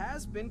 Walter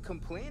has been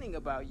complaining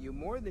about you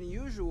more than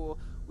usual,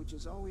 which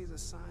is always a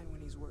sign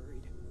when he's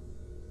worried.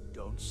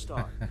 Don't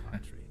start,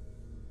 Padre.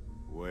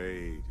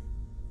 Wait,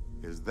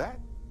 is that?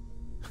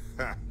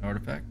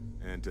 Artifact?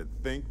 And to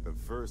think the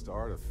first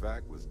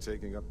artifact was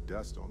taking up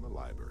dust on the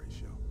library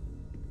shelf.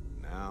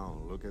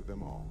 Now look at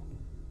them all.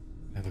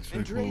 That looks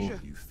really cool.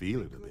 You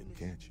feel it a bit,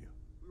 can't you?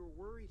 We were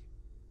worried.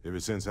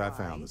 Ever since I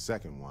found the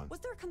second one.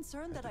 Was there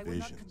concern that I would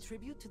not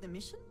contribute to the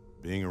mission?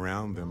 Being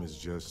around them is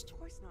just Of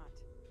course not.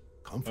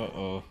 comforting.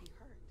 Uh-oh.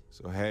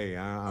 So hey,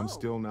 I'm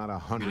still not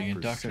 100%.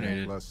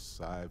 Indoctrinated. Plus,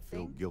 I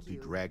feel guilty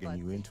dragging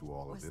you into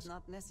all of this.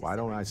 Why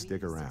don't I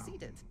stick around?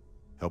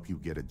 Help you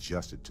get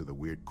adjusted to the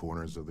weird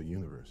corners of the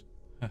universe.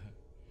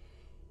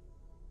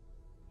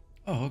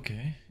 Oh,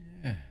 okay.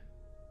 Yeah. If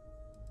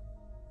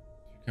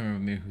you're coming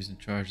with me, who's in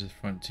charge of the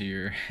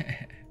frontier?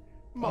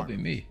 Probably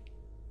me.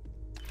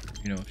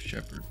 You know,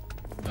 Shepard.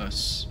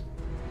 Us.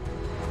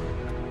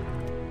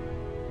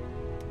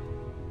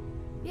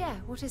 Yeah,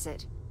 what is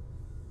it?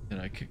 Then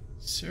I kicked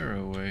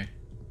Sarah away.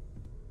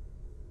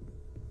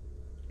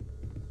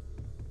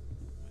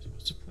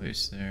 What's the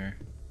place there?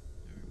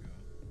 There we go.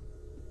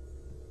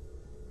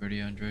 Ready,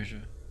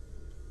 Andreja?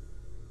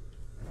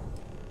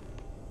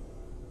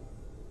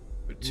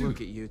 But two.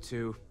 Look at you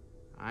two.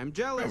 I'm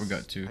jealous. Oh, we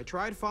got two. I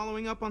tried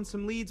following up on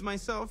some leads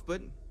myself,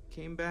 but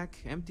came back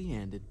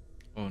empty-handed.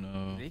 Oh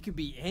no. They could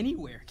be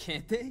anywhere,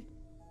 can't they?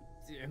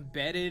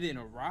 Embedded in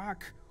a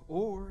rock,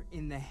 or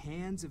in the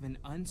hands of an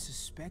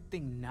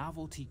unsuspecting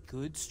novelty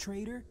goods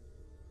trader?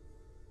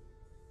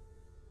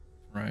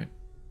 Right.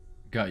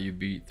 Got you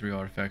beat. 3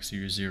 artifacts to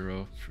your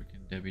 0.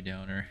 Freaking Debbie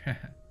Downer.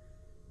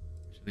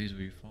 Which of these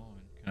were you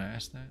following? Can I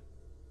ask that?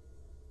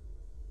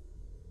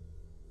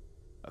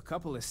 A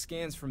couple of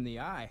scans from the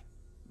eye.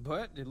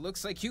 But it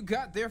looks like you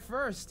got there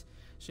first.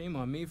 Shame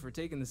on me for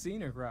taking the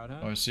scenic route,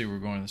 huh? Oh, I see. We're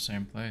going to the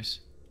same place.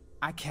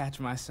 I catch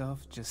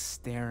myself just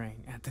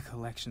staring at the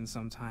collection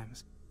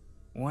sometimes,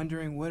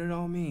 wondering what it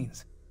all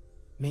means.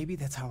 Maybe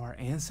that's how our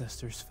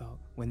ancestors felt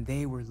when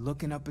they were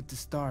looking up at the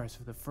stars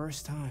for the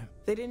first time.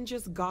 They didn't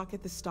just gawk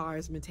at the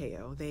stars,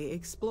 Mateo. They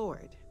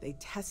explored. They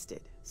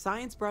tested.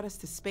 Science brought us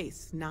to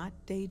space, not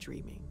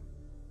daydreaming.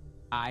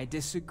 I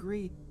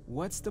disagree.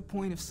 What's the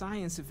point of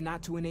science if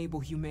not to enable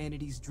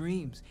humanity's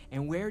dreams?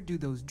 And where do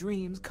those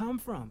dreams come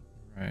from?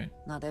 Right.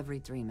 Not every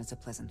dream is a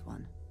pleasant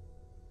one.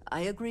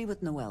 I agree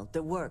with Noel.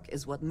 The work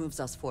is what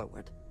moves us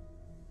forward.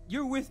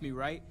 You're with me,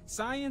 right?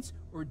 Science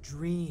or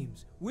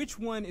dreams? Which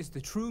one is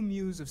the true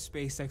muse of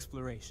space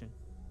exploration?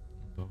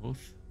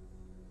 Both.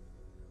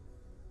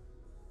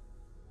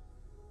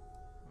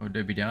 Oh,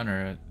 Debbie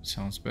Downer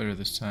sounds better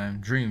this time.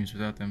 Dreams,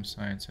 without them,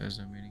 science has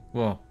no meaning.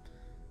 Well,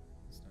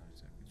 it's not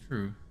exactly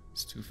true.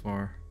 It's too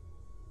far.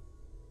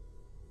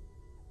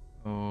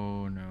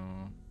 Oh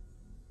no.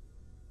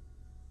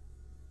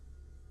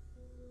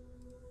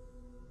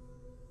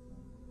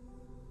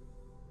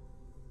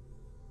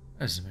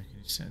 That doesn't make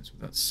any sense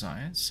without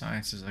science.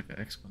 Science is like an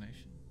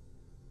explanation.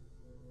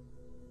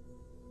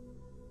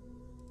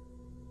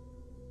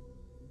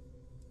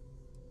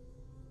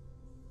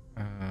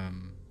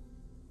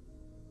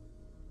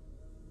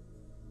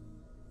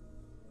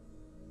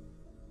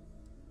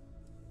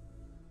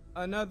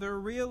 Another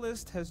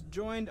realist has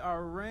joined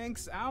our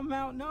ranks. I'm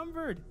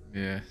outnumbered.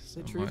 Yeah.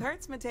 The truth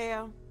hurts,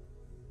 Mateo.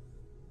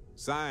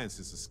 Science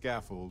is a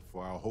scaffold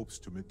for our hopes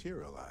to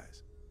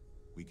materialize.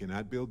 We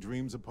cannot build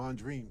dreams upon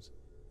dreams.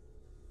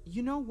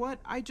 You know what?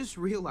 I just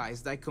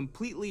realized I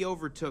completely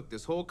overtook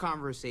this whole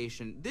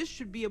conversation. This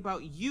should be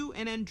about you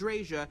and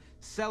Andreja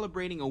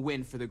celebrating a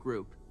win for the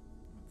group.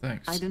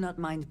 Thanks. I do not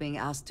mind being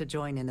asked to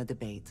join in a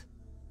debate.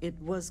 It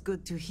was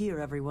good to hear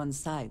everyone's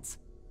sides.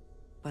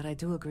 But I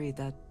do agree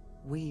that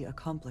we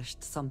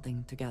accomplished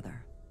something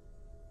together.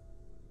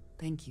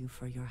 Thank you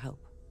for your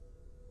help.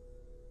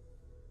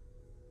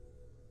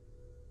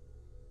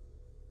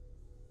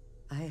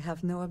 I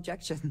have no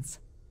objections.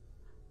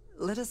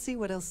 Let us see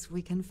what else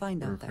we can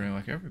find out there.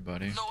 Like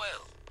everybody.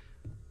 Noel,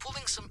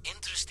 pulling some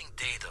interesting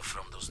data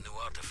from those new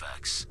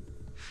artifacts.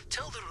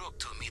 Tell the Rook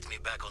to meet me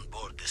back on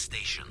board the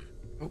station.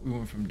 Oh, we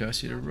went from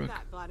Dusty to Rook.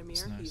 That, Vladimir.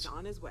 Nice. He's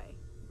on his way.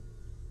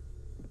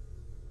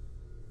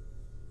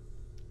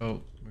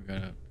 Oh, we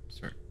gotta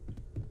start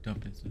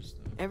dumping some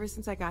stuff. Ever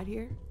since I got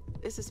here,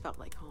 this has felt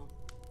like home.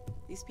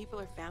 These people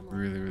are family.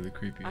 Really, really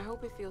creepy. I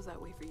hope it feels that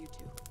way for you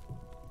too.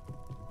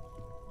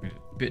 We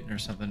get bitten or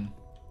something.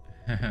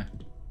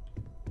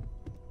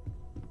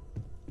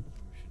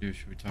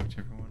 Should we talk to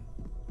everyone?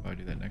 I'll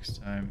do that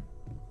next time.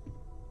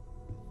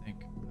 I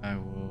think I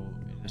will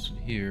end this one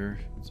here.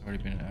 It's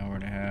already been an hour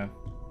and a half.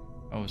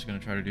 I was gonna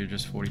try to do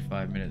just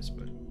 45 minutes,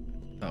 but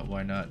I thought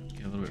why not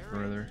get a little bit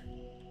further.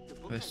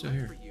 Are they still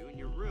here?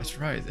 That's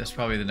right. That's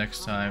probably the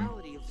next time.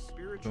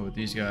 Go with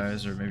these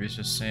guys, or maybe it's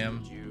just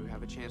Sam. Did you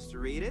have a chance to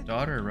read it?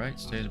 Daughter, right?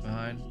 Stays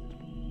behind.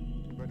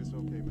 But it's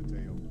okay,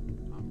 Mateo.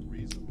 I'm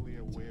reasonably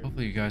aware.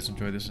 Hopefully you guys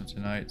enjoyed this one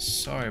tonight.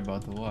 Sorry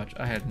about the watch.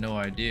 I had no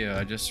idea.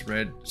 I just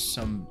read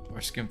some or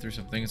skimmed through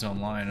some things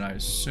online, and I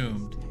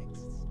assumed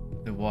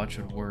the watch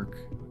would work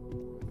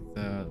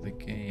with the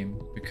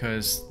game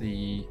because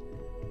the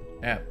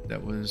app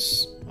that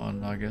was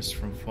on, I guess,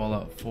 from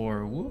Fallout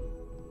 4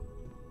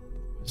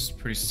 was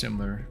pretty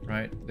similar,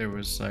 right? There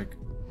was like,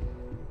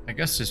 I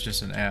guess it's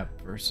just an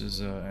app versus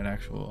an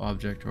actual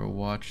object or a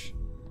watch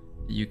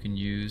that you can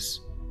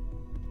use,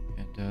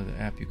 and the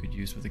app you could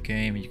use with the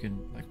game, and you can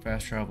like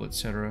fast travel,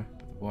 etc.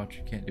 But the watch,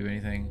 you can't do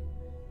anything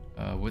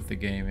with the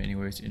game,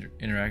 anyways,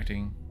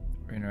 interaction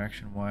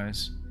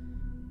wise.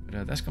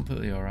 But that's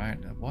completely all right.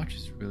 The watch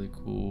is really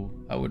cool.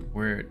 I wouldn't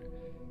wear it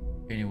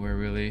anywhere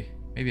really.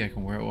 Maybe I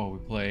can wear it while we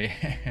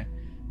play.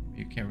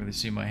 You can't really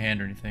see my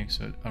hand or anything,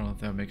 so I don't know if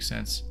that makes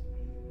sense.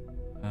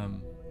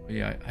 But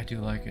yeah, I do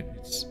like it.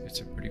 It's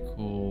a pretty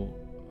cool,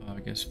 I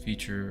guess,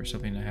 feature or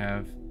something to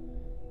have.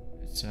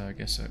 It's I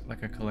guess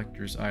like a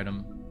collector's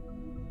item,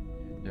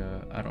 and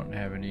I don't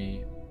have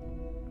any,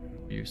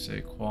 what do you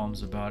say,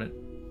 qualms about it.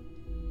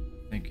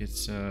 I think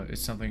it's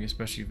something,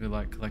 especially if you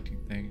like collecting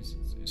things.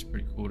 It's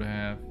pretty cool to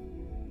have.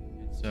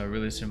 It's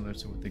really similar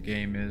to what the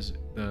game is,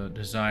 the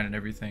design and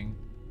everything.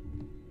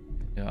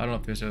 Yeah, I don't know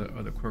if there's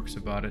other quirks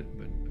about it,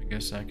 but I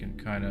guess I can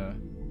kind of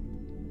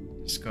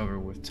discover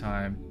with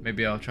time.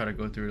 Maybe I'll try to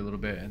go through it a little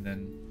bit, and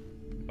then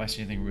if I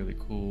see anything really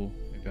cool,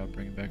 maybe I'll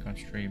bring it back on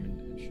stream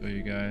and show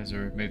you guys.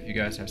 Or maybe if you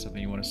guys have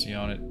something you want to see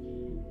on it,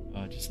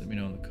 just let me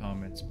know in the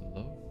comments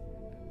below.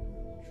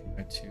 I'll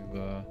try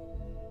to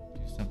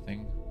do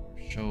something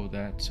or show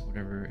that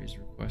whatever is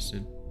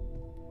requested.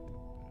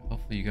 But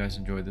hopefully you guys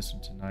enjoyed this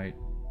one tonight,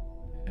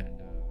 and I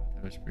thought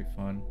it was pretty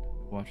fun.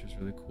 The watch was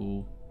really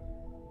cool.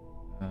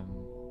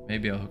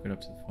 Maybe I'll hook it up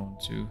to the phone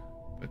too,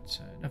 but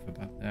enough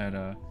about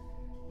that.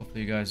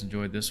 Hopefully you guys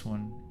enjoyed this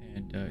one,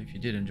 and if you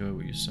did enjoy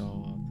what you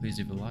saw, please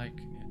leave a like,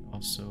 and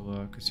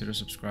also consider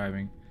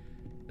subscribing.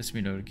 Lets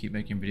me know to keep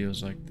making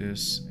videos like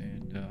this,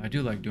 and I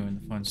do like doing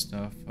the fun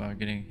stuff.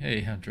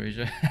 Hey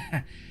Andreja,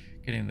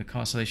 getting the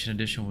Constellation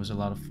edition was a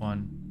lot of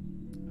fun.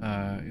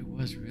 It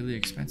was really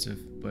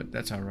expensive, but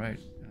that's all right.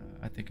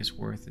 I think it's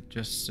worth it.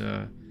 Just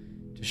to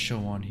show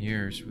on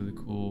here is really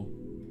cool.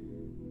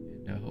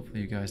 And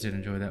hopefully you guys did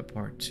enjoy that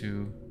part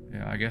too.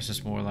 Yeah, I guess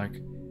it's more like,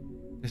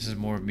 this is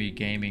more of me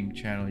gaming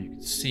channel. You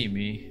can see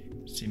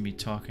me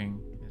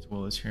talking as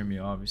well as hear me,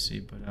 obviously,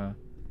 but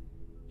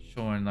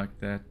showing like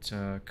that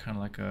kind of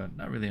like a,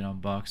 not really an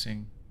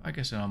unboxing, I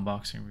guess an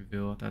unboxing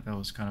reveal. I thought that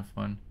was kind of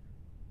fun,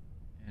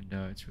 and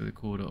it's really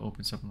cool to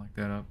open something like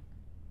that up.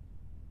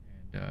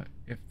 And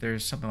if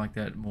there's something like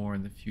that more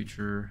in the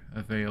future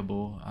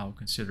available, I'll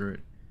consider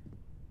it,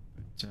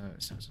 but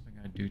it's not something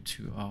I do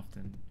too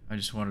often. I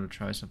just wanted to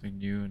try something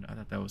new, and I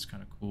thought that was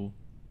kind of cool.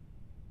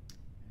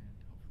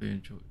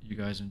 You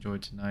guys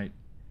enjoyed tonight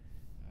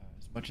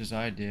as much as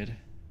I did,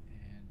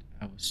 and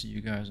I will see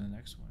you guys in the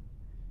next one.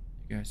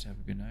 You guys have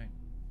a good night.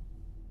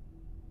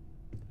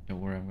 Don't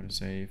worry, I'm going to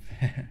save.